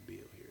Brad Beal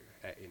here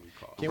at any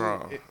cost? Can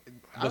Bro.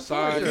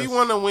 Besides- If he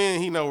want to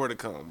win, he know where to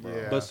come, bro.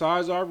 Yeah.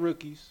 Besides our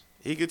rookies,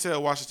 He could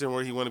tell Washington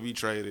where he want to be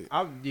traded.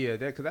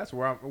 because that's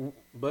where I'm.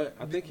 but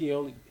I think he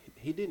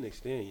didn't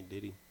extend,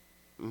 did he?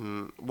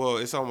 Well,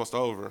 it's almost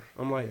over.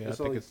 I'm like, Yeah, I it's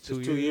think only it's it's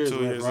 2 years. 2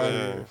 2 years, years, left,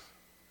 yeah. right?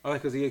 Oh,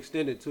 because he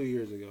extended 2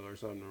 years ago or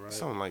something, right?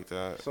 Something like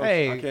that. So,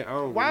 Hey, I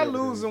don't why remember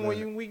the losing when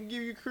exact- we can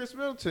give you Chris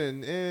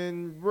Middleton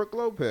and Brooke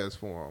Lopez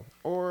for him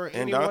or And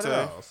anyone Dante.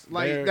 else?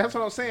 Like They're- that's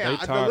what I'm saying. They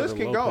The tired list of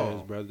can Lopez,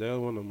 go. bro. They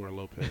don't want no more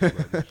Lopez.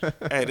 brothers.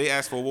 Hey, they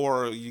asked for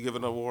war. You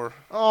giving up war?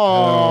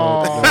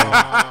 Oh,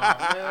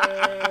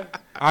 man.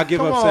 I'll give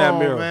Come up Sam on,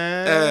 Merrill.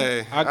 man.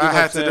 Hey, I'll give I up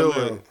had to Sam do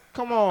Merrill. it.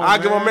 Come on, I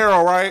give him man.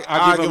 Merrill, right?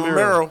 I'll I give give him him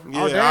Merrill. Oh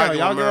Yeah, I damn, give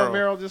y'all him give him Merrill.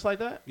 Merrill just like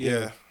that?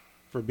 Yeah.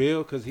 For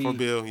Bill, because For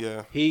Bill,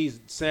 yeah. he's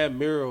Sam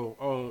Merrill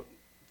on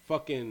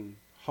fucking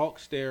Hulk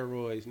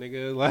steroids,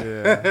 nigga. Like,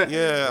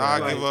 Yeah,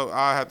 Like,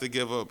 I have to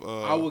give up.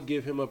 I would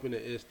give him up in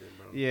an instant,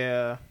 bro.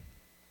 Yeah.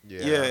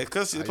 Yeah,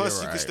 because plus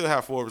you right. can still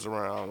have Forbes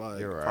around, like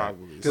You're right.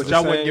 probably. But So-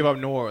 y'all wouldn't Same- give up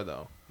Nora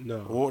though.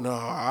 No. Well, no,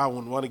 I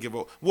wouldn't want to give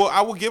up. Well,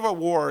 I would give up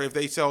War if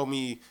they tell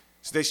me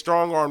they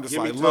strong arm just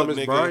Give like, me look, Thomas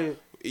nigga, Bryant.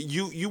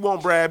 you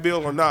want Brad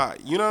Bill or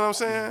not? You know what I'm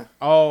saying?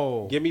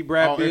 Oh, Give me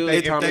Brad Bill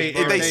and Thomas if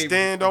Bryant. they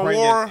stand on bring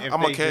War, if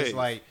I'm they okay. just,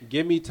 like,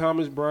 Give me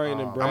Thomas Bryant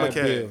and I'm Brad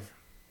okay. Bill.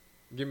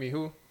 give me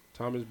who?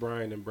 Thomas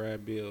Bryant and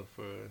Brad Bill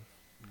for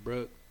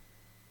Brooke,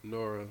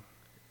 Nora,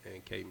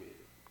 and K Mid.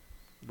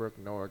 Brooke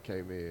Nora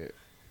K Mid.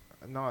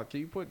 No, can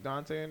you put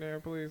Dante in there,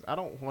 please? I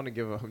don't want to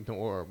give up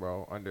Nora,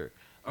 bro.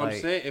 I'm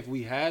like, saying if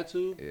we had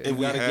to, Yeah. you If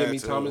we gotta had give me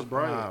to. Thomas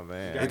Bryant. Nah,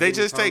 man. You gotta If they give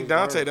me just take Thomas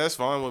Dante, Bryant. that's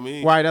fine with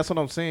me. right, that's what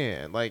I'm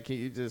saying. Like, can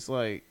you just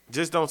like,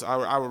 Just don't.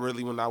 I would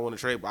really not want to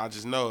trade, but I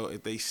just know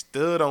if they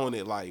stood on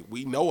it, like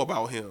we know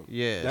about him.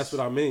 yes, That's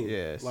what I mean.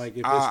 Yes. Like if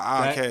it's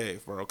I that,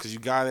 cave, bro, because you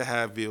gotta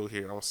have Bill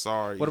here. I'm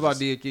sorry. What You about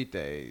just-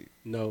 Diakite?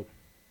 no.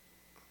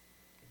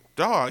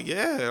 Dog,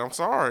 yeah, I'm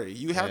sorry.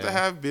 You have to Yeah.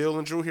 have Bill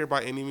and Drew here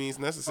by any means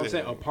necessary. I'm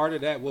saying a part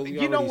of that. What we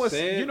You know already what's?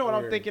 said, You know what or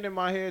I'm thinking in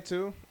my head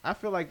too. I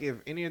feel like if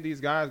any of these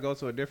guys go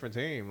to a different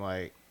team,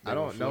 like They I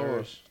will don't know.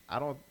 flourish. I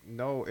don't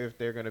know if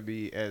they're gonna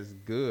be as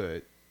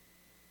good.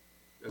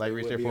 as like, they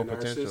reach would their be full in our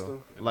potential. system,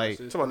 in our Like-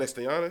 system. Talking about next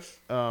to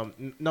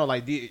Giannis? No,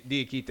 like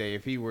Diakite,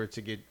 if he were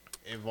to get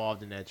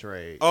involved in that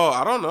trade, Oh,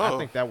 I don't know. I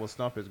think that will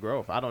stump his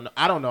growth. I don't know.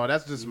 I don't know.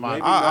 That's just my.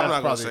 Maybe I'm that's not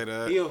gonna probably- say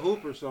that. he a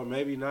hooper, so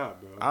maybe not,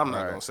 bro. I'm not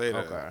Alright, gonna say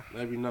that. Okay.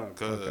 maybe not,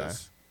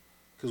 Cause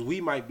because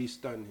we might be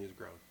stunting his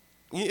growth.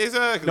 yeah,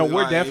 exactly. No,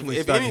 we're Like, definitely.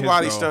 If stunting his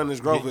anybody's growth. stunning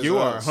his growth, You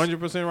are us.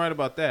 100% right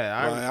about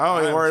that. Like, I don't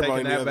even am worry taking about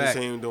any that other back.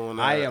 team doing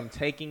that. I am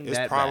taking It's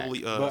that probably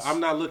back. us. But I'm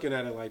not looking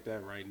at it like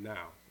that right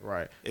now,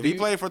 Right. If Do he you-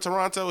 played for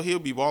Toronto, he'll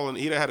be balling.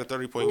 He'd have had a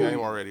 30-point game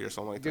already or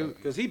something like that.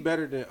 because he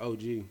better than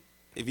OG.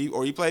 If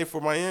he played for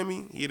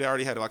Miami, he'd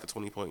already had like a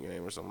 20-point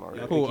game or something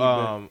already. Yeah.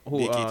 Who?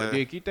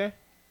 think he Diakite?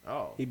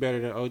 Oh. He better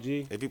than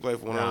OG. If he played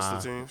for one Nah, of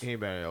those two teams, he ain't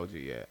better than OG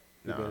yet.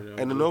 He No. better than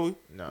and the OG. Noe,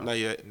 No. not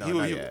yet. No, He will-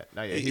 not he- yet.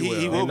 Not yet. He, He will.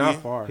 he They will not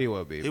be. far. He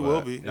will be. He but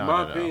will be. In no, my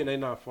no, no. opinion, they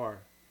not far.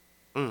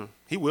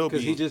 He will be.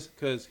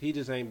 Because he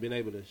just ain't been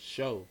able to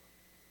show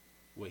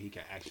what he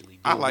can actually do.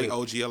 I like with.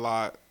 OG a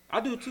lot. I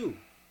do too.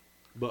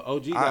 But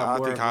OG got I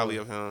more think of highly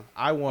a, of him.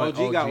 I want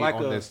OG got like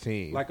on a this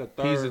team. like a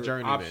He's a third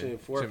journeyman option,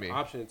 fourth to me.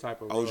 option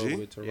type of OG? role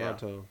with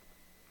Toronto.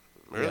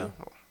 Really? Yeah.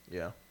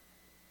 Yeah.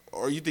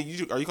 Or you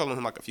think are you calling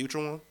him like a future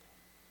one?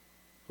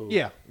 Who?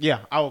 Yeah.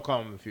 I will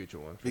call him the future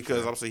one for Because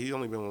sure. I'm saying he's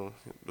only been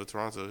with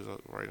Toronto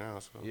right now.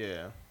 So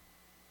Yeah.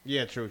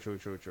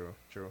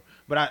 True.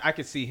 But I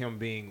could see him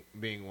being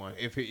one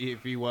if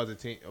he was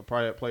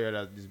a player that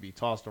would just be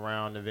tossed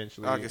around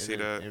eventually. I can in see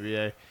the that.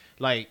 NBA.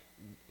 Like,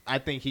 I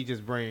think he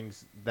just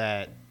brings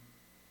that.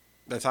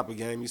 that type of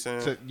game you saying?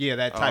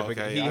 That type Oh, of.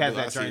 okay. He I has do-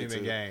 I that see it journeyman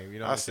too. game. You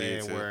know I what I'm see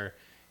it saying? too. Where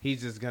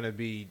he's just gonna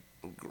be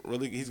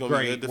Really, he's gonna be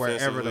great good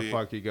wherever the defensively.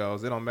 fuck he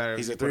goes. It don't matter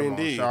He's if a you put him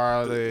 3-and-D. on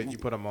Charlotte, you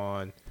put him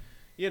on.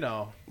 You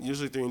know,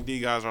 Usually 3-and-D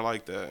guys are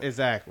like that.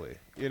 exactly.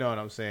 You know what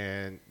I'm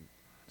saying?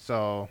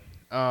 So,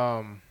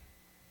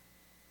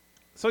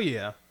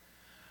 yeah.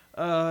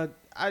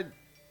 I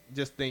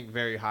just think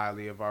very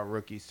highly of our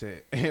rookies to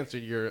answer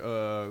your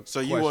So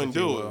you question, wouldn't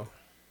do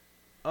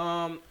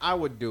T-Will. I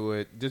would do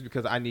it just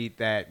because I need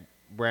that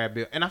Brad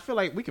Bill, and I feel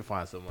like we can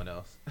find someone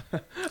else. I'm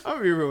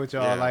gonna be real with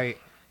y'all. Yeah.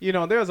 Like, you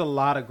know, there's a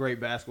lot of great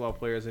basketball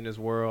players in this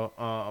world.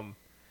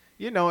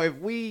 You know, if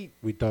we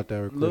We thought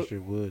that was Look-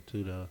 Christian Wood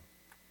too, though.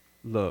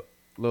 look.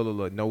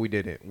 No, we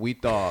didn't. We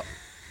thought.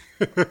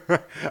 I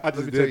Let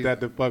just me tell did you- that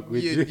to fuck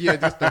with yeah, you. yeah,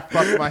 just to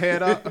fuck my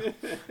head up.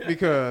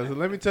 Because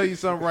let me tell you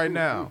something right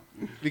now.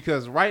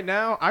 Because right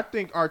now, I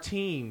think our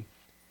team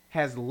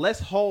has less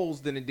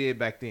holes than it did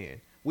back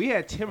then. We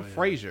had Tim Oh, yeah.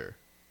 Frazier.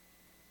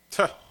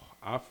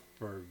 I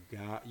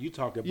forgot. You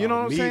talking about You know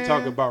what I'm me saying?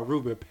 talking about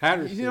Ruben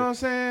Patterson. You know what I'm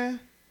saying?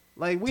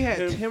 Like, we had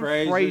Tim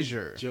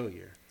Frazier,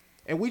 Jr.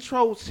 and we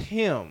chose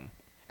him.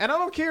 And I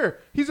don't care.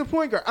 He's a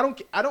point guard.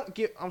 I don't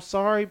get. I'm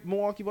sorry,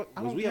 Milwaukee, but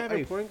I Was don't we give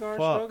having a point guard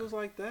fuck. struggles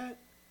like that?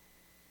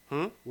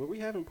 Hmm? Were we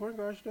having point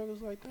guard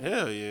struggles like that?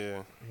 Hell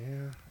yeah.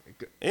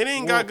 Yeah. It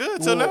ain't got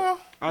good till now.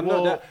 I know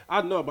Well, that.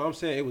 I know, but I'm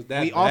saying it was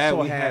that we bad.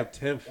 also We had- have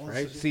Tim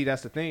Frazier. See,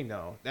 that's the thing,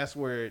 though. That's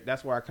where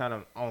I kind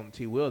of on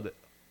T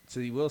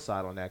Will's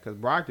side on that, because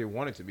Brogdon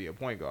wanted to be a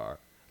point guard.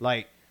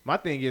 Like, my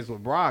thing is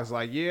with Brog's,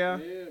 like, yeah,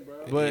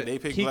 bro. but They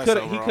picked he less could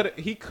overall.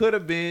 he could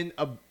have been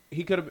a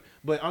he could have.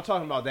 But I'm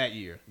talking about that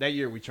year. That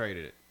year we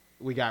traded it.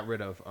 We got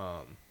rid of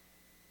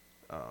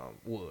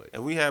Wood. If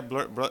we had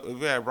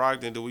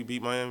Brogdon, do we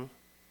beat Miami?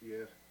 Yeah.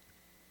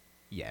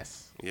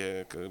 Yes.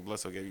 Yeah, because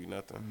Bledsoe gave you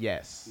nothing.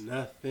 Yes.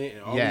 Nothing.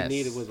 And all Yes. we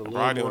needed was a little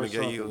Brogdon more would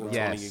have gave you something, bro.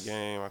 20 Yes. a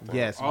game, I think.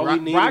 Yes. All we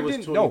needed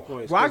was 20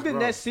 points, 'cause, Brogdon bro.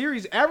 that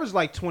series averaged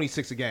like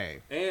 26 a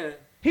game. And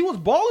He was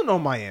balling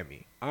on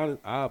Miami.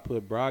 I'll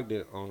put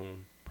Brogdon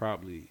on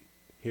probably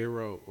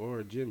Hero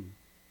or Jimmy.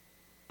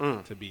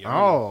 To be honest.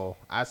 Oh,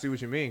 I see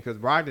what you mean. Because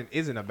Brogdon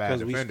isn't a bad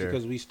defender.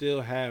 Because we still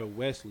have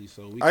Wesley,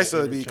 so we. I used to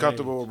be interchange.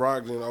 comfortable with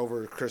Brogdon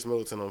over Chris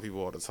Middleton on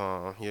people all the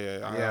time. I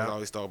Yeah.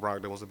 always thought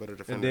Brogdon was a better And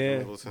defender then,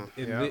 than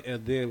Middleton.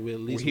 and then with at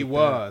least He with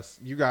was.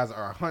 You guys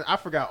are. I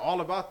forgot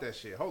all about that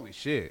shit. Holy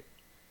shit.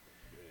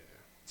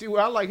 See,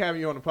 well, I like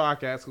having you on the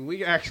podcast because we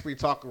can actually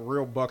talk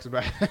real Bucks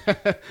about.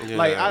 Yeah,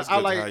 like it's I good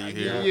to like, have you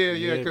here.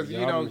 yeah, because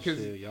you know,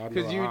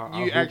 because you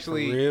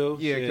actually,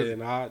 yeah,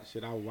 and I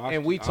watch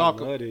and we I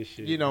talk, love this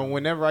shit, you know, bro.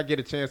 whenever I get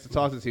a chance to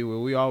talk to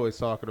T-Will, we always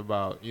talking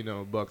about, you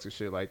know, Bucks and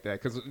shit like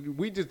that because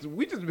we just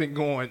been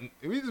going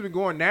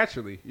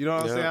naturally. You know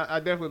what I'm saying? I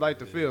definitely like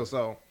the feel.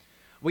 So,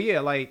 but yeah,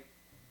 like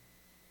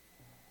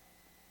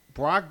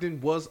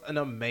Brogdon was an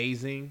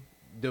amazing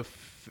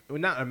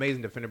not an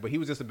amazing defender, but he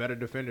was just a better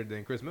defender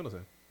than Chris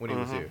Middleton when he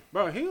was here.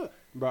 Bro,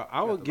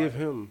 I would give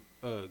him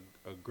a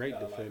great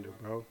defender,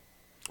 bro.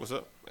 What's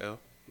up, L?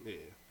 Yeah,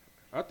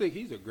 I think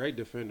he's a great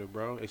defender,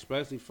 bro.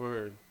 Especially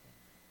for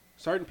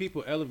certain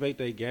people elevate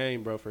their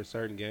game, bro, for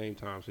certain game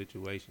time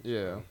situations.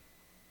 Yeah. Bro.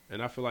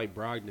 And I feel like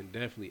Brogdon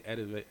definitely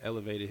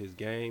elevated his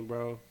game,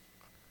 bro,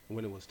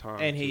 when it was time.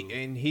 And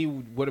he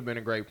would have been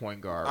a great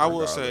point guard. I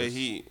will say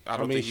regardless. I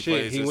don't think he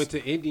plays. He went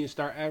to Indy and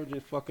started averaging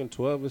fucking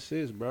 12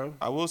 assists, bro.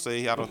 I will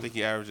say I don't think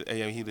he averages.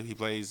 He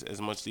plays as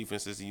much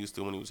defense as he used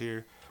to when he was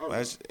here.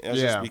 That's Yeah.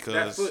 just because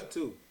That foot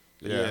too.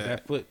 Yeah.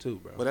 That foot too,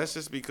 bro. But that's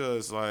just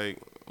because like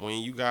when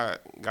you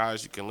got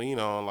guys you can lean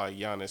on like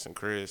Giannis and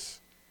Chris,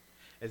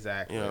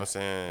 Exactly. you know what I'm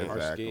saying?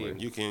 Exactly.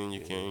 You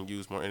can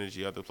use more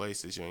energy other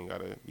places. You ain't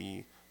gotta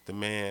be the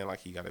man like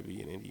he gotta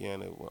be in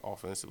Indiana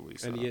offensively.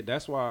 So. And yeah,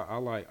 that's why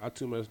I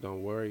too much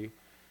don't worry.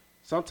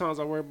 Sometimes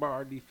I worry about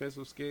our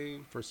defensive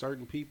scheme for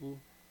certain people.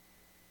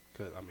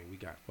 Cause I mean we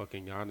got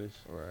fucking Giannis.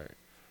 Right.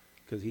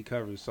 Cause he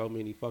covers so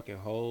many fucking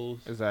holes.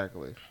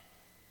 Exactly.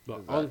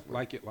 But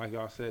Exactly. like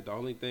y'all said, the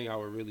only thing I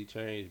would really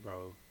change,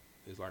 bro,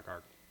 is like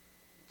our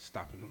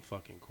stopping them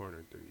fucking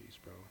corner threes,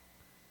 bro.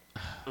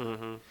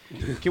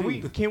 Mm-hmm.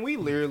 Can we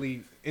literally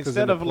in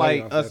instead the of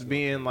like playoffs, us that's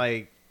being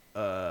like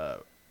under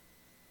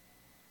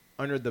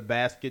the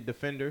basket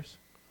defenders,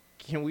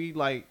 can we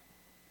like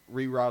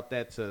reroute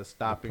that to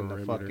stopping the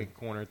perimeter. fucking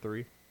corner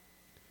three?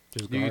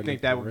 Just Do you guarding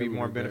think the that would be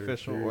more perimeter better,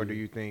 beneficial, or do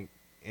period. you think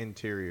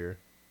interior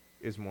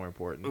is more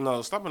important?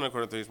 No, stopping the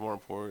corner three is more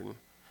important.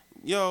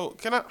 Yo,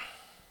 can I?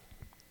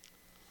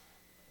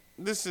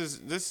 This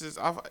is.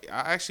 I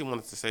actually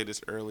wanted to say this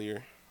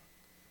earlier.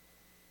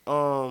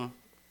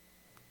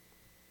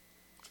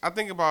 I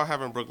think about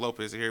having Brook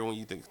Lopez here when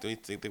you think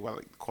about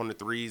like corner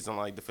threes and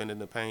like defending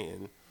the paint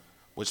and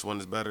which one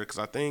is better. Because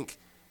I think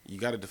you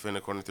got to defend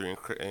the corner three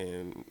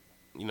and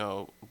you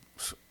know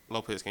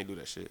Lopez can't do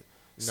that shit.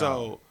 No.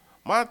 So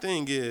my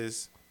thing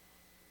is,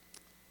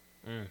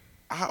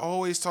 I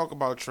always talk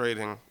about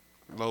trading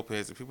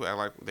Lopez and people act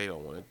like they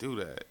don't want to do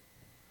that.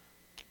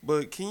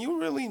 But can you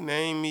really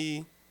name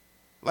me?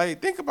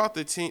 Like, think about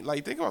the team.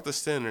 Like, think about the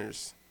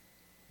centers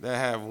that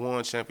have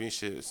won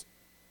championships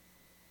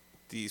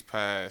these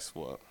past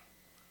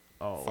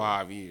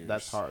 5 years.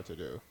 That's hard to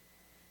do.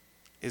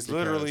 It's because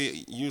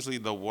literally usually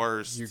the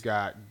worst. You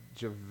got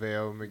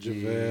JaVale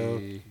McGee.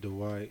 JaVale,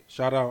 Dwight.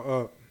 Shout out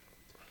up.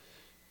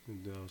 You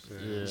know what I'm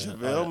saying? Yeah.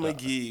 JaVale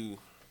McGee.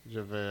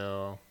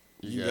 JaVale.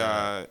 You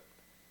got.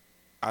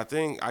 I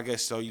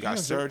guess so. You got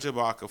Serge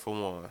Ibaka for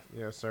one.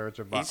 Yeah, Serge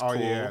Ibaka. He's Oh cool.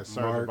 yeah,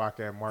 Serge Mark.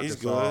 Ibaka and Marcus.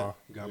 He's good.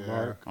 Got yeah.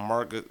 Mark.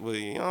 Marcus, well,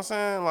 you know what I'm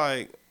saying?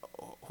 Like,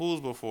 who's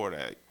before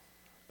that?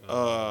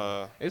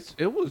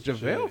 It was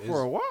JaVale Shit,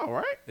 for a while,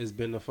 right? It's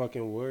been the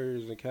fucking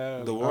Warriors and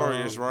Cavs. The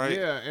Warriors, right?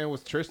 Yeah, and it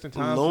was Tristan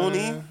Thompson,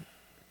 Looney?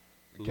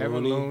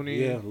 Kevin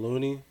Looney. Yeah,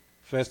 Looney.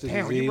 Festus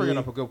Damn, you bringing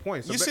up a good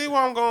point. So You see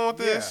where I'm going with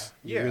this?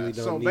 You Yeah. really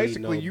don't So need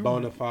basically, no you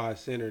bona fide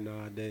center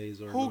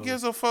nowadays. Or Who no,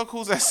 gives a fuck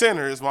who's at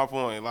center is my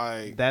point.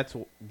 Like, That's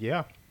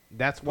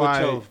That's put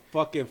why your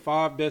fucking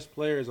 5 best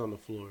players on the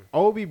floor.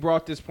 Obi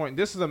brought this point.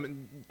 This is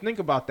think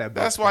about that.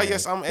 Bucks That's why, fan.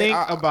 yes, I'm- think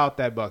I- about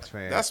that Bucks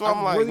fan. That's why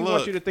I'm like, really want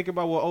look. you to think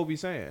about what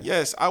Obi's saying.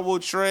 yes, I will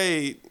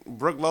trade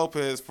Brook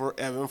Lopez for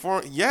Evan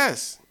Fournier.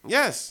 Yes.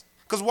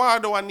 Because why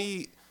do I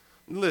need?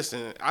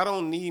 Listen, I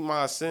don't need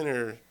my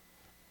center,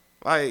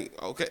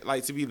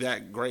 to be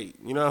that great.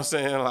 You know what I'm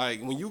saying?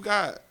 Like, when you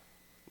got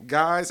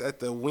guys at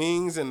the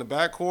wings and the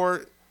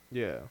backcourt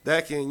Yeah.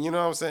 that can, you know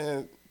what I'm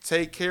saying,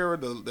 take care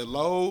of the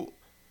load,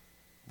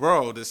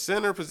 bro, the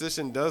center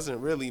position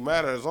doesn't really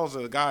matter as long as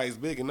the guy is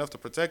big enough to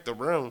protect the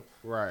rim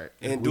Right.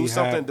 and We do have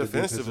something the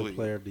defensive defensively.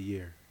 Player of the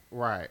year.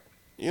 Right.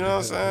 You know what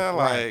I'm saying?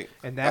 Right. Like,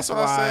 And that's that's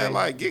what I said.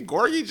 why- Like, get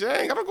Gorgie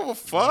Jang. I don't give a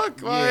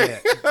fuck.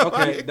 Like, Yeah.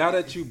 Okay, now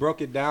that you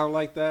broke it down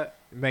like that,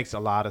 It makes a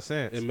lot of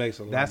sense. it makes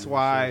a lot That's more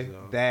why sense,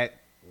 though. that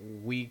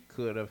we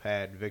could have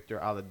had Victor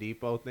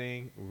Oladipo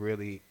thing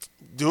really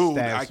dude,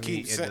 stabs I me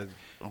keep in saying,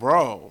 the.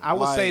 bro. I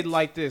would say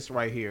like this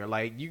right here.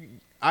 Like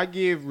I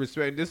give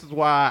respect. This is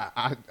why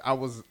I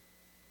was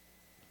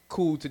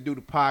cool to do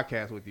the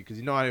podcast with you because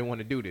you know I didn't want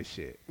to do this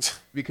shit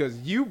because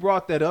you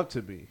brought that up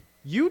to me.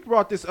 You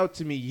brought this up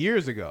to me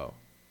years ago.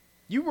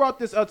 You brought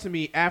this up to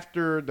me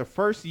after the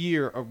first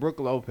year of Brook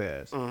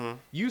Lopez. Mhm.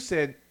 You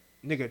said,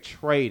 "Nigga,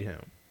 trade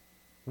him."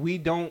 we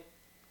don't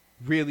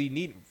really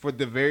need for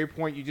the very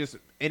point you just,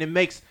 and it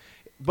makes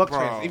Bucks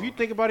fans. If you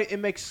think about it, it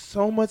makes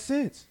so much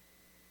sense.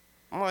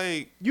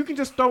 Like, you can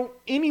just throw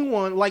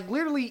anyone, like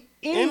literally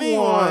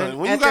anyone.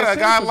 When you got a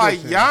guy like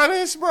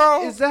Giannis,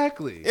 bro.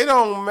 Exactly. It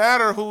don't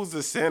matter who's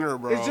the center,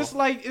 bro. It's just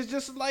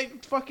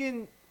like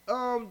fucking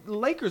the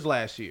Lakers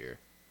last year.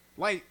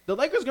 Like, the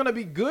Lakers gonna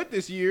be good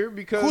this year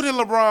because who did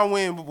LeBron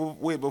win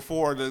with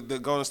before the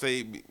Golden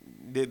State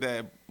did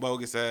that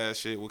bogus ass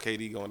shit with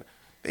KD going?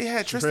 They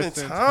had Tristan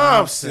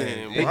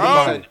Thompson, bro.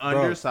 An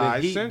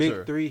undersized the center.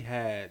 Big Three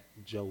had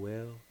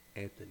Joel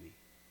Anthony.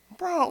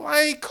 Bro,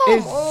 like, come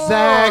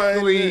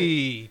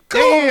exactly. on.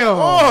 Come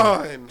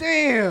on.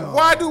 Damn.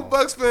 Why do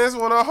Bucks fans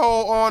want to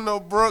hold on to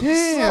Brooks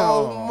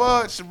so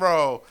much,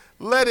 bro?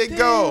 Let it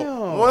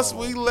go. Once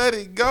we let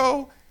it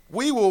go,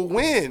 we will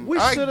win.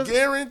 I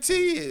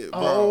guarantee it,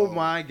 bro. Oh,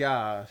 my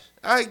gosh.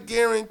 I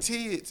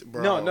guarantee it,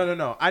 bro.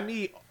 No. I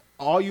need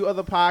all you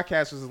other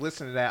podcasters to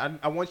listen to that.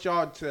 I want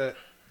y'all to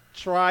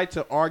try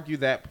to argue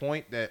that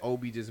point that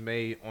Obi just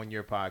made on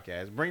your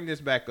podcast. Bring this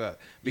back up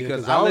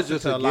because I listen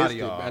to a lot of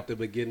y'all at the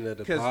beginning of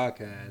the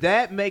podcast.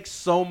 That makes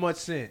so much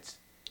sense.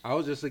 I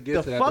was just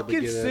against the it at the fucking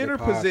beginning center of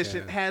the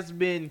position podcast. has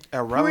been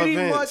irrelevant.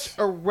 Pretty much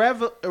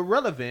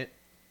irrelevant.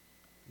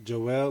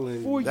 Joel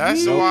and for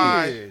that's years.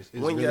 why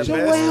when really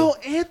Joel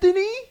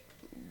Anthony.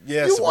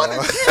 Yes, you won a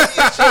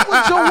championship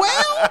with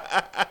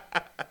Joel.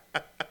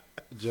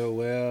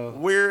 Joel.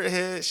 Weird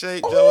head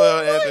shaped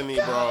Joel Anthony,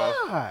 bro.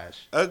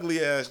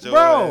 Ugly ass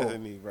Joel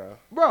Anthony, bro.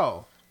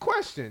 Bro,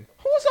 question.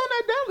 Who was on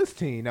that Dallas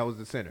team that was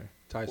the center?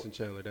 Tyson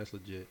Chandler. That's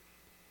legit.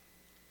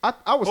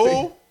 I was Who?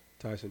 thinking.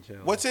 Tyson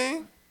Chandler. What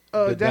team?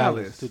 The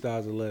Dallas.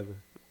 2011.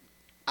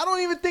 I don't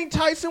even think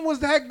Tyson was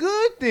that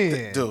good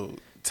then. Dude.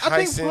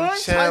 Tyson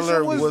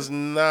Chandler was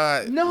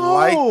not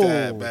like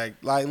that back.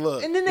 Like,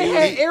 look. And then they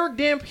had Eric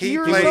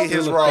Dampier. He played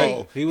his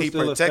role. He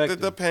protected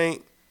the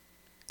paint,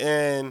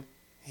 and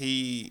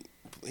he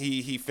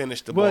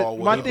finished the ball.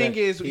 But my thing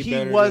is,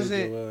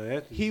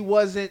 he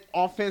wasn't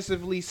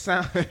offensively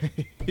sound.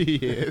 He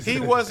is. He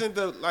wasn't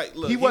the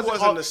look. He wasn't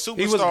the superstar.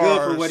 He was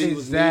good for what he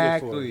was needed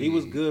for. He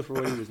was good for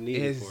what he was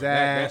needed for.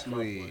 That's my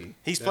point.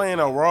 He's playing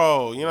a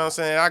role. You know what I'm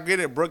saying? I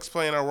get it. Brooks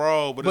playing a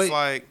role, but it's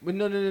like. But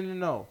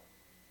no.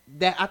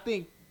 That I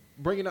think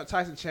bringing up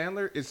Tyson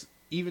Chandler is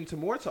even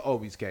more to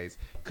Obi's case,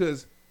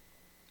 because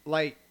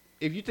like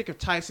if you think of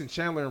Tyson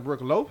Chandler and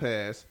Brook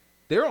Lopez,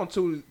 they're on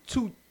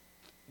two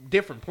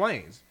different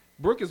planes.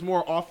 Brook is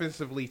more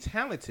offensively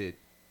talented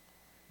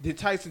than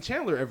Tyson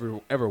Chandler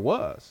ever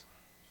was.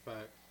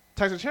 Fact.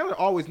 Tyson Chandler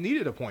always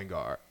needed a point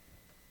guard.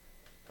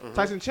 Mm-hmm.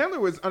 Tyson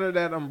Chandler was under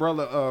that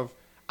umbrella of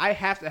I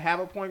have to have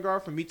a point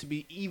guard for me to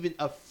be even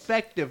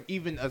effective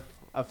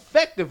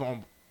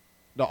on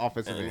the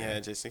offensive end. And he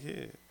had Jason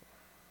Kidd.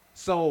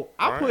 So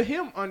I put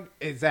him on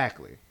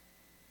exactly.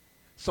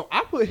 So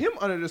I put him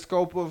under the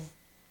scope of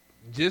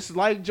just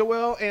like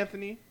Joel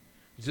Anthony,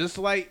 just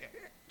like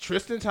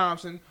Tristan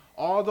Thompson,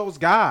 all those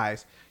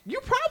guys.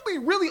 You probably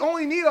really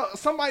only need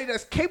somebody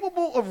that's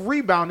capable of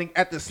rebounding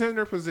at the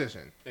center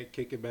position. They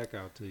kick it back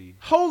out to you.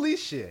 Holy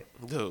shit,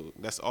 dude!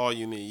 That's all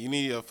you need. You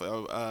need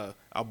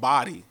a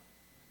body.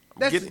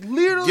 That's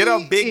literally get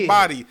a big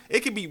body.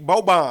 It could be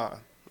Boban.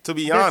 To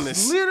be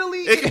honest, literally,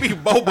 it could be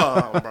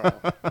Boban, bro.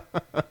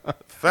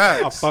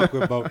 Facts. I fuck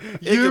with Boban.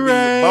 It could be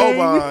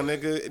Boban,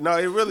 nigga. No,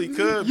 it really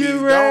could be.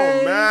 Don't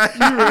man.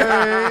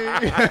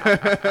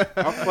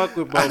 I fuck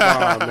with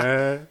Boban,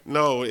 man.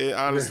 No,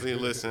 honestly,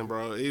 listen,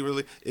 bro. It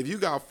really, if you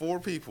got 4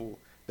 people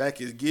that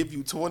could give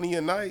you 20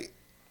 a night,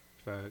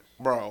 facts,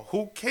 bro.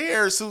 Who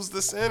cares who's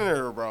the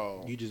center,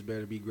 bro? You just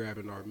better be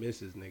grabbing our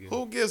misses, nigga.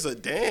 Who gives a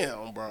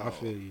damn, bro? I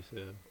feel you,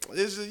 sir.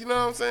 It's just, you know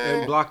what I'm saying?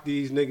 And block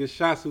these niggas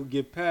shots who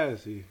get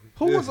past you.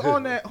 Who was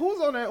on that?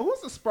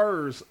 Who's the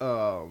Spurs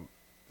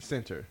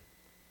center?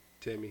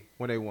 Timmy.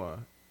 When they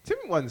won.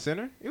 Timmy wasn't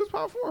center. He was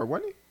power forward,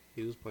 wasn't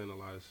he? He was playing a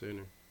lot of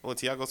center. What,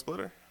 Tiago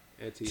Splitter?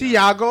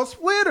 Tiago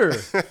Splitter.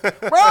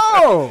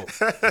 Bro.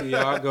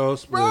 Tiago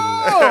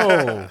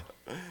Splitter.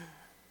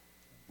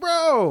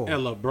 Bro.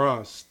 And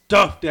LeBron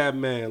stuffed that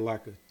man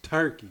like a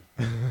turkey.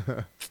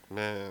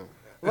 Man.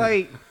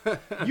 Like,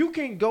 you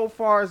can go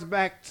far as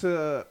back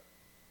to,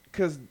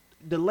 because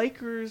the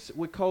Lakers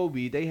with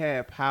Kobe, they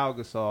had Pau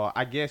Gasol.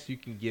 I guess you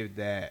can give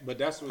that. But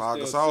that's what Pau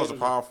Gasol was a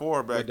power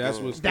forward back then.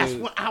 That's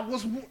what I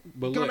was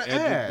going to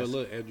ask. But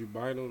look, Andrew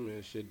Bynum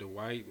and shit,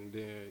 Dwight, and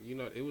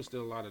then, it was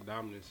still a lot of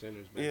dominant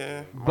centers back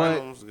then.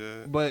 Bynum was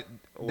good. But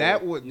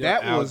that was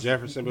Al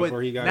Jefferson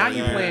before he got now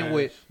you playing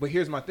with, but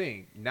here's my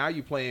thing. Now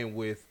you playing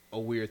with a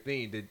weird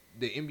thing.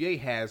 The NBA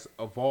has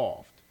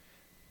evolved.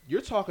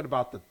 You're talking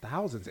about the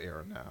thousands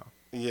era now.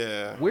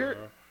 Yeah.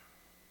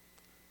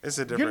 It's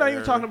a different You're not even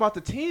era. talking about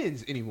the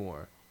tens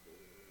anymore.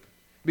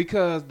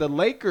 Because the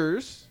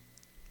Lakers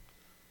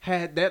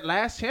had that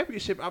last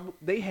championship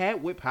they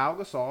had with Pau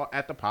Gasol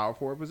at the power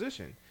forward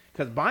position.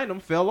 Because Bynum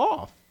fell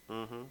off.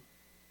 Mm-hmm.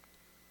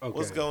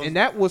 Okay. And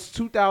that was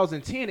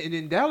 2010. And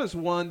then Dallas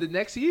won the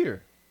next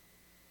year.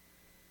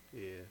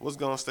 Yeah. What's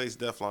Golden State's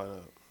death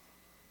lineup?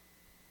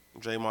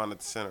 Draymond at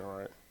the center,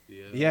 right?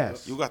 Yeah.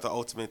 Yes. You got the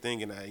ultimate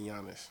thing in that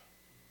Giannis.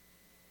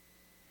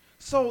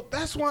 So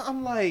that's why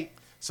I'm like,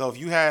 So if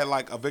you had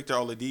like a Victor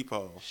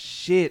Oladipo,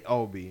 shit,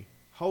 Obi.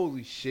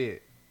 Holy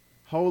shit.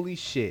 Holy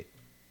shit.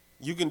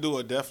 you can do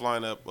a death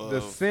lineup The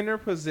of center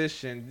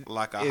position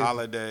like a is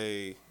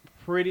Holiday.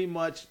 pretty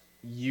much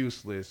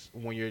useless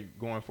when you're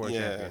going for a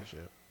Yeah.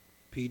 championship.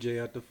 PJ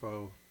at the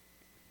 4.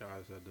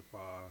 Guys at the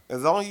 5.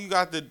 As long as you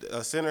got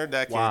the center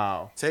that can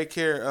Wow. take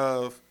care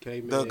of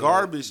K-Mid.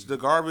 the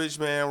garbage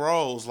man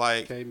roles,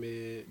 like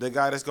K-Mid. the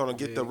guy that's gonna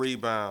get the Big.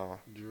 rebound,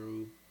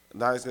 Drew.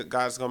 the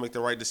guy that's gonna make the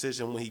right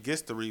decision when he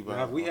gets the Now,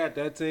 rebound. if we had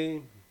that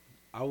team,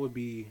 I would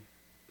be.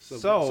 So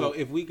So-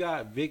 if we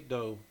got Vic,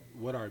 though,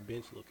 what our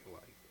bench looking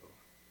like,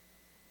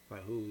 though?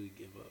 Like, who would we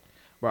give up?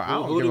 Bro, I Who-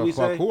 don't who did give we a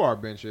fuck say? who our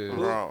bench is.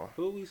 Bro.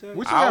 Who we say?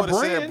 Which- I got would have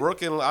said Brand?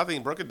 Brooke and I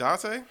think Brooke and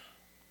Dante.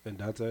 And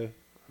Dante.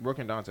 Brooke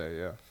and Dante,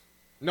 yeah.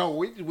 No,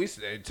 we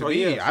said to Oh,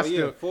 me, yeah, I so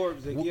still yeah,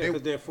 Forbes. Yeah, it-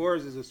 because then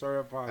Forbes is a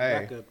certified Hey.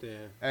 backup.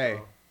 Then, Hey.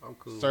 so I'm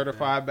cool. with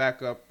certified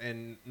backup,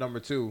 and number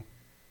 2,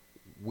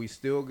 we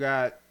still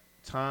got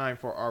time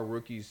for our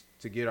rookies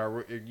to get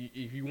our.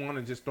 If you want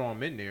to just throw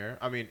them in there,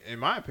 I mean, in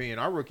my opinion,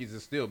 our rookies are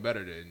still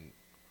better than,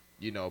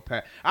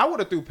 Pat. I would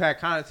have threw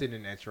Pat Connaughton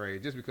in that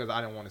trade just because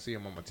I didn't want to see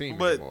him on my team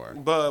But anymore.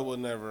 Bud would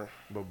never.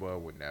 But Bud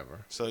would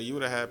never. So you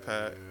would have had that.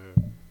 Pat.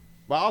 Yeah.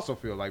 But I also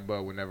feel like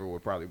Bud would never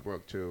would probably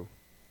Brooke too.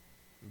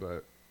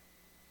 But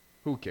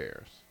who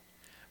cares?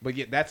 But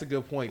yeah, that's a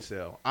good point,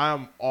 Sel.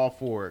 I'm all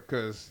for it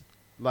because,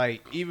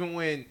 like, even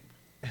when,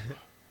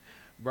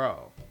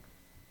 bro,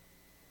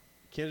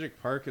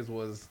 Kendrick Perkins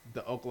was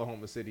the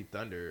Oklahoma City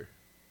Thunder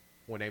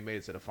when they made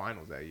it to the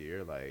finals that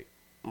year. Like,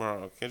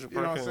 Bro, Kendrick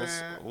you know what I'm Perkins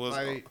saying? was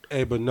Like,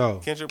 Hey, but no.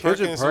 Kendrick Kendrick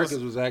Perkins Perkins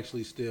was- was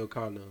actually still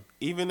kind of.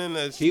 even in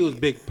the He was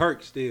Big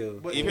Perk still.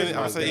 But even here's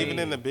I my say thing. even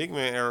in the big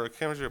man era,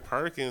 Kendrick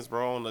Perkins,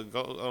 bro, on the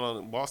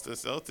Boston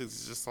Celtics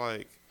is just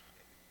like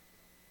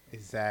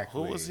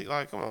exactly. who was he?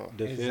 Like, come on,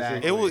 Defensive-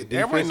 Exactly. it was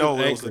everybody defensive know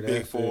it was the anchor, big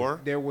that's it.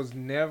 four. There was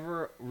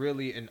never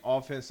really an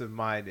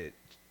offensive-minded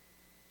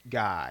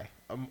guy,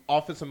 an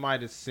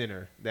offensive-minded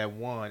center that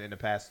won in the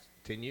past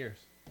 10 years.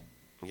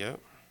 Yep.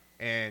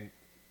 And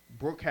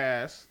Brooke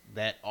has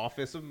that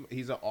offensive.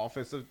 He's an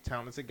offensive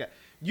talented guy.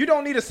 You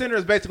don't need a center.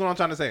 Is basically what I'm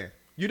trying to say.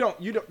 You don't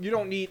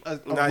need a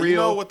Now real you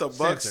know what the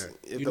Bucks, center.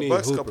 if You the need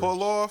Bucks could hoopers.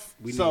 pull off.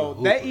 We So need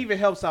a that hooper. even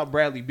helps out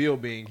Bradley Beal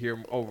being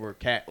here over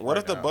Cat. What right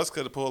if the now. Bucks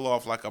could pull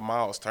off like a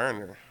Miles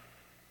Turner?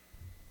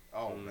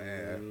 Oh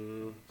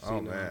man. See, Oh,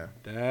 now, man.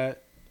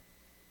 That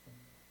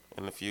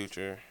In the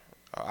future,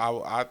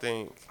 I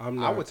think I'm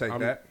I not. would take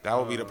I'm- that. that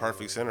would be the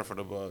perfect center for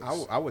the Bucks.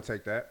 I would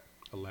take that.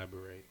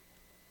 Elaborate.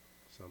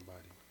 Somebody.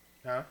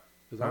 Huh?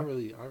 Because Huh?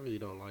 I really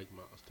don't like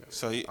Miles Turner.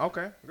 So he,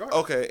 Okay. Go ahead.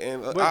 okay,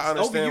 and But I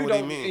understand Obi, what he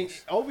don't-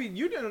 means. Obi,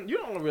 you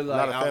don't really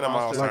Not like a fan of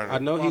Miles Turner. Turner. I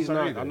know Miles he's Turner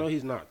not. either. I know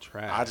he's not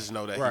trash. I just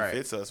know that Right. he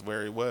fits us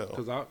very well.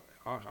 because I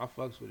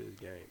fucks with his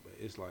game, but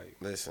it's like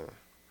Listen,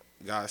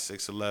 guy's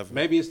 6'11".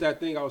 maybe it's that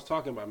thing I was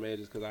talking about, man.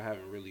 Just because I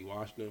haven't really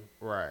watched him,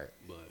 Right.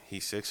 but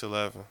He's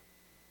 6'11".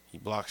 He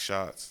blocks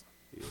shots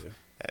yeah.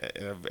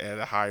 at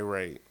a high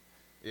rate.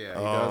 Yeah,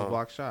 he does Um,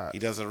 block shots. He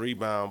doesn't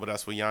rebound, but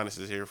that's what Giannis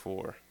is here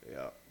for.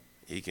 Yeah.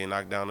 He can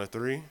knock down a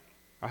three.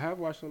 I have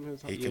watched some of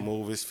his. He yeah. can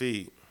move his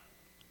feet.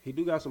 He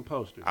do got some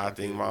posters. I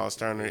think can- Miles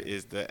Turner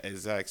is the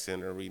exact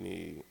center we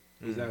need.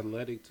 He's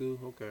athletic too.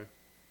 Okay.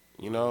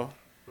 You know,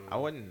 I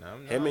wouldn't.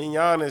 I'm not, him and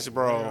Giannis, I'm not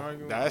bro.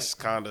 arguing That's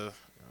kind of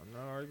I'm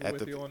not arguing at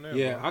with the- you on that.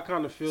 Yeah, bro. I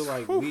kind of feel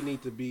like we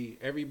need to be.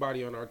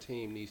 Everybody on our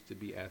team needs to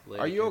be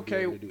athletic. Are you and be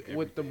okay able to do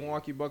with the everything.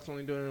 Milwaukee Bucks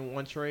only doing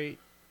one trade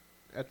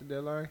at the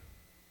deadline?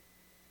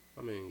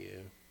 I mean,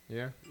 yeah,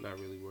 Yeah. not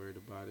really worried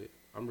about it.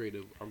 I'm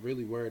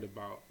really worried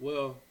about.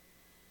 Well,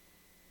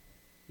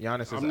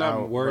 Giannis is I'm not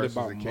out worried versus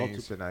about the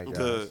Kings multiple- tonight,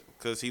 guys.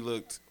 because he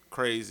looked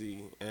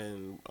crazy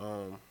and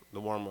the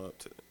warm up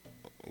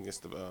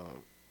against the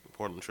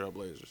Portland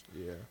Trailblazers.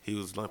 Yeah. He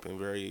was limping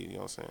very. You know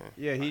what I'm saying?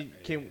 Yeah, he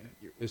can.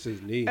 it's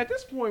his knee. At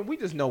this point, we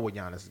just know what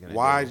Giannis is gonna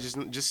Why do.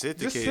 just sit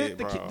the Just kid, sit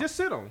the bro? kid. Just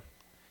sit him.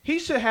 He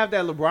should have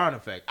that LeBron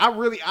effect.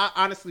 I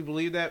honestly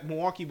believe that.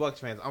 Milwaukee Bucks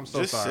fans, I'm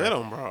so just sorry. sit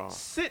him, bro.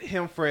 Sit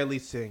him for at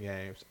least 10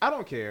 games. I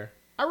don't care.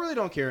 I really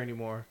don't care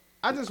anymore.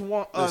 I just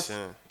want us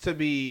Listen, to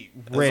be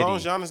as long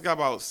as ready. Giannis got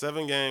about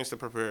 7 games to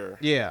prepare,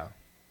 Yeah.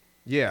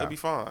 Yeah. he'll be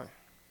fine.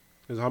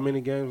 There's how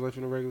many games left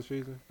in the regular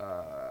season?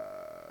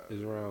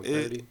 It's around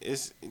 30.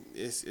 It's getting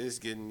it's It's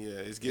getting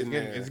getting,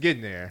 there. it's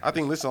getting there. I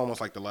think this is almost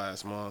like the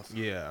last month.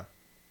 Yeah.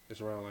 It's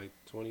around like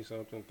 20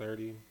 something,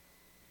 30.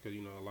 Because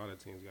you know a lot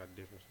of teams got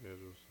different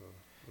schedules. So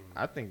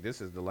I think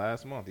this is the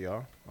last month,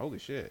 y'all. Holy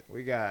shit.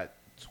 We got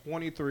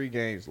 23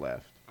 games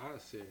left. I'll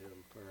sit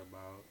him for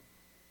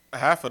about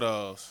Half of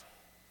those.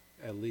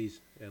 at least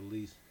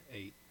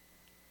 8.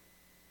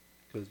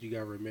 Because you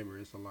gotta remember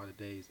it's a lot of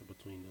days in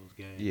between those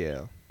games.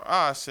 Yeah.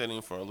 I sit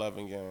him for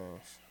 11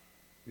 games.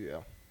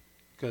 Yeah.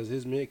 Because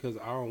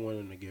I don't want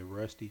him to get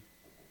rusty.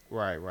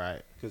 Right,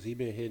 right. Because he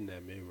been hitting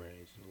that mid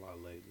range a lot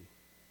lately.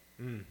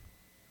 Mm.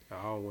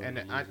 I don't want And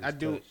him to I- lose I his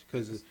do- touch.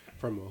 Because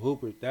from a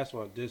hooper, that's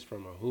what just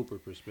from a hooper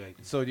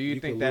perspective. So do you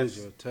think can that's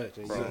lose your touch?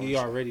 And Bro. he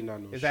already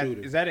not no is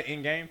shooter. that an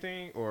in-game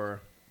thing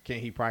or can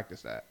he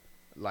practice that?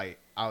 Like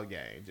out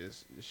game,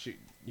 just shoot.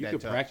 You that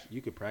could touch. practice.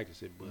 You could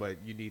practice it, But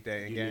you need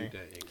that in you game. need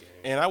that in game.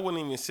 And I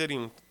wouldn't even sit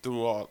him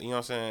through all, you know what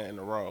I'm saying, in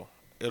a row.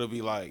 It'll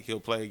be like he'll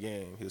play a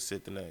game, he'll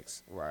sit the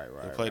next. Right.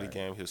 He'll play the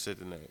game, he'll sit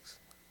the next.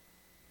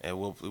 And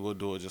we'll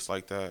do it just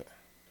like that.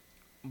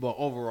 But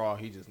overall,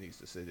 he just needs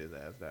to sit his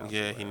ass down.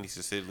 Yeah, he needs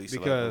to sit at least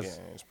Because-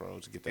 11 games, bro,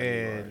 to get that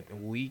And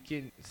right. we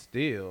can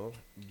still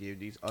give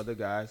these other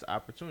guys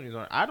opportunities.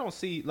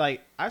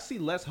 I see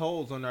less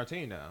holes on our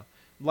team now.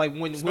 Like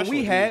when Especially we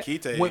with had,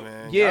 Nikita, when-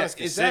 man. yeah, Giannis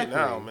can sit exactly,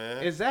 now,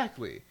 man.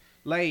 exactly.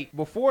 Like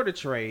before the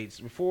trades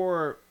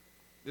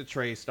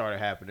started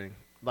happening,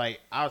 like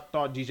I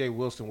thought DJ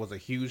Wilson was a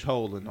huge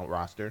hole in the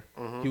roster.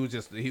 Mhm. He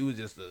was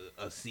just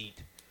a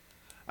seat.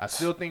 I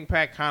still think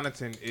Pat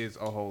Connaughton is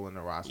a hole in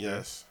the roster.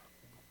 Yes.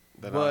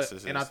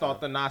 And I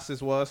thought the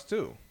Thanasis was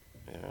too.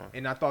 Yeah.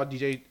 And I thought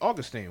DJ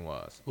Augustine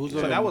was. Who's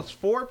So on- that was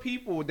 4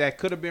 people that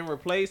could have been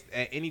replaced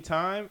at any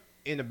time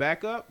in the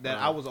backup that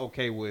I was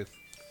okay with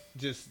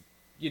just,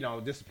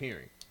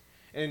 disappearing.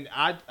 And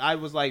I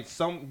was like,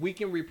 we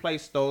can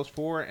replace those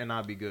 4 and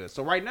I'll be good.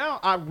 So right now,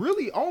 I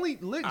really only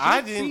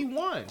legit see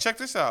one. Check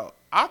this out.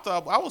 I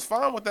thought I was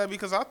fine with that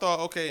because I thought,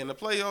 okay, in the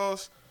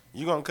playoffs,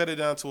 you're gonna cut it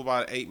down to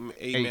about eight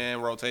man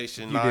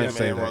rotation, You did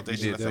say 9-man that.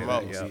 rotation You at did the say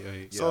most. that,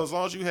 Yeah. So as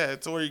long as you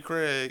had Torrey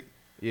Craig,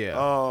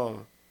 Yeah.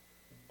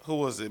 who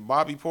was it?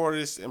 Bobby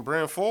Portis and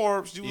Brent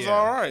Forbes, you was Yeah.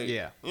 all right.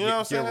 Yeah. You know what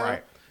I'm saying? You're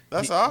right.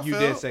 That's how I You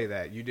felt. did say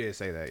that.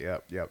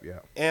 Yep.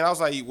 And I was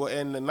like, well,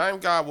 and the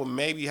ninth guy will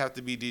maybe have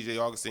to be DJ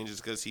Augustine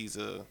just because he's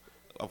a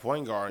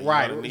point guard. You know,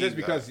 Right. the Just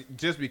need guy.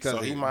 because So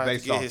he might have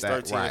based to get off his that.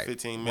 13 Right. or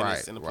 15 minutes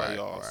Right. in the Right.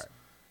 playoffs. Right.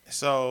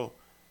 So,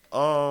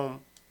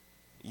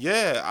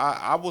 yeah,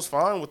 I was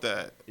fine with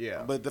that.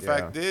 Yeah. But the Yeah.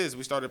 fact is,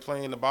 we started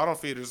playing the bottom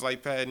feeders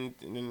like Pat and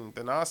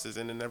Thanasis,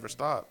 and it never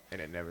stopped. And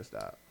it never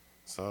stopped.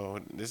 So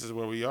this is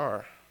where we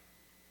are.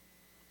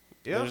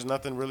 Yeah. There's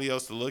nothing really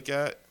else to look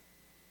at.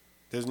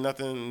 There's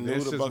nothing new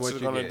This the is Bucks what are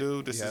you gonna get.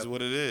 do. This Yep. is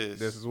what it is.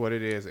 This is what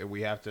it is, and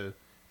we have to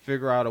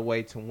figure out a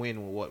way to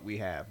win with what we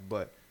have.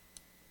 But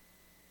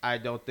I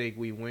don't think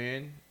we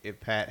win if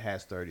Pat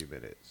has 30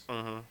 minutes.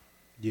 Mm-hmm.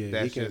 Yeah, he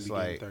That's can't just be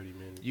like- getting 30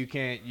 minutes. He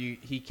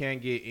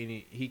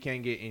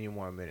can't get any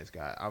more minutes,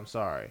 guy. I'm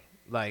sorry.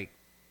 Like,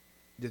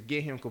 just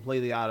get him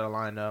completely out of the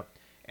lineup,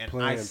 and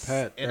Playing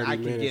Pat 30 I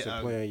can minutes get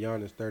and playing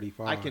Giannis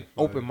 35. I can like,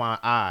 open my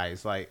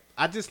eyes. Like,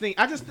 it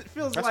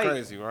feels That's like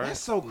crazy, right? That's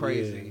so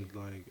crazy.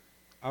 Yeah, like,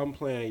 I'm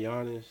playing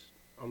Giannis.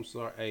 I'm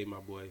sorry. Hey, my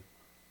boy,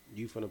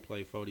 you finna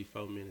play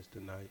 44 minutes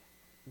tonight.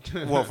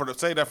 Well, for the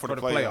For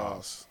the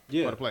playoffs.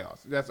 Yeah, For the playoffs.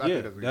 I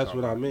yeah, think that's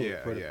what I meant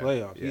Yeah, for the yeah,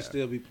 playoffs. yeah. He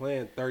still be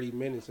playing 30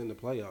 minutes in the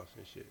playoffs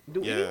and shit.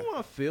 Do Yeah.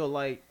 anyone feel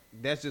like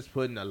that's just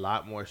putting a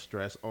lot more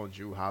stress on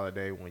Drew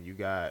Holiday when you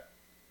got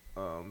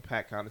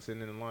Pat Connaughton in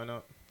the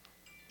lineup?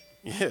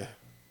 Yeah.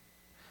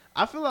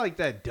 I feel like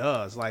that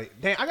does. Like,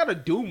 dang, I gotta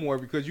do more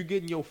because you're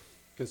getting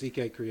Because he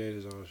can't create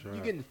his own shot.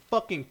 you're getting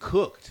fucking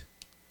cooked.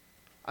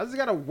 I just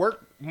gotta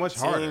work much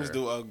harder. Teams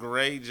do a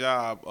great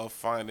job of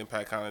finding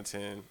Pat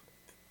Connaughton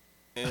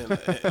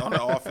on the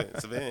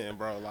offensive end,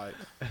 bro. Like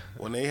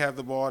when they have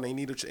the ball and they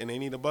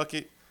need a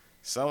bucket,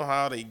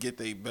 somehow they get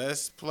their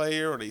best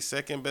player or their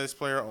second best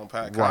player on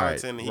Pat Right,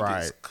 Connaughton, and he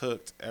right. gets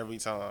cooked every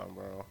time,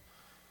 bro.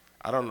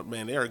 I don't know,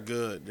 man. They're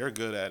good. They're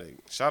good at it.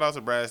 Shout out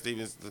to Brad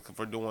Stevens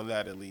for doing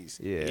that at least.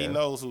 Yeah. He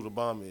knows who the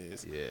bum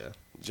is. Yeah.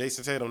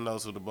 Jason Tatum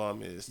knows who the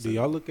bum is. Do too.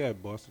 y'all look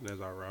at Boston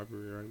as our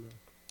rivalry right now?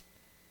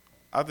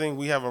 I think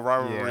we have a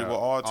rivalry Yeah. with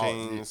all Oh,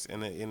 teams in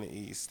the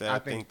East. I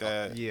think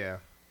that yeah.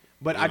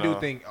 But you I do know.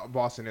 think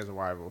Boston is a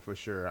rival for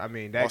sure. I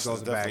mean, that Boston's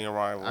goes back. definitely a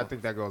rival. I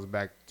think that goes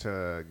back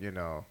to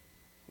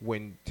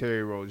when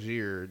Terry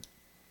Rozier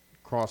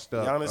crossed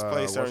up. Giannis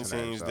plays certain what's her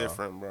name, teams so.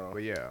 different, bro.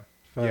 But yeah,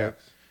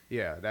 Facts.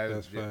 yeah,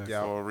 That's facts.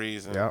 yeah, For a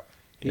reason. yeah,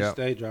 He yeah.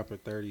 stay dropping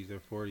 30s and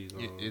 40s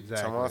on.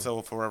 Exactly. Toronto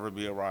will forever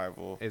be a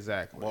rival.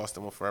 Exactly.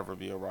 Boston will forever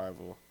be a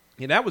rival.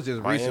 And that was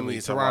just Miami recently.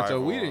 is a Toronto,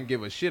 we rival. didn't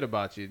give a shit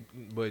about you,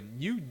 but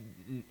you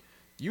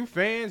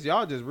fans,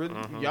 y'all just really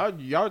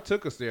y'all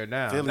took us there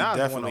now. Philly Now I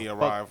just definitely wanna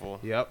a fuck- rival.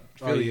 Yep.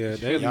 Oh, yeah, they-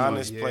 Philly,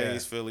 Giannis yeah.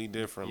 plays Philly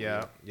differently.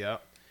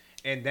 Yep.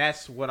 And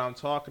that's what I'm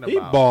talking He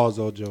about. balls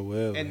on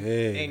Joel. And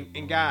head,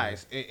 boy.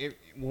 guys,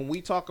 when we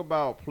talk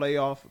about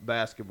playoff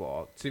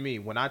basketball, to me,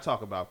 when I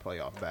talk about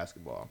playoff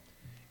basketball,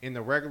 in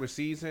the regular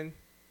season,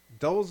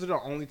 those are the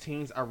only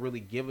teams I really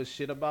give a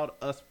shit about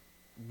us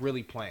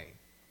really playing.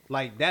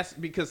 Like, that's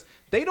because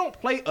they don't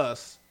play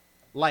us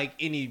like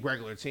any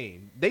regular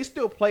team. They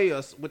still play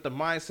us with the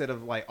mindset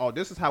of like, oh,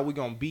 this is how we're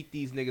going to beat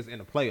these niggas in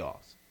the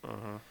playoffs.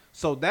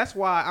 So that's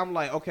why I'm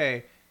like,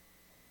 okay,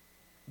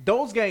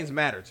 those games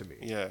matter to me.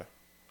 Yeah.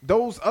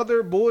 Those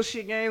other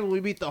bullshit games when we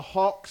beat the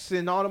Hawks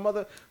and all them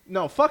other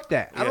no, fuck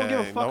that. I don't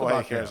give a fuck nobody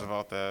about cares that.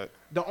 about that.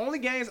 The only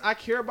games I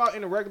care about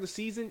in the regular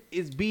season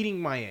is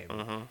beating Miami.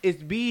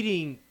 It's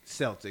beating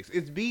Celtics.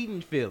 It's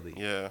beating Philly.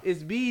 Yeah.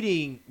 It's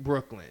beating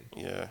Brooklyn.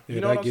 Yeah. Yeah,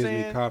 You know that what I'm gives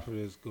saying? me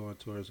confidence going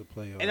towards a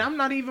playoff. And I'm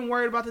not even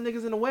worried about the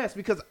niggas in the West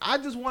because I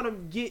just want to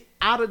get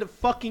out of the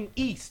fucking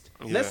East.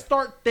 Yeah. Let's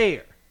start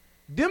there.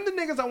 Them the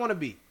niggas I want to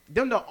beat.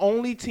 them the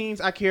only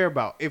teams I care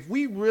about. If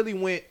we really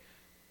went,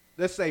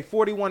 let's say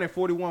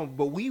 41-41,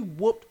 but we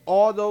whooped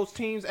all those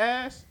teams'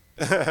 ass,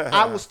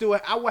 I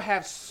would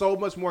have so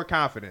much more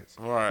confidence.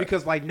 Right.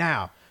 Because like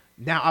now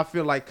I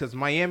feel like because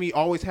Miami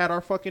always had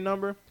our fucking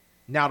number.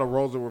 Now the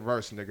roles are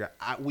reversing.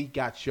 We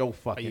got your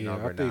fucking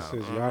number I think now.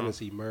 since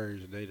Giannis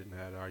emerged, they didn't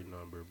have our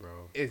number,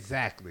 bro.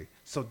 Exactly.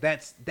 So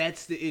that's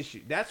the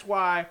issue. That's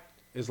why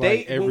it's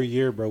like every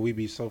year, bro, we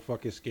be so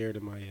fucking scared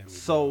of Miami.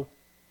 So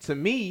to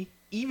me,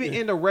 even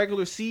in the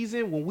regular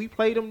season, when we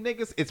play them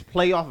niggas, it's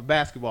playoff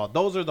basketball.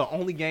 Those are the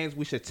only games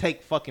we should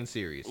take fucking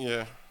serious.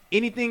 Yeah.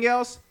 Anything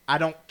else, I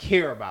don't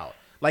care about.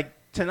 Like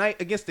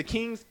tonight against the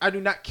Kings, I do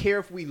not care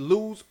if we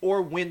lose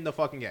or win the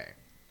fucking game.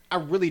 I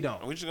really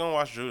don't. We just gonna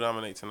watch Drew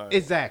dominate tonight.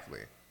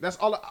 Exactly. That's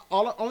all.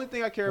 The only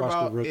thing I care Watch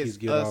about the rookies is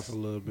get us. off a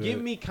little bit.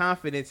 Give me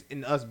confidence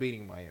in us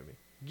beating Miami.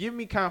 Give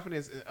me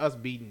confidence in us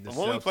beating the.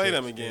 When we play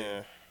them Celtics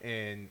again,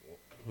 and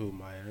who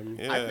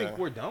Miami? yeah. I think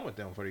we're done with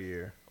them for the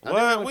year.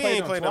 What? We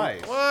ain't played them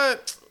twice.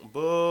 What?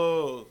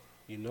 Boo.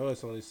 You know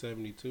it's only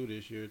 72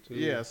 this year too.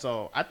 Yeah,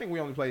 so I think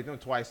we only played them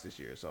twice this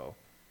year. So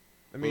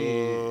let me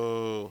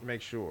Boo.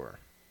 make sure.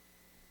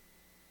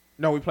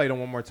 No, we played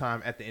them one more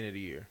time at the end of the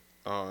year.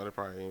 Oh, they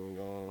probably ain't even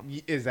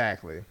going.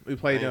 Exactly. We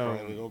played them.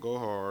 Probably gonna go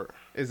hard.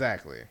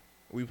 Exactly.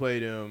 We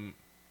played them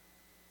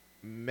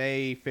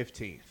May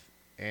 15th.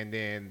 And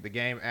then the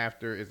game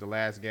after is the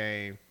last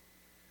game.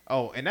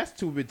 Oh, and that's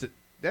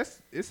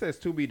it says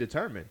to be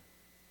determined.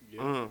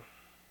 Yeah.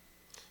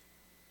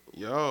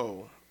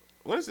 Yo,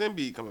 when's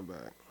Embiid coming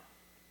back?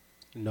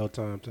 No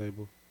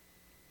timetable.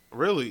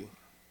 Really?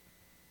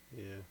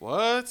 Yeah.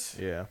 What?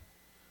 Yeah.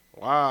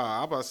 Wow,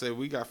 I'm about to say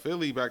we got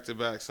Philly back to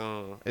back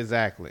soon.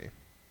 Exactly.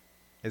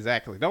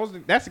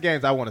 That's the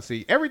games I want to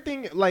see.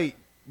 Everything, like,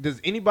 does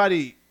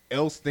anybody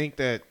else think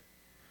that,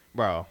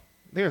 bro,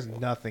 there's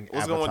nothing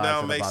What's going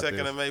down May about 2nd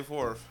this. and May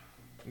 4th?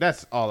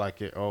 That's all I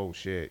care. Oh,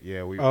 shit.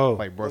 Yeah, we play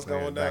What's Brooklyn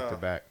going back to down?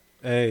 back.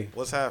 Hey,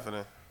 What's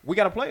happening? We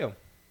got to play them.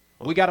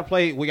 We got to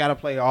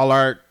play all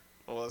our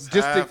What's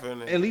just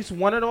happening? at least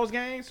one of those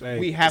games. Hey,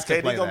 we have Is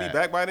to play KD gonna that. be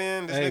back by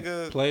then? This hey,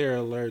 nigga player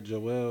alert,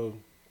 Joel,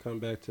 come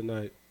back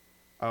tonight.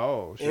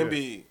 Oh, shit.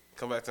 Embiid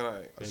come back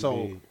tonight. So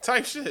Embiid.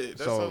 Type shit.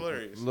 That's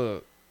hilarious.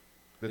 Look,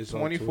 the It's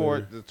on 24th,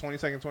 Twitter. the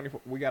 22nd, 24th,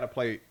 we got to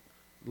play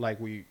like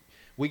we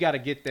got to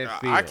get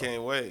that feel. I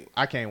can't wait.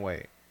 I can't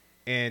wait.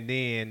 And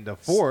then the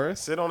 4th,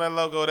 Sit on that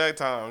logo that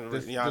time. the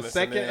Giannis,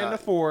 second then and the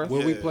 4th,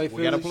 When we yeah, play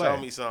we gotta Philly, play.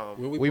 Show me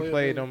something. when we play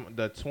played Philly- them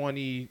the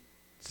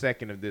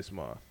 22nd of this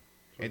month.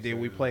 And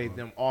then we 22nd, played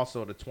them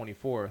also the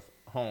 24th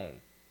home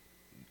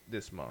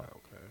this month.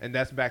 Okay. And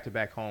that's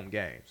back-to-back home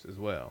games as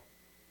well.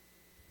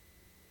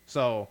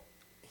 So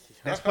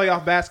that's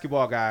playoff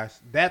basketball, guys.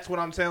 That's what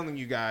I'm telling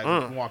you guys,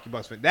 Milwaukee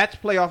Bucks fans. That's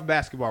playoff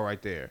basketball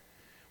right there.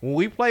 When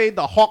we played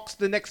the Hawks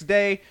the next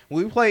day,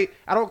 I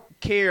don't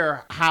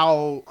care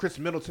how Chris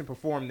Middleton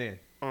performed then.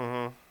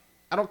 Mm-hmm.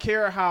 I don't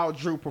care how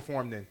Drew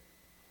performed then.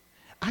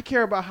 I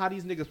care about how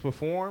these niggas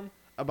perform,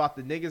 about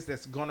the niggas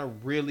that's going to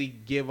really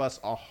give us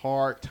a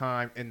hard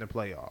time in the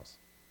playoffs.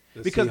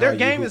 Let's Because see their how you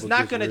game hoop is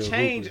not against going to real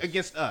change hoopers.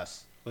 against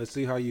us. Let's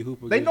see how you hoop.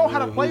 They against know how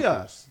to real play hoopers.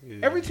 us. Yeah.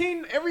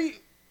 Every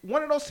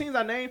one of those teams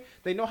I named,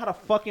 they know how to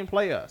fucking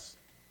play us.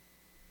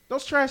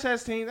 Those trash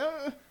ass teams,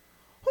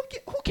 who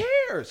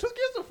cares? Who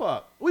gives a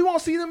fuck? We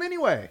won't see them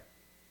anyway.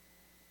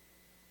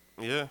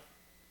 Yeah.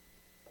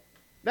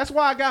 That's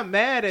why I got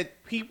mad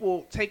at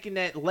people taking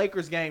that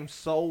Lakers game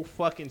so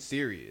fucking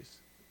serious.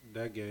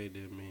 That game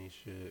didn't mean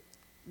shit.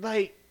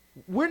 Like,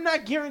 we're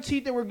not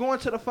guaranteed that we're going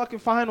to the fucking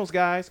finals,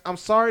 guys. I'm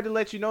sorry to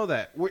let you know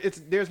that.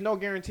 There's no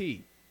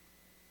guarantee.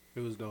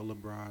 It was no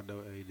LeBron, no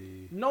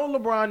AD. No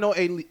LeBron, no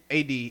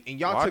AD, and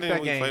y'all Why took didn't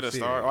that we game play the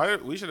serious. star?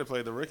 We should have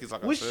played the rookies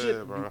like I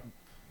said, bro.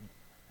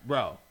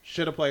 Bro,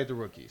 should have played the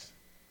rookies.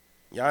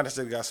 Giannis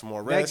should have got some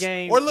more That rest.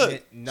 game Or look,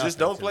 meant nothing just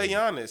don't to play me.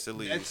 Giannis at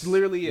least. That's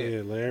literally it. Yeah,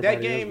 let everybody That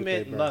else game get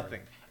meant their burn.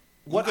 nothing.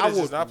 What could've I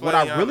just not what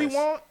I played really Giannis.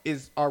 want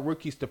is our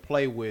rookies to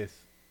play with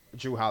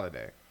Drew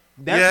Holiday.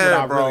 That's yeah, what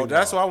I bro. really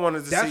that's want. what I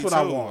wanted to That's see what too.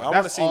 I want. I want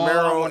to That's see all I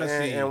Merrill wanna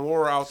see. and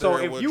War out So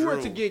there. if with you were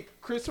Drew. to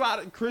get Chris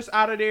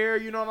out of there,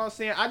 you know what I'm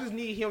saying? I just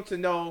need him to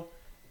know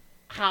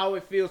how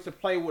it feels to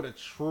play with a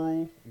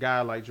true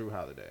guy like Drew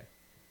Holiday.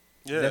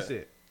 yeah, That's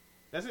it.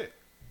 That's it.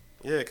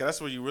 Yeah, because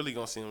that's where you really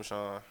gonna see him,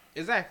 Sean.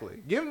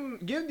 Exactly.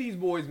 Give these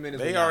boys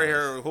minutes. They with already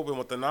Giannis. here hooping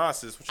with the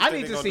nonsense. What you I think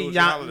need they to gonna see do with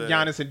Drew Holiday?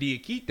 Giannis and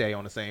Diakite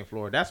on the same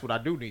floor. That's what I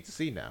do need to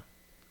see now.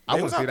 I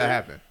They want was to see out that there.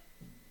 happen.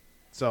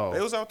 So They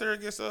was out there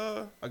against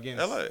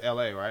against LA.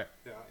 LA, right?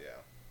 Yeah.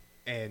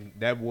 And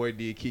that boy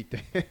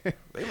Diakite.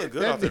 They look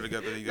good out there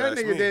together. You That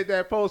guys, nigga did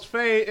that post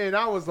fade, and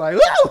I was like,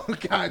 "Oh,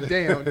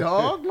 goddamn,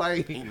 dog!"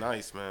 Like He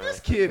nice, man. this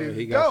kid Man, is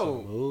he got some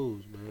dope.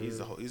 moves, man.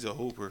 He's a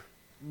hooper.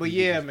 But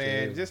He yeah, just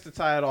man, did. just to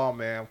tie it all,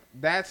 man.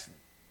 That's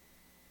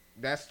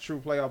true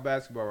playoff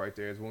basketball right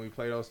there. Is when we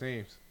play those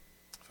teams.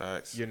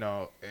 Facts. You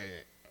know,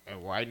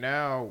 and right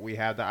now we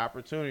have the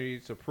opportunity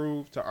to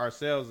prove to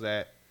ourselves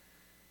that,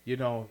 you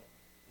know,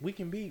 we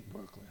can beat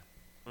Brooklyn.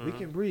 We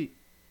can beat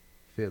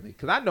Philly.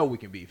 Because I know we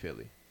can beat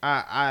Philly.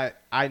 I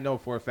know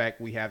for a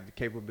fact we have the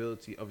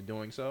capability of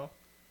doing so.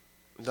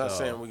 Not So-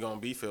 saying we're gonna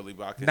beat Philly,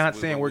 but I can Not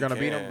we- saying we we're gonna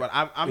beat can. them, but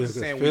I'm Yeah, just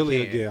 'cause saying Philly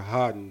we will can. get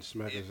hot and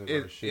smack us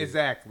in our shit.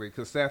 Exactly,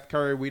 because Seth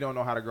Curry, we don't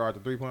know how to guard the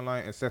 3-point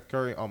line, and Seth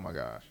Curry, oh my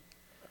gosh,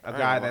 a ain't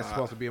guy gonna that's lie.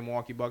 supposed to be a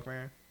Milwaukee Buck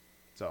fan.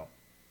 So,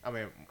 I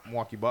mean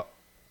Milwaukee Buck.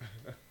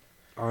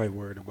 I ain't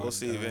worried about. We'll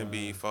see if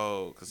Embiid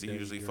fold because he Danny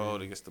usually Green.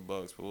 fold against the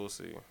Bucks, but we'll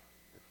see.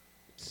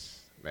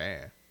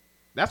 Man,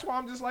 that's why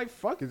I'm just like,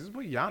 fuck it, just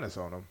put Giannis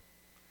on him.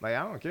 Like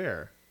I don't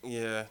care.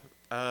 Yeah.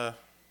 You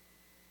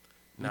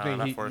Nah, think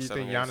not you for a think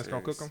 7-game Giannis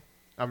gonna cook series. him?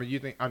 I mean, you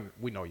think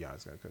we know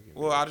Giannis gonna cook him.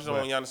 Well, I just don't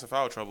but- want Giannis in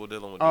foul trouble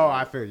dealing with. Oh, dude.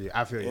 I feel you.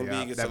 I feel you. Embiid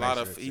Yeah, gets that a lot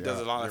makes of- sense. he does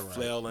a lot of You're right.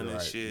 flailing You're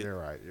and right. shit. You're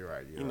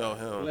right. You know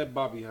him. Let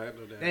Bobby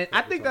handle that. And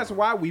I think that's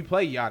why we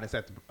play Giannis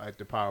at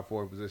the power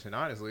forward position,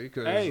 honestly.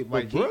 Cause Hey, but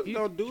like Brooks he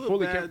don't do a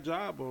fully bad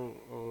job on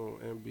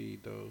Embiid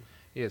though.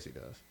 Yes, he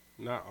does.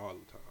 Not all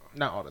the time.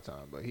 Not all the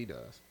time, but he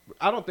does.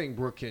 I don't think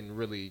Brook can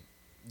really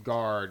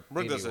guard.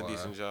 Brook does a anyone.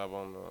 decent job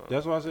on the.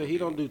 That's why I said he Embiid.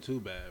 don't do too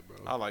bad, bro.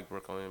 I like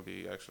Brook on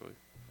Embiid actually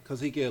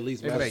Because he can at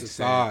least It match the makes sense,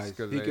 size.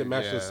 'cause He they- can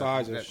match yeah, the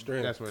size and that-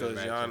 strength. that's what it because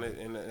matches.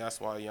 Giannis, and that's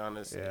why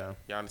Giannis. Yeah.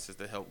 Giannis is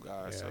the help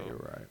guy, Yeah, so you're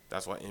right.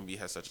 that's why Embiid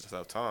has such a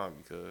tough time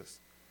because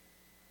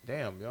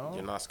Damn, y'all.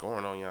 you're not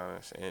scoring on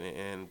Giannis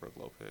and Brook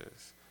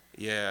Lopez.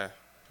 Yeah,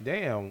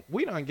 Damn,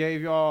 we done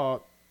gave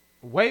y'all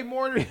way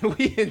more than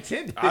we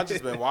intended. I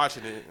just been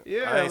watching it.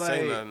 Yeah, I ain't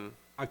saying like- nothing.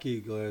 I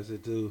keep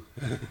glancing too.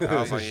 I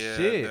was like, yeah,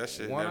 shit. that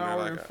shit. 1 damn near hour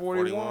like and a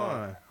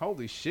 41.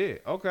 Holy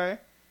shit. Okay.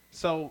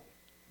 So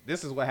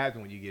this is what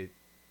happens when you get,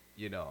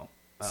 you know.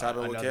 It's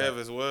happened with another- Kev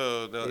as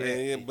well. Though.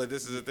 Yeah. But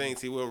this is the thing.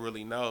 He will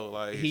really know.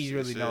 Like He his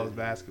really shit. knows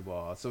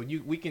basketball. So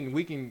we can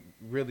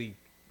really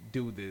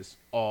do this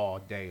all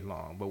day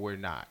long, but we're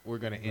not. We're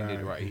gonna end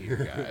it right here,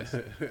 guys.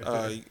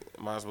 You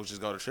might as well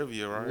just go to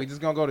trivia, right? We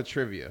just gonna go to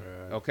trivia.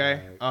 Right,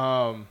 Okay.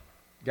 right.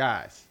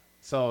 Guys.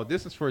 So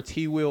this is for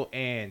T Will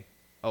and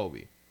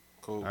Obi.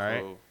 cool, all right.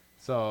 cool.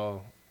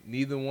 So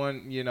neither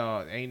one, you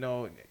know, ain't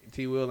no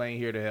T Will ain't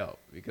here to help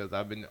because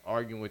I've been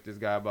arguing with this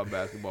guy about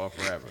basketball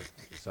forever.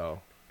 So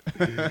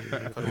Put him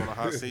on a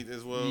hot seat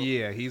as well.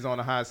 yeah, he's on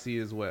the hot seat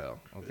as well.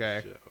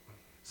 Okay.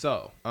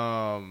 So,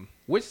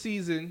 which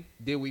season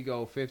did we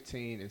go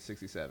 15 and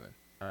 67?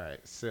 All right.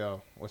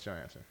 So, what's your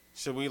answer?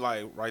 Should we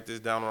like write this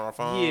down on our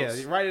phones?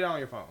 Yeah, write it on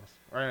your phones.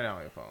 Write it down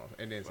on your phones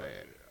and then say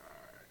it.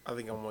 I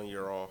think I'm 1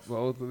 year off.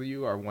 Both of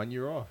you are 1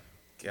 year off.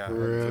 Yeah. For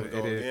real? Can we go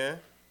It is. again?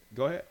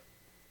 Go ahead.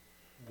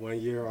 1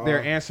 year off.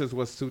 Their answers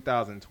was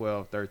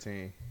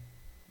 2012-13.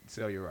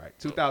 So you're right.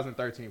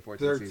 2013-14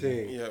 season.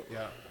 13. Yep.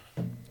 Yeah.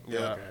 Yeah.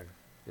 Okay.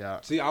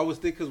 Yeah. See, I was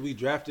thinking because we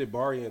drafted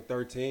Barry in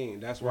 13.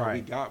 That's why we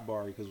Right. got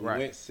Barry because we Right.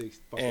 went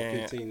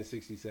And 15 to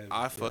 67.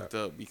 I fucked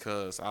up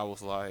because I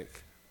was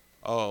like,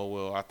 oh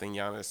well, I think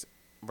Giannis'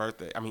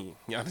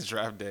 Giannis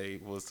draft day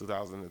was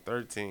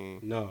 2013.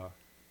 No.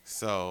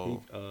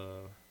 So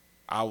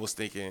I was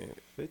thinking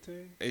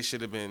 15? it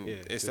should have been Yeah,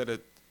 instead of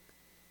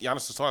Giannis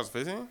was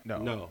 2015. No.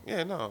 No.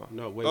 Yeah, no.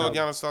 No, wait. Oh, no,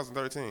 Giannis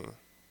 2013.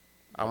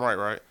 I'm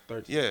right?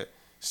 13. Yeah.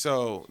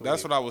 So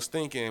that's wait. what I was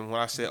thinking when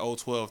I said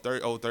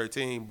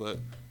 013, but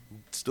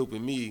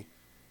stupid me,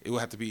 it would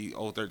have to be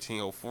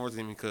 013,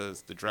 014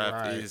 because the draft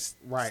Right. is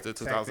Right. the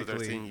 2013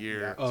 Technically,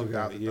 year, yeah, Okay,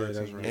 2013 yeah,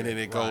 that's right. and then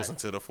it goes Right.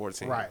 into the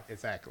 14. Right.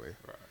 Exactly.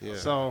 Yeah.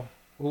 So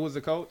who was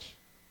the coach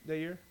that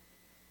year?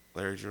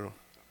 Larry Drew.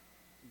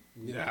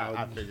 Yeah,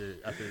 I figured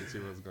T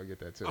was gonna get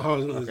that too. Oh,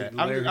 it was Okay.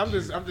 Larry I'm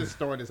just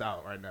throwing this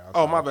out right now.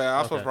 Oh, so- my bad. I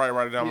was supposed okay. to probably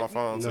write it down on my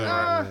phone No. too.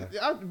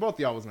 Nah. Both of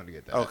y'all was gonna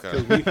get that.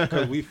 Okay.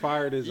 Because we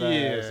fired his Yeah.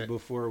 ass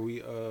before we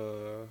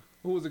Who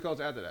was the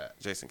coach after that?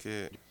 Jason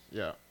Kidd,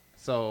 Yeah.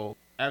 So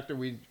after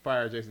we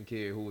fired Jason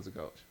Kidd, who was the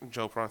coach?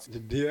 Joe Prunty. the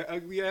dear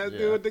ugly ass Yeah.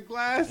 dude with the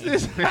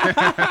glasses.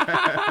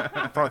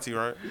 Prunty,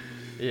 right?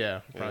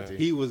 Yeah, Yeah. Prunty.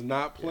 He was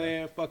not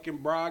playing fucking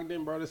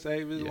Brogdon, bro, to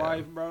save his Yeah.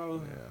 life,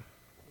 bro.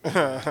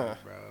 Yeah.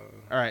 Bro.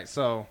 All right.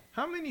 So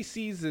how many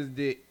seasons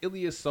did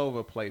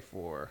Ilyasova play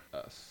for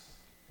us?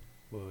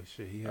 Well,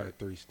 shit, he had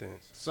 3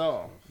 stints.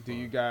 So do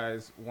you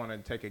guys want to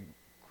take a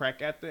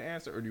crack at the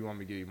answer, or do you want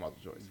me to give you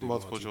multiple choice?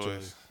 Multiple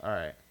choice. All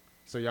right.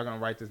 So y'all gonna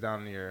write this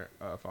down on your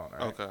phone, all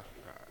right? Okay.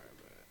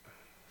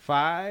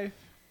 5,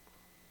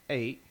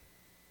 8,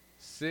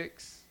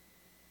 6,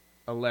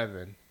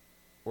 11,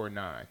 or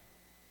 9.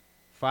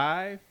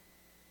 5,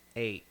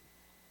 8,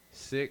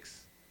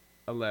 6,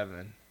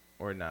 11,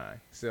 or 9.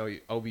 So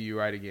OBU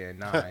right again.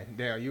 9.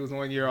 Damn, you was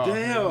 1 year off.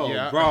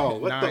 Damn, bro,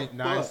 what the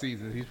nine fuck?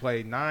 seasons. He's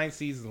played 9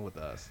 seasons with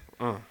us.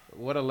 Mm.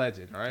 What a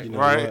legend, right? You know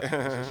Right. what?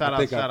 Shout I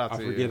think out I to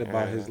forget you.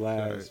 about Yeah. his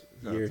last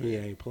Shout out year to he you.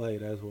 ain't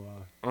played. That's why.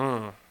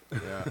 Mm.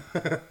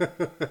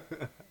 Yeah.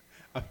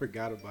 I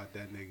forgot about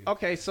that nigga.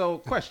 Okay, so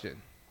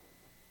question.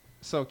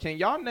 So can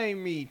y'all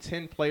name me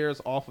 10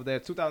 players off of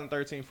that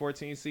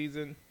 2013-14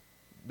 season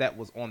that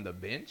was on the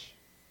bench?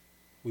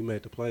 We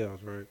made the playoffs,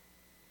 right?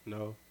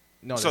 No.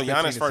 No. So the 15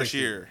 Giannis to first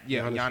 16. year.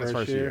 Yeah, Giannis Giannis first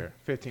first year. year.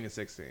 15 to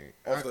 16.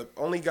 Off the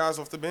only guys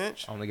off the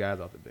bench. Only guys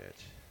off the bench.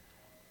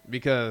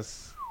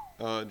 Because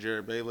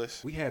Jared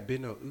Bayless. We had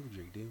Beno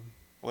Udrih, didn't we?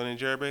 Wasn't it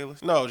Jared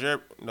Bayless? No,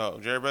 Jared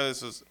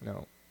Bayless was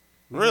no.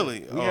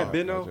 really. We had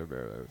Beno. Roger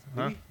Barrows.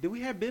 Did Huh? we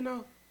have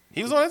Beno?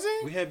 He was on that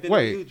team? We had Ben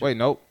Wait,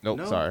 nope. No?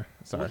 Sorry.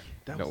 What?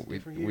 That was No, a we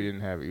different year?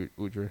 didn't have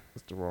Udra.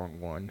 It's the wrong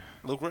one.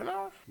 Luke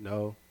Rittenauer?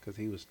 No, because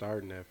he was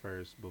starting at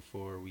first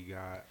before we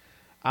got.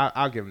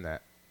 I'll give him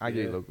that. I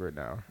give Yeah. Luke right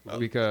now Oh.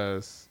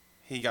 because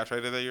He got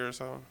traded that year or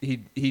something?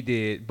 he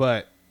did,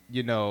 but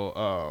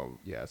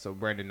so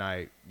Brandon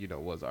Knight,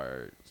 was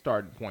our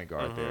starting point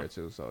guard there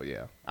too. So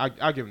yeah,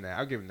 I'll give him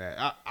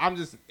that. I'm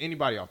just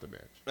anybody off the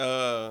bench.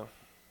 Uh,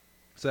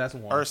 So that's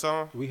one.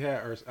 Urson? We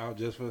had I was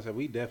just gonna say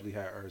we definitely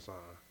had Urson.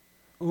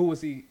 Who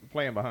was he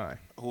playing behind?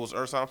 Who was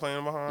Urson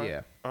playing behind?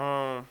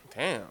 Yeah.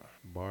 Damn.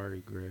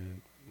 Barry Greg.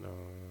 No.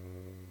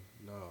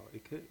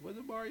 It could was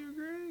it Barry or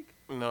Greg?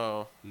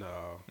 No.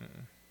 No.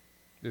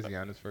 This is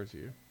Giannis' first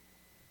year.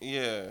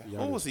 Yeah. Who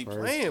Giannis was he first.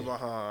 playing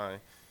behind?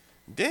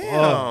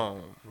 Damn.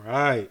 Oh.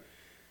 Right.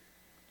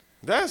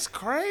 That's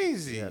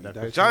crazy. Yeah,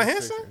 That's John first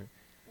Henson? year.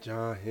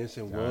 John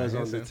Henson John was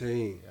on the Henson.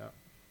 team. Yeah.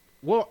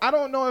 Well, I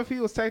don't know if he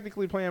was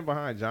technically playing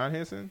behind John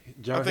Henson,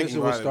 John I think he Henson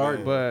was might have starting.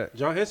 been. but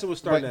John Henson was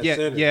starting at yeah,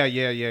 center.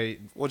 yeah.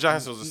 Well, John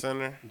Henson was a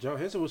center. John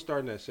Henson was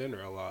starting at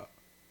center a lot.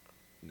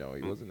 No,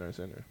 he wasn't their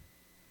center.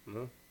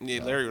 No. Yeah,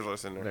 No. Larry was our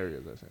center. There he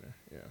is, their center.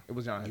 Yeah, it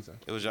was John Henson.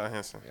 It was John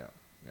Henson. Yeah.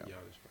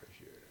 Giannis first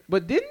year.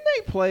 But didn't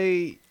they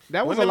play?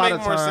 That was Wouldn't a it lot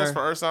make of more time. sense for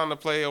Urson to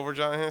play over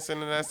John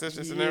Henson in that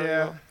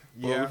scenario?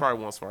 Yeah. Well, we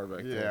probably weren't smart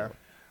back Yeah. then.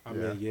 I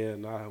mean, yeah,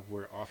 now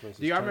we're offensive.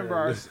 Do y'all remember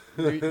our?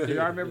 do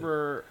y'all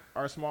remember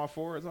our small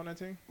forwards on that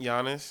team?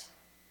 Giannis?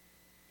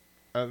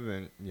 Other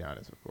than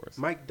Giannis, of course.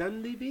 Mike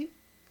Dunleavy?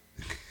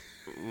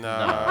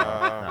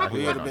 Nah, he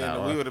we would wasn't have on that been.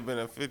 one. We would have been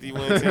a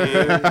 50-win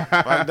team.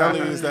 Mike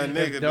Dunleavy was that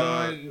nigga,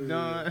 dog.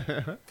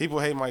 Done. People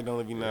hate Mike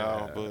Dunleavy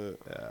now, Yeah. but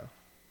Yeah.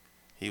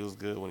 he was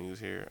good when he was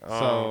here.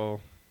 So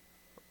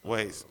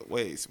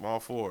Wait, small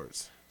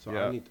forwards. So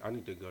Yeah. I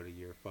need to go to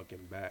your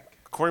fucking back.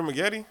 Corey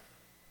Maggette?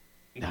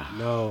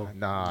 No.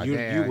 nah, You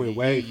damn, went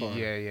way you- far.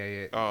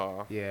 Yeah.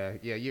 Oh, Yeah.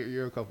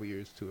 You're a couple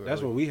years too early.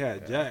 That's when we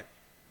had Yeah. Jack.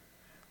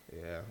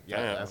 Yeah.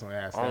 Damn. That's when I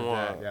asked On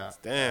Jack. one. Yeah.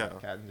 Damn.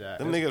 Cat and Jack.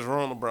 them niggas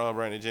ruined LeBron,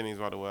 Brandon Jennings,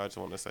 by the way. I just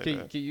want to say Can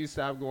that. you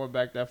stop going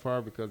back that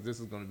far because this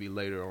is going to be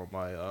later on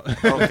my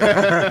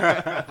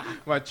Okay.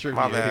 my trivia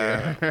My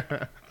bad.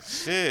 here.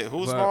 Shit,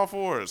 who's But- small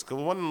forwards? Because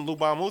one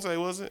Luba Mute,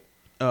 was it?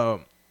 But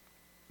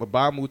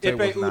Bob Mute Epe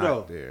was Udo.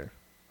 not there.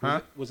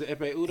 Huh? Was it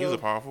Epe Udo? He was a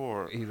power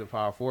forward. He's a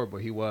power forward,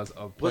 but he was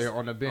a player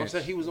on the bench. I'm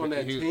saying he was on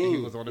that He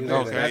team. was on the He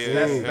bench. was on that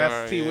That's team.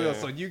 that's T. Will. Yeah.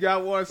 So you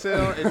got one,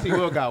 Sal, and T.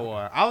 Will got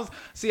one.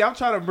 I'm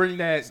trying to bring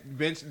the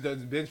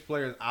bench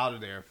players out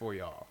of there for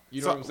y'all.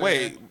 You know what I'm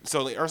saying? Wait,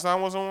 so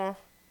Urson wasn't one?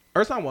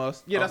 Ursan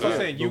was. Yeah, that's what I'm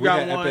Okay. saying. But You we got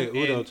had one, Epe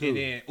Udo, and too.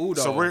 then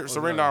Udo. So was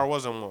Rendar another.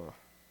 wasn't one.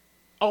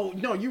 Oh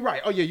no, you're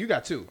right. Oh yeah, you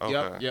got two.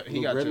 Okay. Yep, he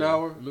Luke got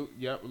Rittenauer?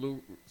 two.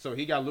 Luke. So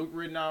he got Luke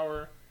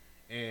Rittenauer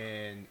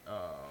and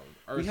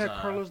We had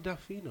Ursan. Carlos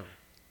Delfino.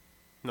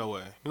 No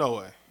way.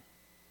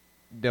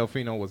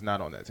 Delfino was not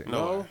on that team.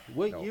 No.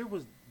 What No. year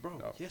was bro?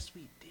 No. Yes,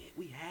 we did.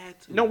 We had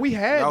to. No, we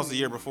had. That was the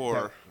year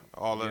before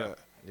all of Yeah. that.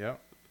 Yep.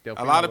 A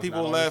Delfino lot of was people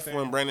not on left the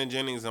when team. Brandon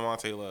Jennings and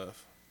Monte left.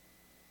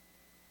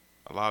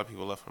 A lot of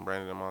people left when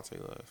Brandon and Monte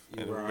left.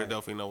 You're And right.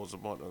 Delfino was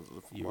one of those.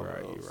 You're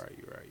right.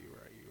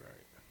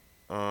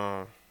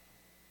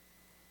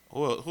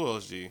 Who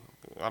else, G?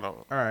 I don't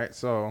All right,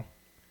 so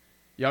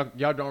y'all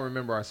don't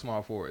remember our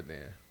small forward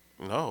then?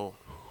 know.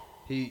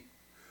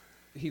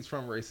 He's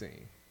from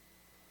Racine.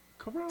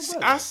 Caron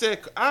I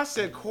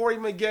said Corey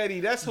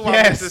Maggette. That's who I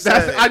meant to Yes,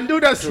 say. I knew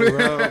that's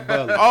Caron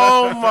Butler.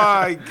 Oh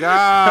my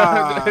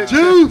God.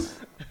 Juice.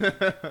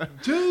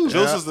 Juice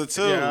was the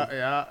two.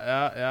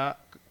 Yeah.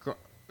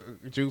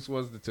 Juice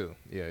was the two.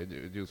 Yeah,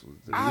 Juice was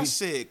the two. I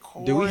said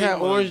Corey. Do we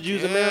have orange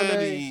juice and Maggette,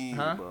 mayonnaise?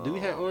 Huh? bro. Do we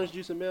have orange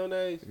juice and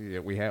mayonnaise? Yeah,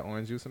 we had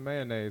orange juice and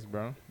mayonnaise,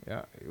 bro.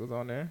 Yeah, it was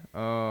on there.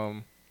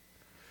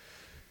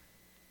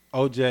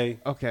 OJ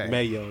Okay.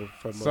 Mayo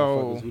for So-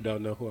 motherfuckers who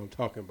don't know who I'm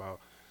talking about.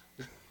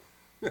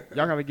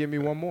 Y'all gotta give me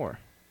one more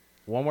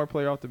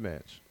player off the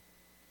bench.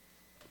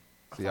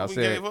 See, y'all we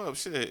said gave up.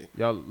 Shit.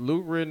 y'all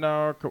Luke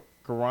Rittenauer,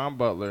 Caron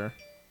Butler,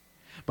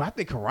 but I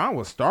think Caron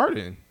was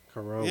starting.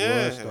 Caron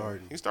Yeah. was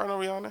starting. He's starting to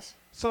be honest.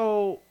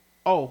 So,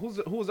 who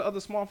was the other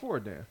small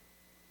forward then?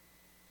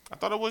 I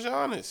thought it was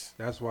Giannis.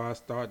 That's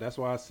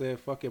why I said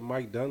fucking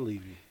Mike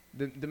Dunleavy.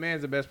 The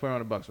man's the best player on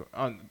the Bucks.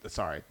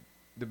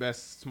 The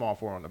best small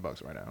forward on the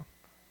Bucks right now.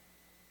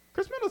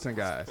 Chris Middleton,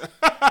 guys.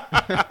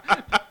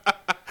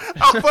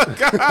 Oh my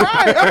God.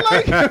 Right, I'm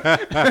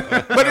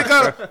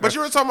like, But you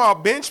were talking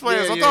about bench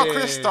players. Yeah, I thought yeah,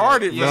 Chris yeah,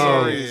 started yeah. for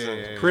some No.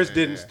 reason. Chris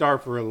didn't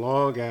start for a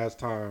long ass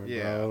time,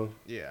 bro.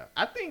 yeah.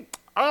 I think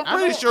I'm I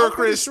pretty know- sure I'm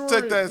pretty Chris sure,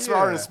 took that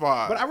starting yeah.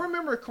 spot. But I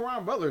remember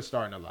Caron Butler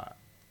starting a lot.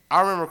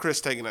 I remember Chris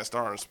taking that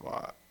starting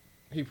spot.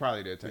 He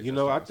probably did take. You that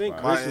know, I starting think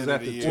spot. By Chris was end of at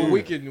the the year. two.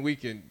 Well, we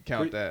can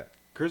count Chris- that.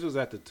 Chris was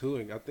at the 2,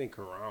 and I think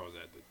Caron was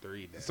at the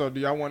 3. Then. So, do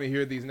y'all want to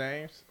hear these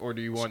names, or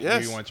do you want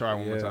Yes. to try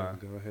one more Yeah, time?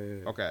 Go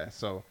ahead. Okay,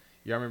 so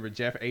y'all remember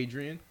Jeff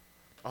Adrian?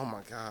 Oh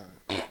my God.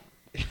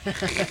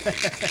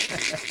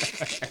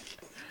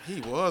 He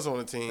was on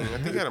the team. I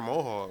think he had a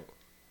mohawk.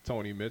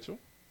 Tony Mitchell.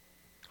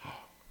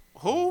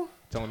 Who?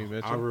 Tony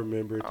Mitchell. I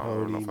remember I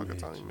don't know Tony if I could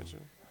Mitchell. Tony Mitchell.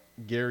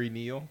 Gary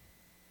Neal.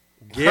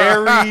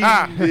 Gary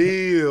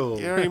Neal.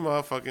 Gary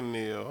motherfucking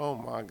Neal. Oh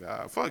my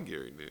God. Fuck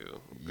Gary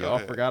Neal. Y'all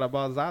forgot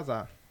about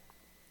Zaza.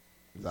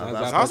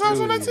 Zaza's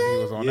on that team?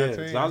 He was on that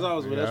team. Zaza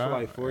was with us for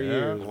like 4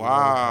 years.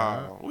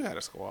 Wow. We had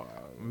a squad.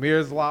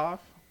 Miroslav.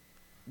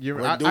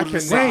 I can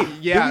Wait,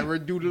 yeah,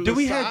 do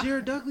we have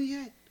Jared Dudley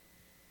yet?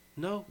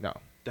 No. No.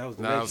 That was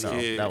the Nah, next it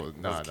was year. Kid. That was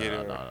That's Kid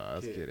era.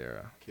 That's Kid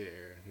era. Kid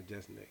era.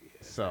 Just nigga. Yeah,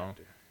 So,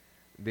 after.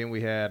 then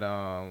we had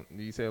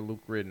you said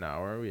Luke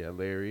Ridnour. We had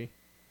Larry,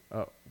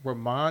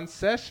 Ramon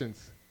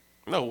Sessions.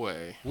 No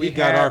way. We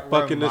got our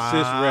fucking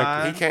assist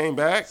record. He came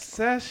back?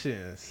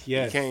 Sessions.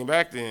 Yes. He came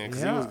back then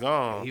because he was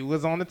gone. He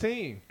was on the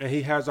team. And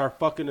he has our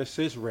fucking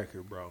assist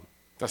record, bro.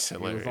 That's He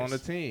hilarious. was on the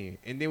team.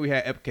 And then we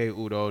had Epke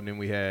Udo. And then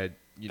we had,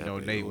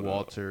 Epic Nate Udo.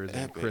 Walters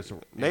and Epic. Chris.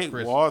 Nate and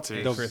Chris, Walters.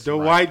 and The, Chris the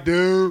Wright. white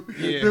dude.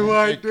 Yeah, The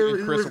white and dude.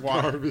 He Chris was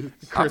Wright. garbage.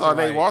 I Chris thought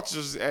Nate Wright.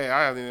 Walters. Hey,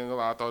 I didn't even know.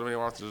 I thought Nate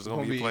Walters was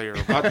gonna be a player.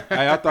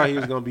 I thought he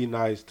was gonna be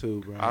nice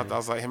too, bro. I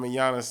was like him and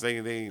Giannis.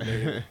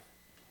 They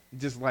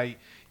Just like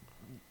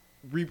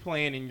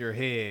replaying in your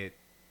head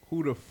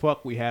who the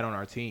fuck we had on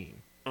our team.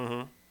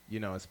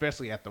 mm-hmm.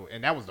 Especially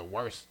and that was the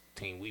worst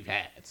team we've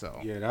had. So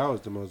Yeah, that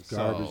was the most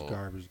garbage, So-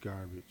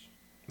 garbage.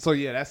 So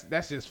yeah,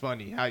 that's just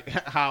funny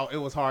how it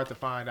was hard to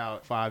find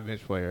out 5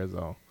 bench players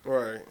though.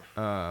 Right.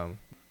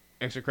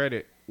 Extra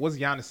credit. What's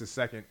Giannis'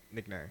 second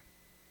nickname,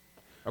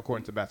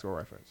 according to Basketball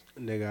Reference?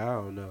 Nigga, I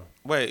don't know.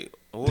 Wait,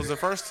 what was the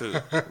first two?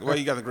 Wait,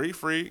 you got the Greek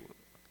Freak.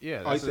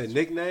 Yeah, Oh, you said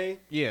nickname?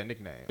 Yeah,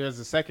 nickname. There's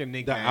a second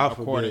nickname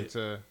alphabet. according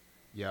to.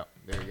 Yep,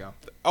 there you go.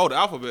 Oh, the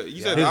alphabet.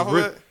 You said the His,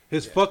 alphabet.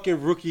 his fucking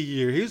rookie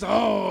year. He's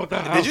the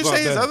Did you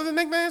say his alphabet. other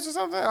nicknames or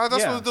something? That's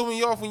Yeah. what was throwing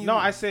you off when you. No,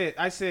 I said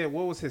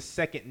what was his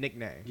second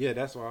nickname? Yeah,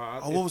 that's why.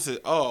 Oh, what was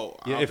it? Oh,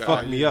 Yeah, okay. it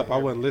fucked me up. I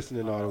wasn't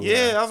listening all the way.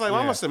 Yeah, I was like, well,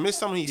 I Yeah. must have missed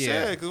something he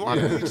Yeah. said. Because why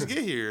did we just get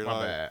here?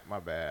 My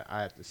bad.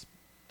 I have to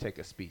take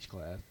a speech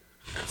class.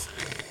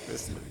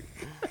 This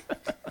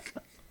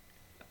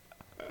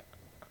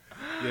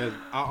Yeah,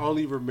 I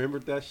only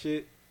remembered that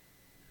shit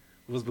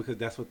was because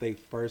that's what they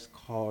first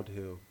called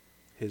him.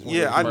 His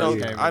Yeah, I know.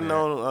 First came in I there.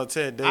 know.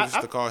 Ted Davis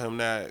I- to call him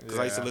that because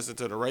I used to Yeah. listen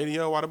to the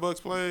radio while the Bucks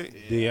played,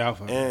 The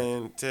alpha.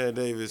 and Ted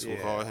Davis would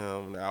Yeah. call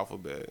him the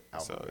alphabet.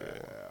 So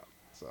Alphabet,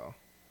 So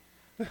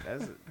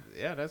that's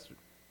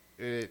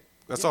it.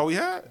 that's all we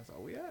had. That's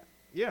all we had.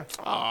 Yeah.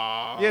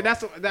 Aww. Yeah,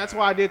 that's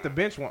why I did the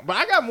bench one. But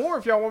I got more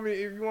if y'all want me.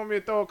 If you want me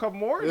to throw a couple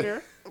more in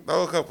there.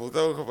 Throw a couple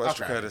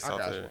extra Okay, credits I out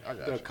got there. you, I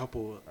got a you.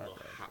 couple of little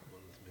hot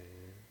ones, man.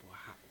 Boy,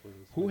 hot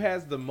ones, Who man.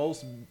 has the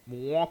most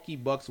Milwaukee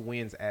Bucks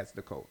wins as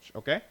the coach?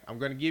 Okay, I'm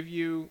gonna give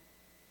you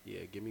Yeah,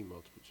 give me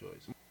multiple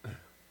choice.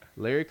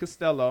 Larry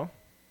Costello,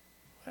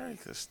 Larry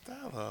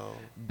Costello.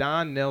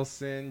 Don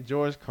Nelson,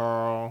 George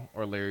Karl,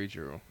 or Larry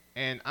Drew.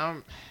 And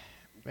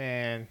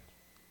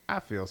I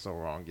feel so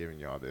wrong giving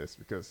y'all this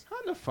because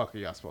how the fuck are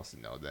y'all supposed to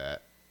know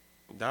that?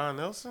 Don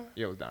Nelson.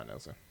 Yeah, it was Don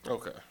Nelson.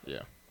 Okay.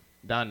 Yeah,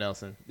 Don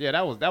Nelson. Yeah,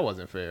 that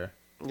wasn't fair.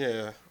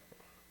 Yeah.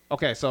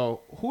 Okay,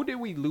 so who did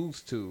we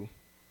lose to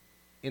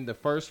in the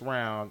first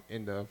round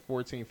in the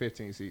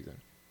 14-15 season?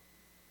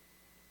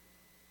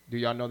 Do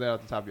y'all know that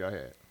off the top of your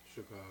head?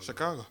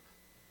 Chicago.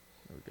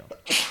 There we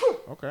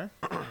go. Okay.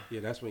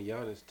 Yeah, that's when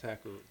Giannis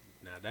tackled.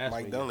 Now that's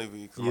Mike when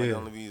Dunleavy. Because Yeah. Mike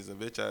Dunleavy is a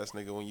bitch ass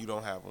nigga when you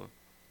don't have him.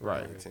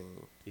 Right. On the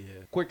team. Yeah.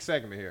 Quick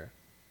segment here.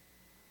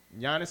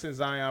 Giannis and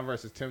Zion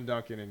versus Tim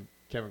Duncan and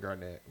Kevin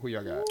Garnett. Who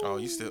y'all got? Oh,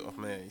 you still,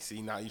 oh, man. You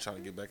see, now you trying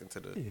to get back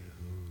into the.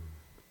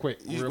 Quick,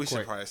 real We should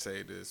quick. probably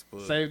save this.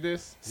 But Save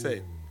this?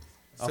 Save.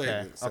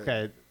 Okay. Save it.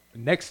 Okay.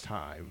 Next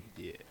time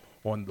Yeah.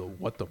 on the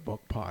What the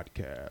Buck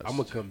podcast. I'm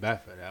gonna come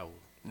back for that one.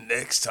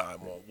 Next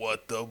time on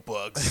What the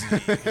Bucks.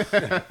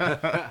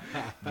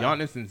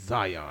 Giannis and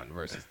Zion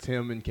versus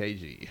Tim and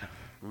KG.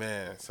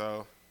 Man,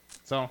 so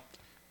So,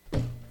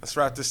 let's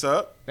wrap this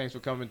up. thanks for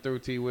coming through,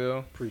 T. Will.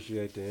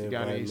 Appreciate the You invite,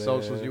 got any man.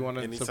 socials you want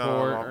to Anytime,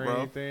 support my or bro.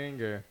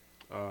 anything? Or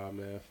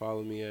Man,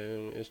 follow me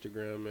on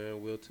Instagram,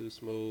 man. Will Too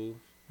Smooth.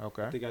 I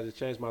okay, think I just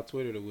changed my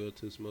Twitter to Will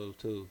Too Smooth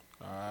too.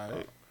 All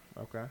right.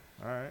 okay,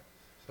 all right.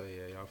 So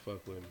yeah, y'all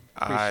fuck with me.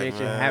 Appreciate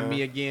you having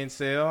me again,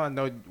 Sal. I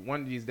know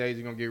one of these days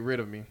you're gonna get rid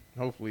of me.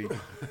 Hopefully.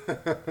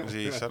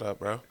 Gee, shut up,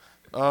 bro.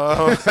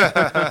 This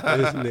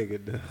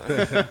nigga.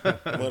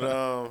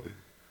 Done.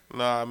 But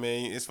nah,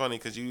 man, it's funny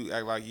because you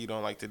act like you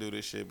don't like to do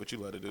this shit, but you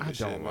love to do this I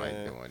shit, don't like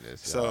man. doing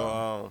this. So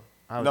y'all.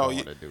 I no, don't he-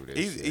 want to do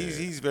this.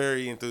 he's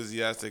very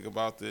enthusiastic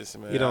about this,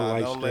 man. He don't I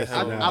like let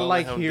stressing him- out. I don't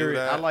like let him do hearing.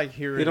 that. I like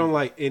hearing. He don't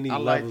like any I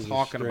like levels of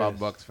talking about stress.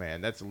 Bucks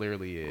fan. That's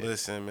literally it.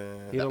 Listen,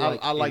 man. He don't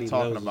I like any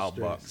talking levels of about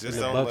stress. Bucks. Just And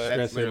the don't Bucks let-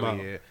 That's stress him literally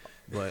out. it.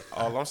 But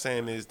All I'm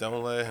saying is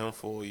don't let him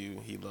fool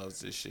you. He loves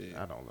this shit.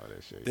 I don't love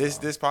that shit. This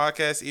y'all. this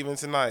podcast, even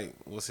tonight,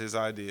 was his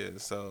idea.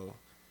 So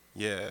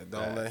yeah,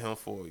 don't That- let him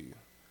fool you.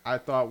 I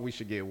thought we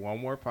should get one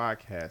more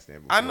podcast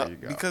in before I know you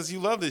go. because you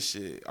love this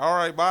shit. All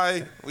right,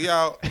 bye. We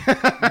out.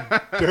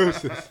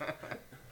 Deuces.